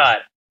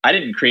 I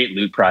didn't create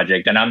Loot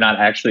Project, and I'm not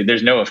actually.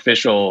 There's no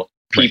official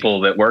people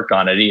that work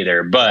on it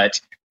either. But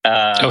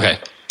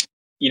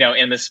you know,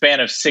 in the span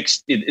of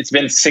it's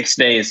been 6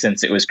 days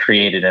since it was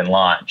created and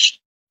launched,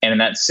 and in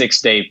that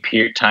 6-day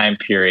time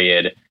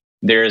period,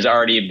 there has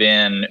already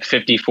been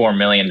 $54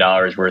 million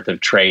worth of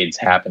trades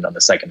happened on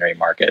the secondary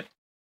market.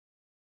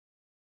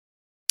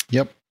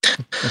 Yep.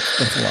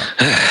 That's a lot.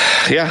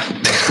 Yeah.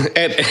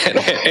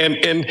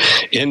 and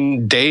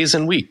in days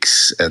and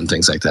weeks and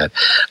things like that.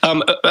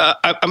 I'm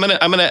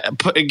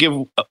gonna give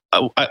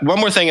one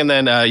more thing, and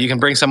then you can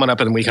bring someone up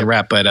and we can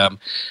wrap. But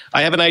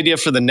I have an idea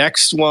for the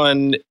next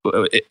one.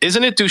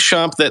 Isn't it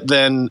Duchamp that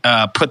then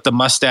put the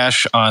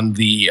mustache on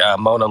the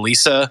Mona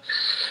Lisa?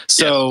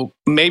 So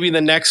maybe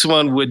the next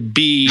one would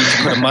be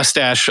to put a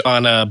mustache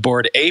on a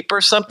Bored Ape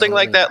or something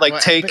like that. Like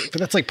but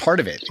that's like part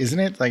of it, isn't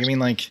it? Like, I mean,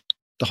 like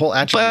the whole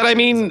attribute. But I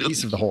mean,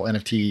 piece of the whole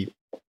NFT.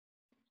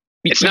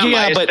 It's not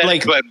my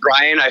aesthetic, but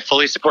Brian, I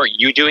fully support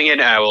you doing it,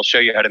 and I will show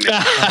you how to make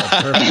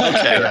it.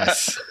 Okay.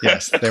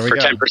 Yes. There we go.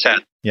 For 10%.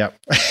 Yep.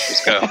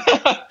 Let's go.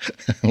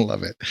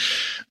 Love it.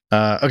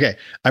 Okay.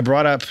 I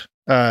brought up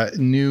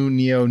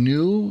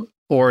new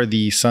or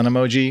the sun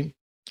emoji.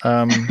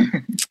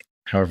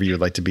 However you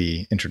would like to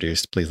be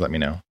introduced, please let me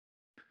know.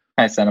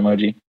 Hi, sun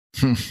emoji.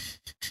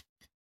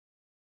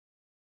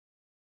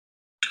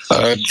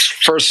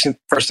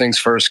 First things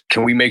first,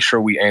 can we make sure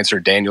we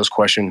answer Daniel's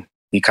question?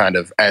 He kind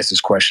of asked his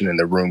question and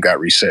the room got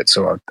reset.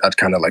 So I'd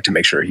kind of like to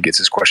make sure he gets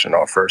his question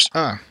off first.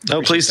 Oh,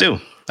 please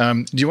do.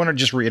 Do you want to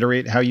just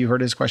reiterate how you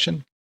heard his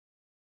question?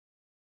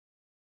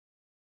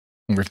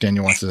 Or if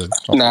Daniel wants to.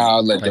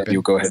 I'll let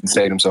Daniel go ahead and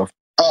say it himself.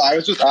 Oh, I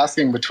was just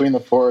asking between the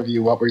four of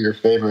you, what were your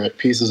favorite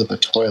pieces of the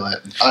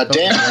toilet?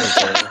 Dan.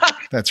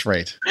 That's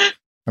right.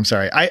 I'm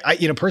sorry. I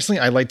personally,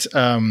 I liked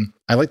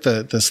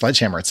the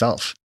sledgehammer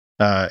itself.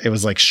 It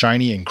was like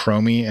shiny and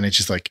chromy, and it's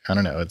just like, I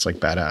don't know, it's like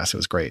badass. It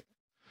was great.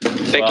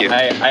 Thank you.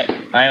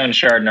 I own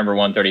shard number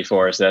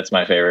 134, so that's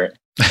my favorite.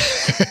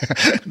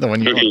 The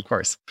one you own, of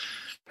course.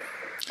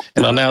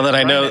 Well, now that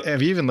I know,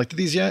 have you even looked at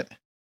these yet?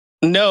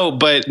 No,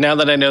 but now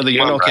that I know the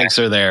urinal cakes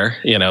are there,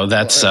 you know,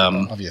 that's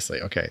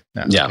obviously okay.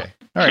 No, yeah. Okay.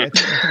 All right.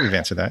 I think we've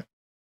answered that.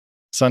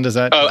 Son, does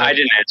that? I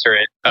didn't answer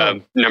it.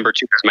 Number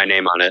 2 has my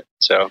name on it.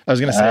 So I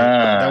was going to say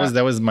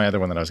that was my other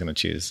one that I was going to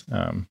choose.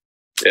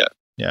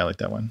 Yeah, I like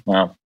that one.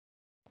 Wow.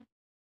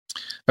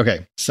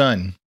 Okay,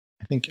 Son.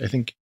 I think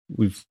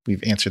we've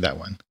answered that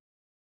one.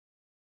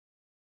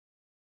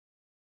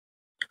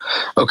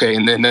 Okay,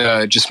 and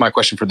then just my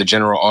question for the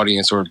general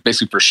audience, or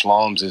basically for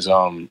Shloms, is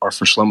or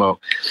for Shlomo,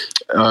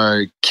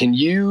 can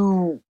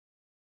you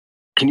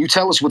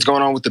tell us what's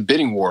going on with the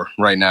bidding war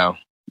right now?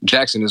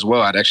 Jackson as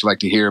well. I'd actually like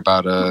to hear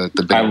about the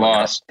bidding. I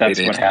lost. That's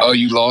what happened. Oh,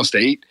 you lost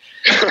 8?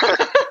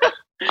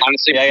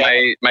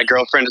 Honestly, my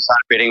girlfriend is on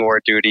bidding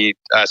war duty,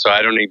 so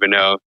I don't even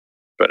know.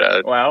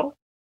 But wow.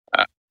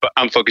 But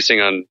I'm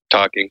focusing on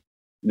talking.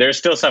 There's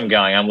still some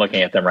going. I'm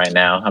looking at them right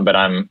now, but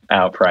I'm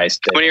outpriced.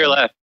 How many are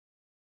left?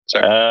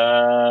 Sorry.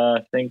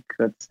 I think,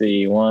 let's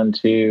see, 1,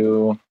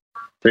 2,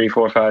 3,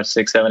 4, 5,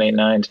 6, 7, 8,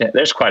 9, 10.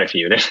 There's quite a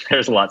few.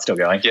 There's a lot still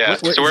going. Yeah.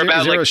 So we're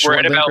about we're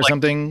at about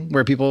something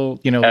where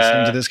people,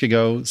 listening to this could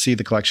go see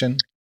the collection.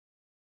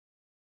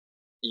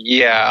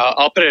 Yeah,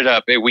 I'll put it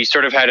up. We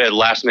sort of had a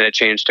last minute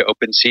change to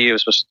OpenSea. It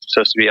was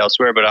supposed to be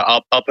elsewhere, but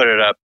I'll put it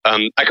up.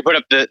 I could put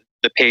up the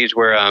page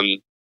where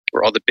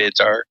all the bids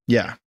are.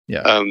 Yeah.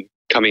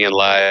 Coming in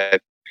live.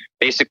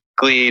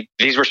 Basically,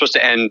 these were supposed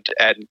to end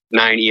at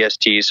 9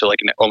 EST, so like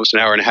almost an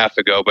hour and a half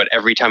ago. But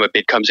every time a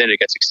bid comes in, it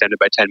gets extended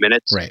by 10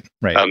 minutes. Right.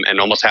 And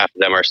almost half of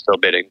them are still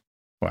bidding.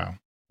 Wow.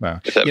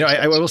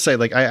 I will say,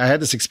 like, I had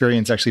this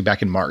experience actually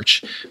back in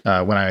March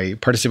when I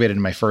participated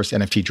in my first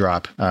NFT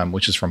drop,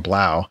 which is from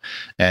Blau,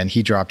 and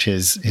he dropped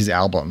his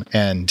album.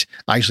 And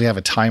I actually have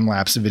a time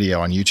lapse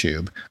video on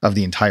YouTube of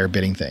the entire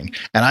bidding thing.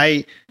 And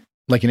I,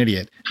 like an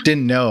idiot,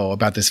 didn't know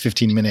about this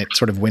 15-minute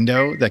sort of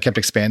window that kept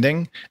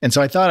expanding. And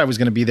so I thought I was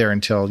going to be there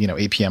until,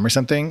 8 p.m. or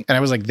something. And I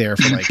was like there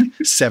for like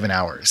 7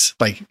 hours,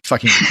 like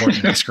fucking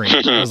recording the screen.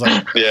 I was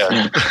like,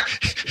 yeah.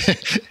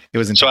 It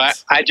was intense.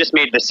 So I just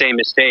made the same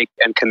mistake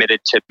and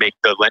committed to make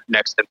the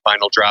next and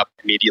final drop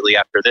immediately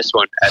after this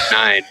one at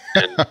 9.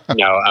 And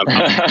now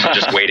I'm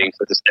just waiting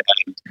for this to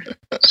end.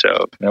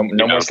 So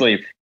no more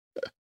sleep.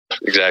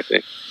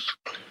 Exactly.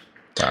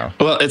 Wow.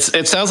 Well,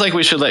 it sounds like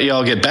we should let you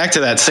all get back to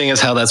that, seeing as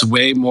how that's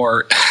way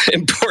more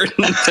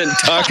important than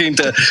talking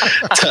to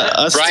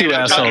us Brian, two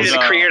I'm assholes. talking to the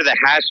creator of the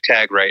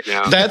hashtag right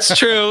now. That's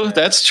true.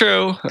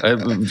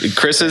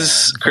 Chris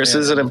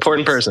is an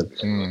important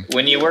person.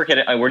 When you work in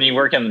the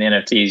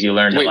NFTs, you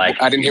learn to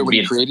I didn't hear what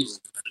he created.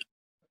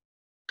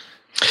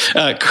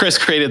 Chris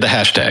created the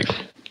hashtag.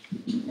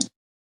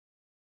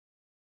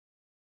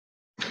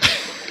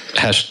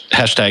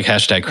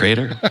 Hashtag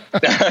creator.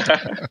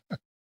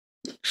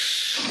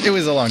 It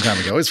was a long time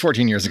ago. It was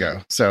 14 years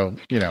ago. So,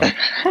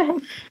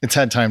 it's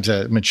had time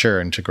to mature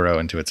and to grow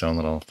into its own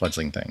little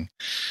fledgling thing.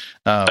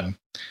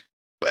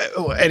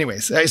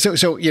 Anyways,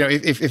 so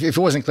if it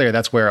wasn't clear,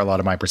 that's where a lot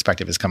of my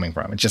perspective is coming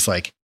from. It's just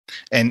like,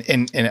 and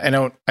I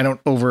don't want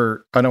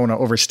to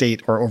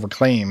overstate or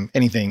overclaim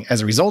anything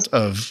as a result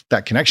of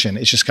that connection.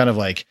 It's just kind of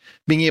like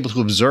being able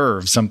to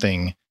observe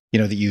something,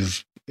 that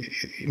you've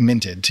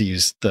minted, to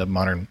use the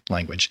modern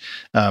language.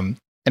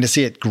 And to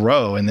see it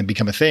grow and then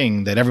become a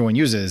thing that everyone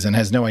uses and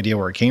has no idea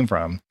where it came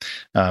from.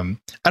 I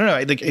don't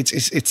know. Like it's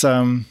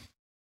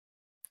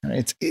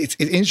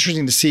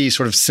interesting to see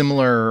sort of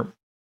similar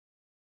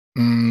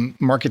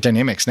market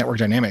dynamics, network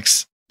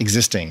dynamics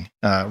existing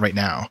right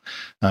now.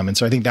 And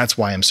so I think that's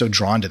why I'm so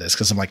drawn to this,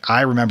 because I'm like,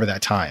 I remember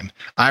that time.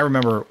 I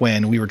remember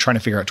when we were trying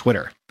to figure out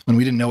Twitter, when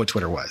we didn't know what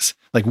Twitter was.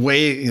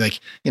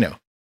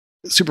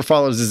 Super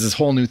Follows is this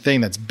whole new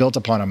thing that's built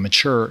upon a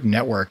mature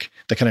network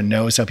that kind of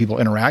knows how people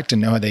interact and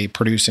know how they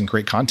produce and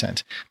create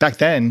content. Back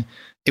then,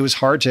 it was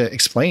hard to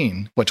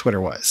explain what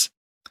Twitter was,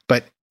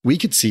 but we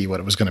could see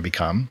what it was going to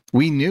become.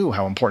 We knew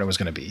how important it was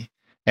going to be,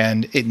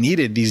 and it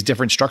needed these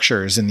different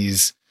structures and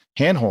these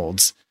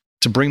handholds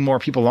to bring more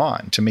people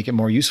on, to make it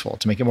more useful,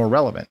 to make it more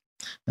relevant.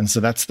 And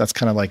so that's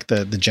kind of like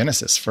the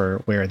genesis for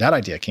where that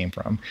idea came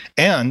from.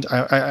 And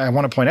I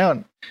want to point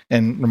out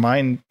and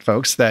remind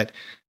folks that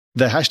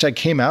the hashtag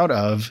came out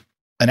of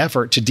an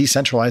effort to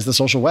decentralize the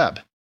social web.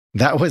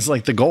 That was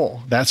like the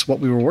goal. That's what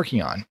we were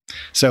working on.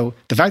 So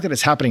the fact that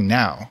it's happening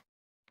now,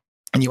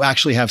 and you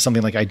actually have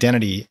something like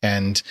identity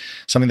and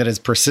something that is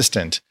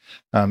persistent,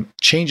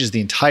 changes the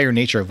entire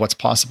nature of what's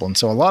possible. And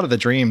so a lot of the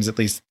dreams, at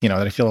least, that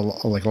I feel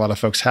like a lot of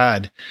folks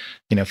had,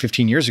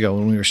 15 years ago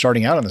when we were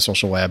starting out on the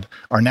social web,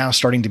 are now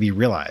starting to be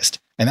realized.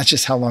 And that's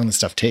just how long this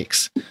stuff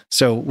takes.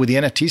 So with the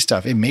NFT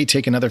stuff, it may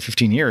take another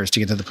 15 years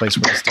to get to the place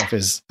where this stuff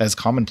is as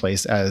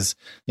commonplace as,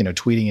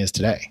 tweeting is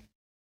today.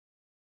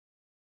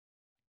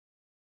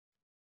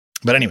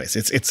 But anyways,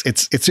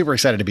 it's super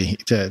excited to be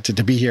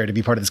here, to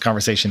be part of this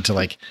conversation,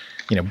 to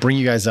bring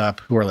you guys up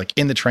who are like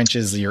in the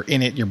trenches. You're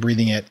in it, you're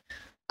breathing it.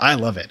 I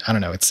love it. I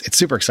don't know. It's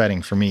super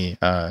exciting for me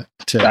I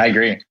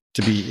agree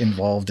to be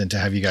involved and to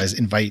have you guys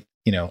invite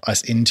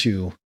us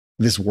into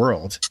this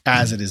world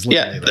as it is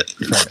literally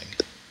forming.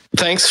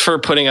 Thanks for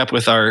putting up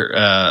with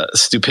our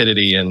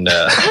stupidity and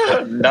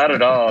not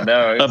at all.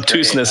 No,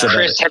 obtuseness.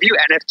 Chris, have you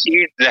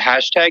NFT'd the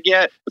hashtag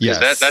yet? Because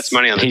yes, that's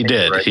money on the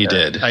table. He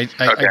did. I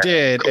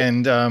did, cool.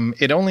 And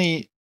it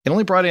only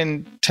brought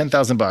in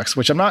 $10,000,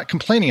 which I'm not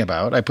complaining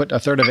about. I put a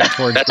third of it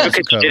towards. That's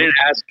because you didn't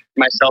ask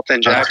myself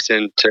and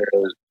Jackson to.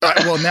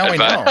 Well, now I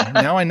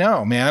know. Now I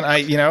know, man.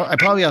 I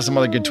probably have some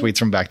other good tweets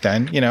from back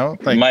then.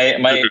 Like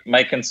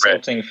my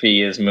consulting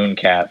fee is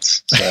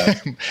Mooncats. So.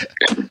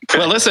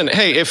 Well, listen,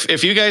 hey,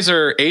 if you guys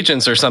are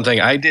agents or something,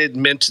 I did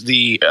mint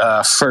the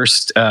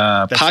first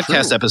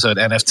podcast episode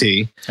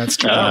NFT. That's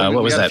true.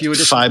 What was that?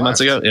 5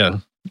 months ago? Yeah.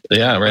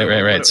 Yeah,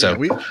 right.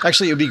 So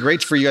it would be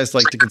great for you guys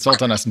to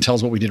consult on us and tell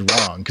us what we did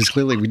wrong, because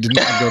clearly we did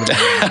not go to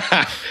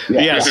the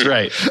Yes,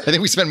 right. I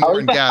think we spent more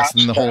in gas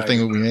than the whole thing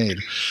that we made.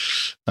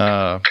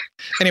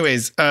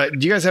 Anyways, do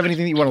you guys have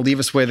anything that you want to leave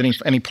us with?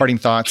 Any parting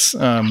thoughts?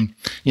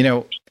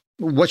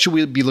 What should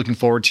we be looking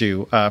forward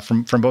to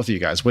from both of you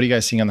guys? What are you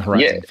guys seeing on the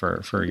horizon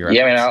for your efforts?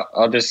 Yeah, I mean,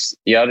 I'll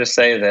just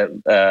say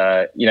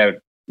that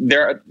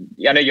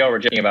I know y'all were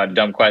joking about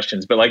dumb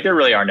questions, but there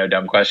really are no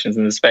dumb questions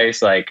in this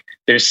space.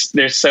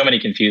 There's so many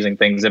confusing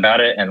things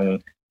about it,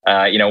 and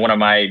one of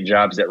my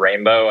jobs at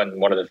Rainbow, and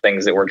one of the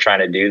things that we're trying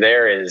to do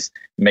there is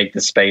make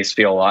the space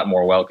feel a lot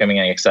more welcoming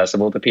and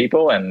accessible to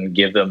people, and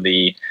give them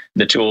the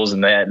tools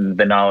and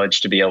the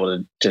knowledge to be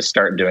able to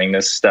start doing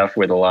this stuff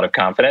with a lot of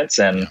confidence.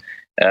 And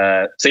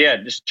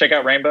just check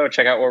out Rainbow,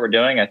 check out what we're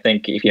doing. I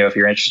think if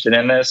you're interested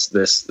in this,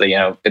 it's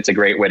a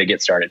great way to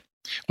get started.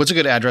 What's a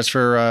good address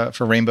for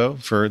Rainbow,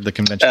 for the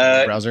convention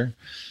browser?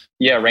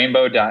 Yeah,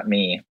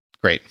 rainbow.me.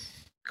 Great.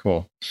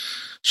 Cool.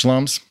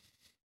 Shloms?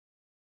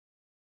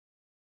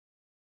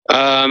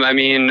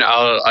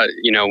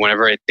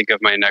 Whenever I think of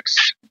my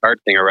next art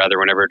thing, or rather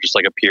whenever it just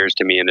like appears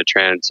to me in a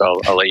trance, I'll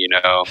let you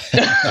know.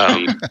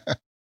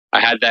 I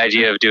had the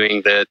idea of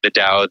doing the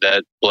DAO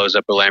that blows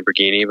up a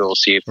Lamborghini, but we'll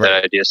see if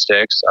that idea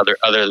sticks. Other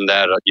than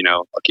that,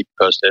 I'll keep you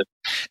posted.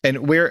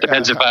 And where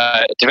depends if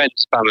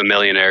I'm a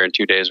millionaire in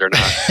 2 days or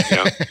not.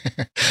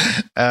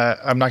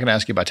 I'm not going to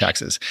ask you about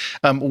taxes.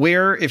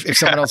 Where, if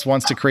someone else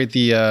wants to create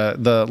the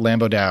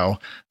Lambo DAO,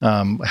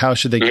 how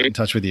should they get in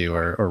touch with you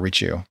or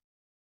reach you?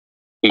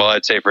 Well,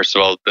 I'd say, first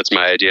of all, that's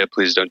my idea.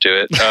 Please don't do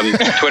it.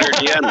 Twitter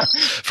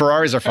DMs.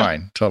 Ferraris are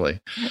fine. Totally.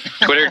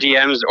 Twitter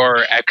DMs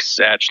or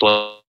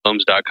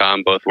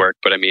x@shloms.com both work.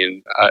 But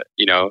I'm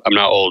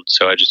not old,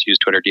 so I just use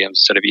Twitter DMs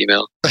instead of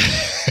email.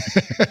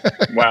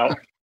 Wow.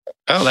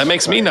 Oh, that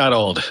makes me not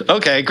old.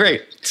 Okay,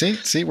 great.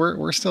 See,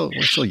 we're still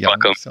young.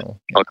 Welcome, so,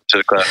 yeah. Welcome to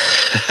the club.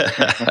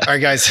 All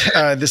right, guys,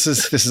 this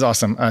is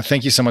awesome.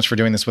 Thank you so much for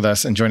doing this with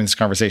us and joining this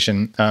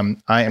conversation. I am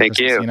Thank Chris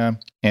you. Messina,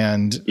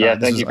 and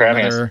thank you for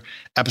having us.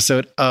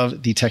 Episode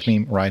of the Tech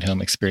Meme Ride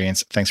Home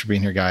Experience. Thanks for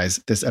being here, guys.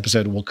 This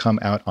episode will come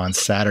out on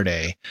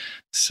Saturday,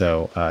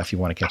 so if you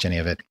want to catch any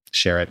of it,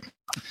 share it.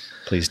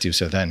 Please do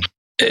so then.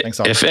 Thanks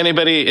all. If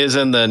anybody is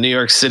in the New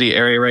York City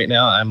area right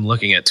now, I'm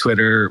looking at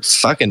Twitter.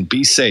 Fucking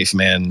be safe,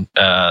 man.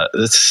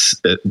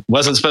 It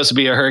wasn't supposed to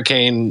be a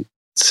hurricane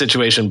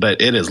situation, but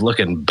it is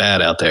looking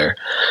bad out there.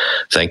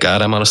 Thank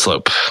God I'm on a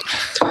slope.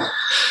 All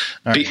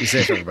right, be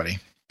safe, everybody.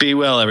 Be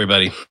well,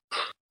 everybody.